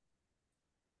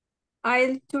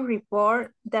 I'll to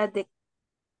report that the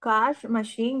cash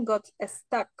machine got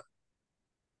stuck.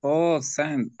 Oh,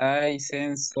 I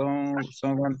sent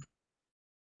someone.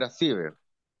 Así, ve.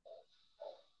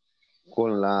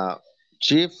 Con la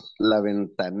Shift, la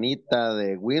ventanita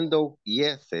de Windows y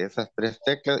S, esas tres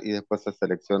teclas, y después se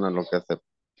selecciona lo que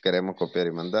queremos copiar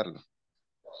y mandarlo.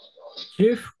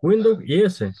 Shift, Windows y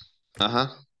S.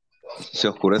 Ajá. Se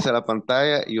oscurece la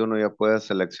pantalla y uno ya puede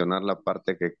seleccionar la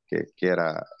parte que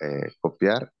quiera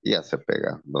copiar y ya se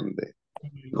pega donde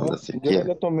se Yo quiere.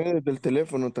 lo tomé desde el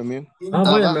teléfono también.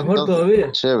 Vaya, mejor todavía.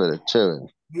 Chévere,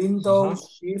 chévere.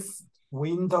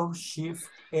 Windows Shift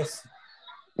S.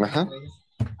 Ajá.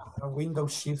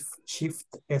 Windows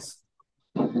Shift S.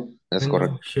 Es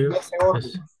correcto.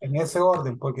 En ese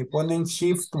orden, porque ponen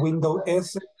Shift Windows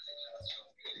S.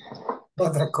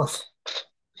 Otra cosa.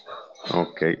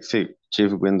 Ok, sí.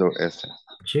 Shift Windows S.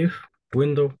 Shift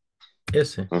Windows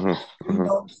S.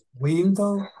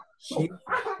 Windows Shift.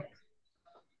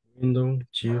 Windows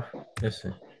Shift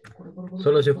S.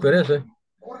 Solo si S.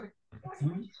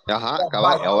 Ajá,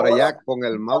 cabal. Ahora ya con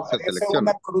el mouse se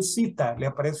selecciona. Le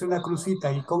aparece una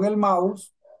crucita y con el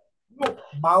mouse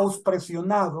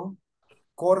presionado,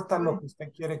 corta lo que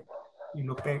usted quiere y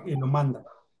lo manda.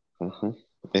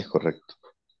 Es correcto.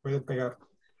 Puede pegar.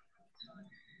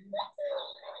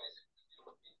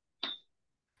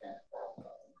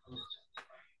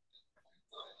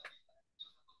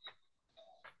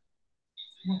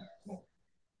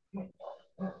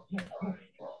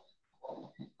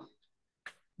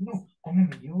 No,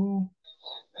 cómeme yo.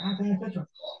 Ah, está en el techo.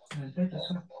 En el techo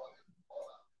está.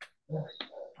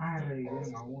 Ah,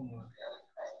 revivieron a uno.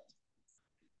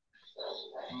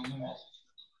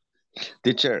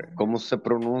 Teacher, ¿cómo se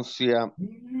pronuncia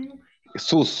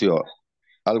sucio?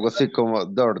 Algo así como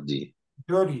dirty.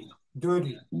 Dirty.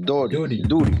 Dirty.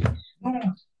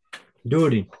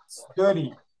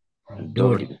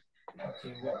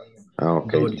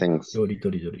 Ok, thanks.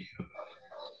 Dirty.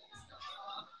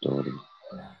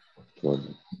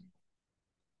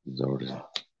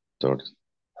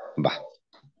 Va.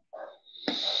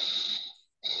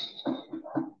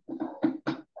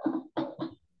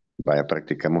 Vaya,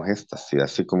 practicamos esta. Sí,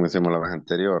 así como hicimos la vez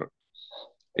anterior.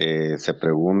 Se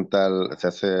pregunta, se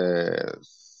hace...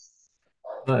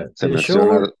 se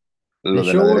menciona lo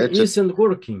de la derecha. Isn't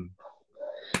working.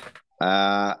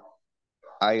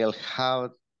 I'll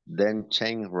have them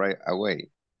change right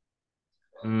away.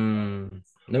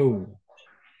 No.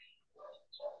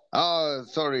 Oh,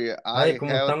 sorry. Ay,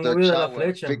 como están movidas la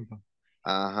flecha.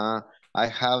 I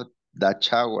have the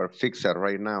shower fixed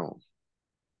right now.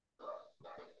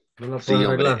 No la sí, puedo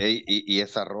hombre. arreglar. Y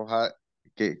esa roja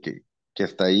que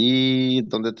está ahí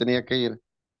donde tenía que ir.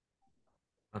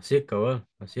 Así, cabal.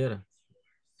 Así era.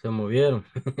 Se movieron.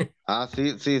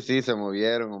 Sí, se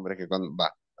movieron, hombre. Que cuando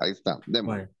va, ahí está.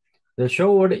 Demo. The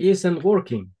shower isn't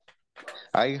working.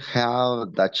 I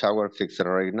have the shower fixed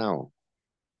right now.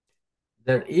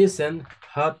 There isn't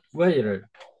hot water.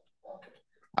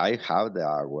 I have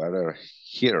the water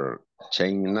here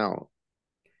changed now.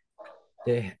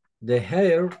 The The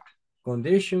hair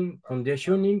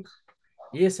conditioning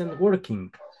isn't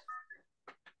working.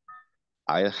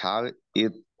 I have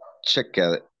it checked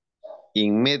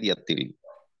immediately.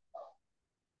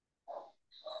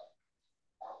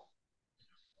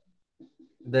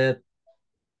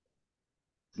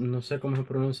 No sé cómo se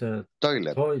pronuncia.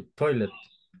 Toilet. Toilet.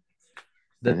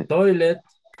 The toilet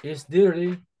is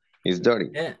dirty. It's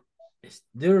dirty. It's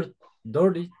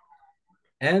dirty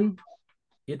and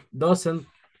it doesn't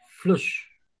flush.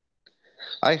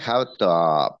 I have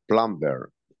the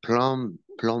plumber.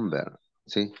 Plumber.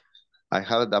 See, I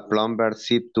have the plumber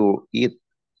see to it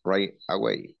right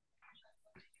away.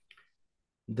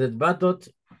 The bathroom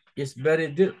is very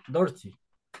dirty.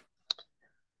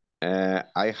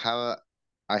 I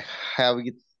have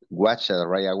it watched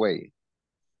right away.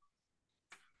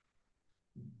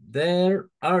 There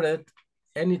aren't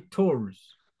any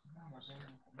tools.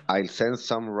 I'll send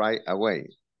some right away.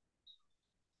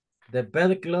 The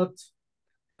bedclothes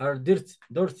are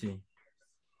dirty.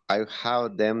 I'll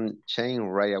have them changed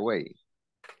right away.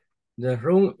 The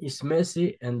room is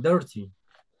messy and dirty.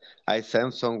 I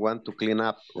send someone to clean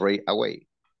up right away.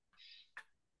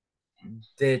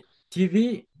 The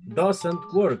TV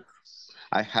doesn't work.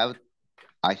 I have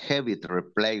it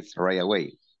replaced right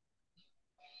away.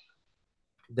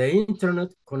 The internet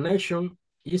connection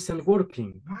isn't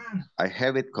working. I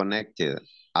have it connected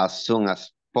as soon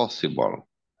as possible.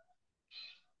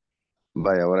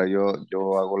 Vaya, ahora yo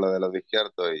hago la de lado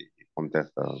izquierdo y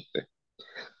contesta usted.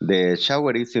 The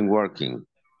shower isn't working.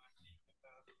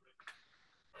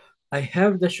 I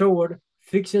have the shower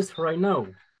fixed right now.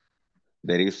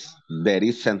 There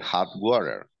isn't hot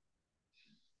water.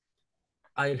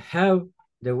 I'll have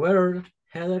the water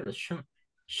heater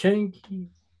changing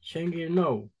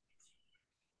now.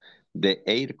 The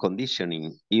air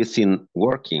conditioning isn't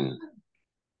working.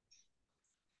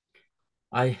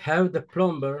 I have the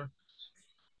plumber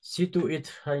see to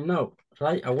it right now,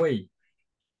 right away.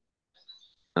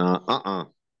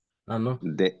 No.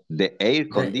 The air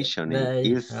conditioning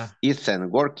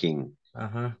isn't working.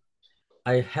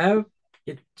 I have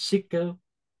it checked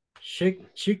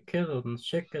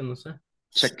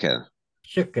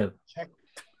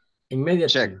immediately.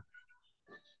 Check.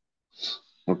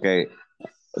 Okay.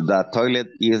 The toilet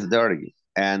is dirty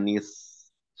and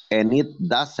it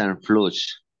doesn't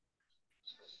flush.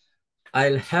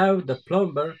 I'll have the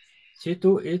plumber see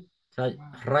to it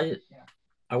right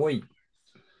away.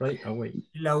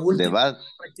 La última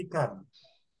practicaron.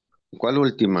 ¿Cuál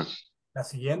última? La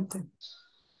siguiente.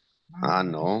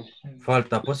 No.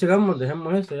 Falta, pues sigamos,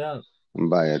 dejemos eso ya.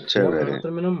 Vaya, chévere. No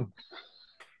terminamos.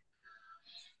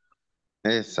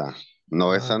 Esa.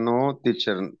 No, esa no,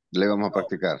 teacher, le vamos a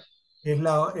practicar. Es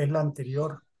la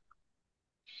anterior.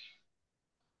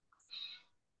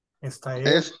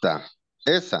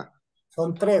 Esa.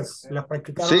 Son 3, las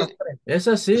practicaron las 3.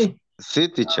 Esa sí. Sí,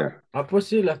 teacher. Pues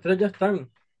sí, las 3 ya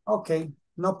están. Ok,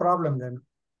 no problem then.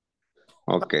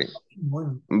 Ok.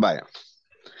 Bueno. Vaya.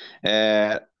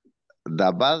 The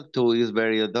bathroom is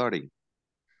very dirty.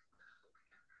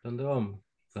 ¿Dónde vamos?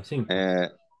 La 5.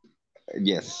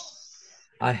 Yes.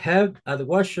 I have a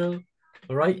washer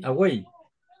right away.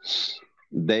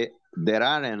 There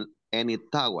aren't any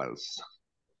towels.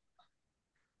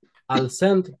 I'll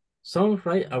send some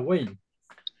right away.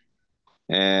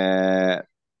 The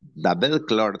bed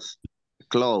clothes.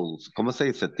 ¿Cómo se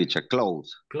dice, teacher?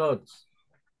 Clothes.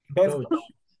 Bed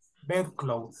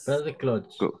clothes.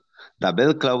 The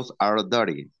bed clothes are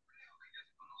dirty.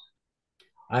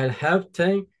 I'll have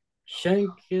them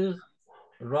changed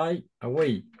right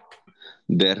away.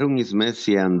 The room is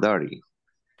messy and dirty.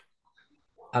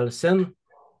 I'll send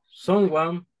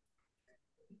someone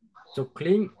to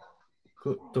clean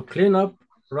up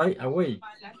right away.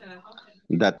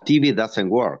 The TV doesn't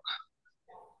work.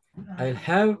 I'll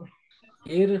have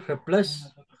it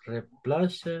replaced.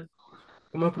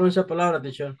 ¿Cómo pronuncia la palabra,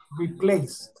 teacher?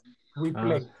 Replaced.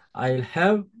 I'll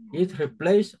have it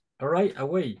replaced right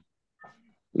away.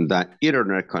 The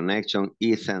internet connection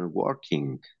isn't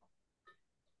working.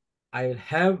 I'll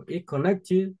have it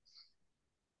connected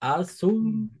as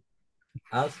soon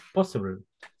as possible.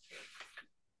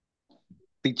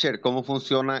 Teacher, ¿cómo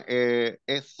funciona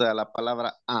esa, la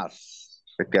palabra as?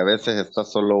 Porque a veces está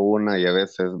solo una y a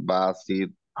veces va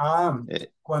así.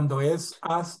 Cuando es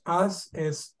as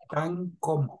es tan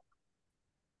como.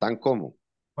 ¿Tan como?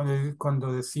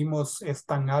 Cuando decimos es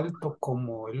tan alto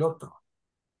como el otro. O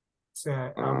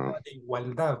sea, habla de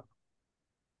igualdad.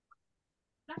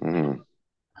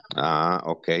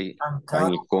 Ok. Tan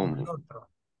caro como el otro.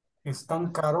 Es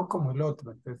tan caro como el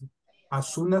otro. Entonces,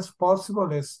 as soon as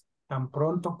possible es tan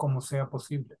pronto como sea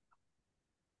posible.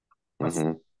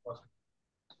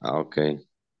 Ah, ok.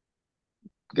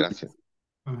 Gracias.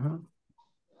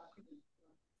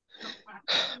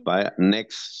 Vaya,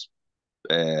 next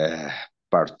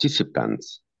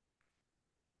participants.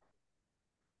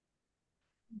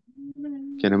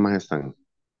 ¿Quiénes más están?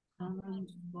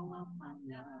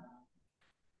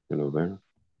 Quiero ver.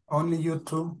 Only you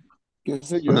two. ¿Qué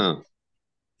sé yo?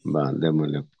 Va,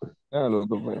 démosle. Pues. Los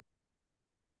dos.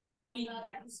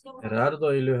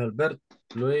 Gerardo y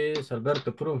Luis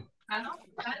Alberto Cruz.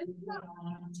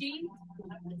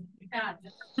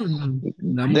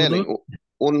 Damos Denle, dos.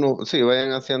 uno, sí,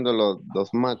 vayan haciendo los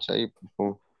dos match ahí, por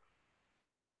favor.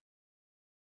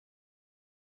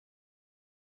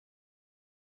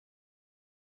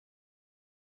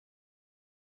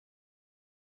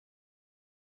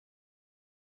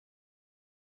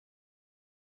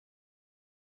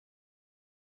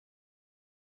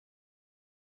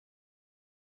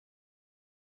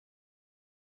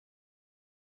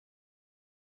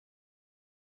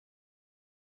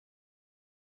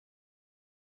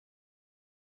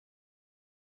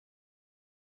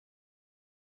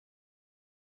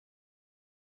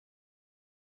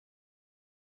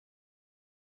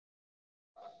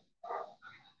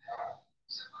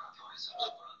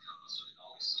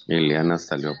 Liliana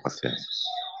salió a pasear.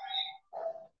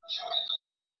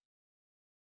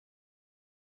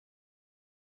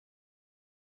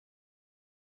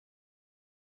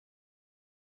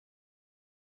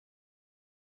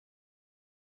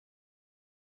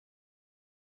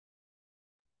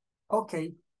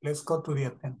 Okay, let's go to the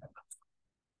attendance.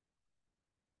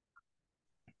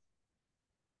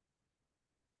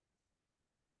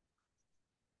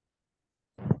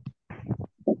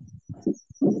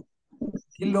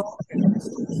 Hilo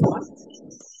Ernesto Guzmán.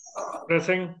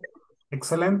 Present.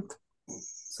 Excellent.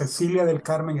 Cecilia del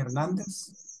Carmen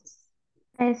Hernández.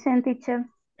 Present, teacher.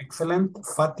 Excellent.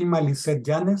 Fátima Lisset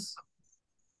Llanes.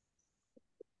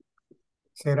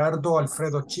 Gerardo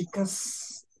Alfredo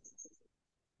Chicas.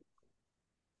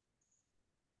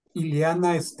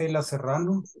 Ileana Estela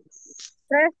Serrano.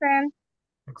 Present.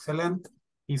 Excelente.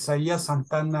 Isaías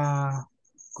Santana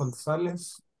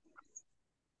González.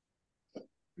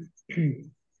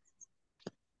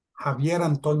 Javier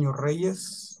Antonio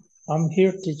Reyes. I'm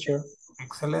here, teacher.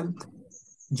 Excelente.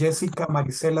 Jessica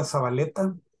Marisela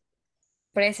Zabaleta.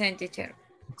 Present, teacher.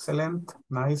 Excelente.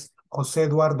 Nice. José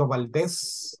Eduardo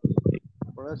Valdés.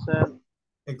 Present.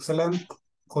 Excelente.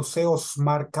 José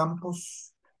Osmar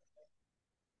Campos.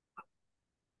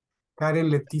 Karen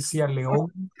Leticia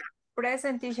León.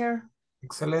 Present, teacher.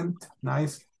 Excelente.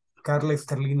 Nice. Carla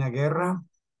Esterlina Guerra.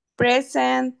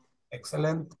 Present.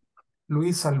 Excelente.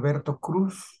 Luis Alberto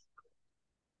Cruz.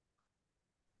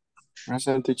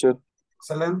 Present, teacher.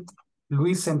 Excelente.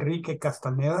 Luis Enrique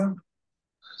Castaneda.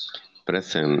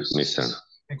 Present, mister.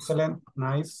 Excelente.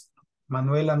 Nice.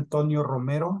 Manuel Antonio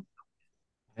Romero.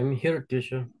 I'm here,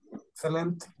 teacher.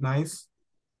 Excelente. Nice.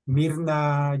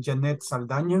 Mirna Janet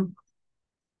Saldaña.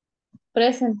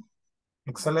 Present.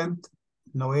 Excelente.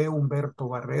 Noé Humberto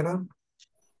Barrera.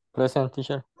 Present,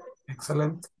 teacher.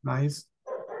 Excelente. Nice.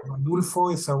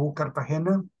 Rodolfo Esaú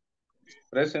Cartagena.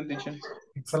 Present, teacher.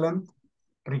 Excelente.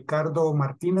 Ricardo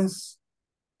Martínez.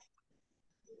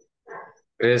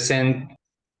 Present.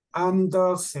 And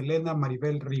Selena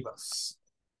Maribel Rivas.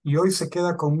 Y hoy se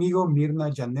queda conmigo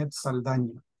Mirna Janet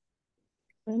Saldaña.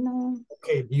 Bueno.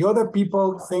 Okay, the other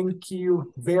people, thank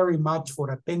you very much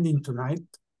for attending tonight.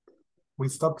 We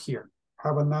stop here.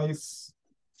 Have a nice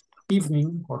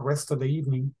evening or rest of the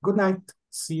evening. Good night.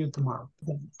 See you tomorrow.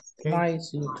 Okay.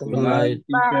 Nice. Good night.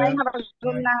 Bye. Have a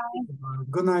good night.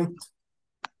 Good night.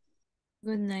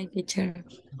 Good night, teacher.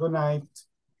 Good night.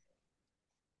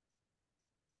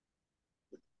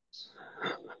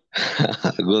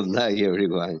 Good night,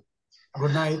 everyone.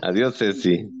 Good night. Adiós,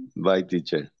 Ceci. Bye,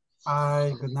 teacher.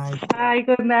 Bye. Good night. Bye,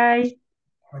 good night.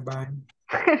 Bye-bye.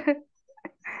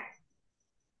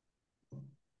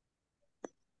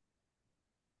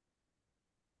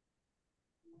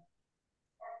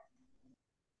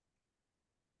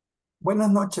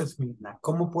 Buenas noches, Mirna.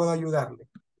 ¿Cómo puedo ayudarle?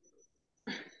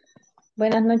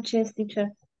 Buenas noches,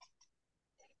 teacher.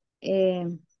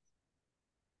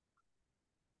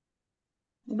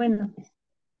 Bueno,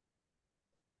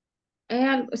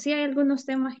 sí hay algunos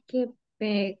temas que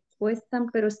me cuestan,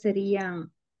 pero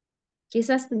serían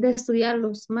quizás de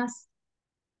estudiarlos más,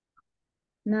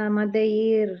 nada más de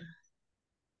ir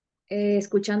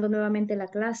escuchando nuevamente la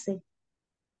clase.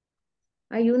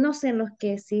 Hay unos en los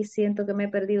que sí siento que me he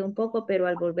perdido un poco, pero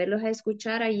al volverlos a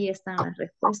escuchar, ahí están las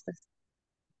respuestas.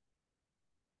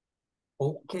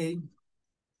 Ok.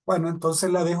 Bueno,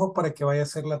 entonces la dejo para que vaya a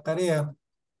hacer la tarea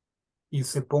y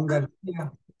se ponga al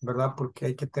día, ¿verdad? Porque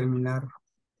hay que terminar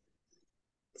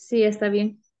Sí, está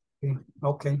bien. Sí,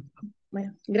 ok.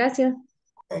 Bueno, gracias.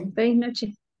 Okay. Feliz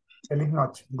noche. Feliz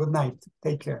noche. Good night.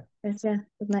 Take care. Gracias.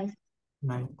 Good night.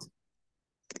 Night.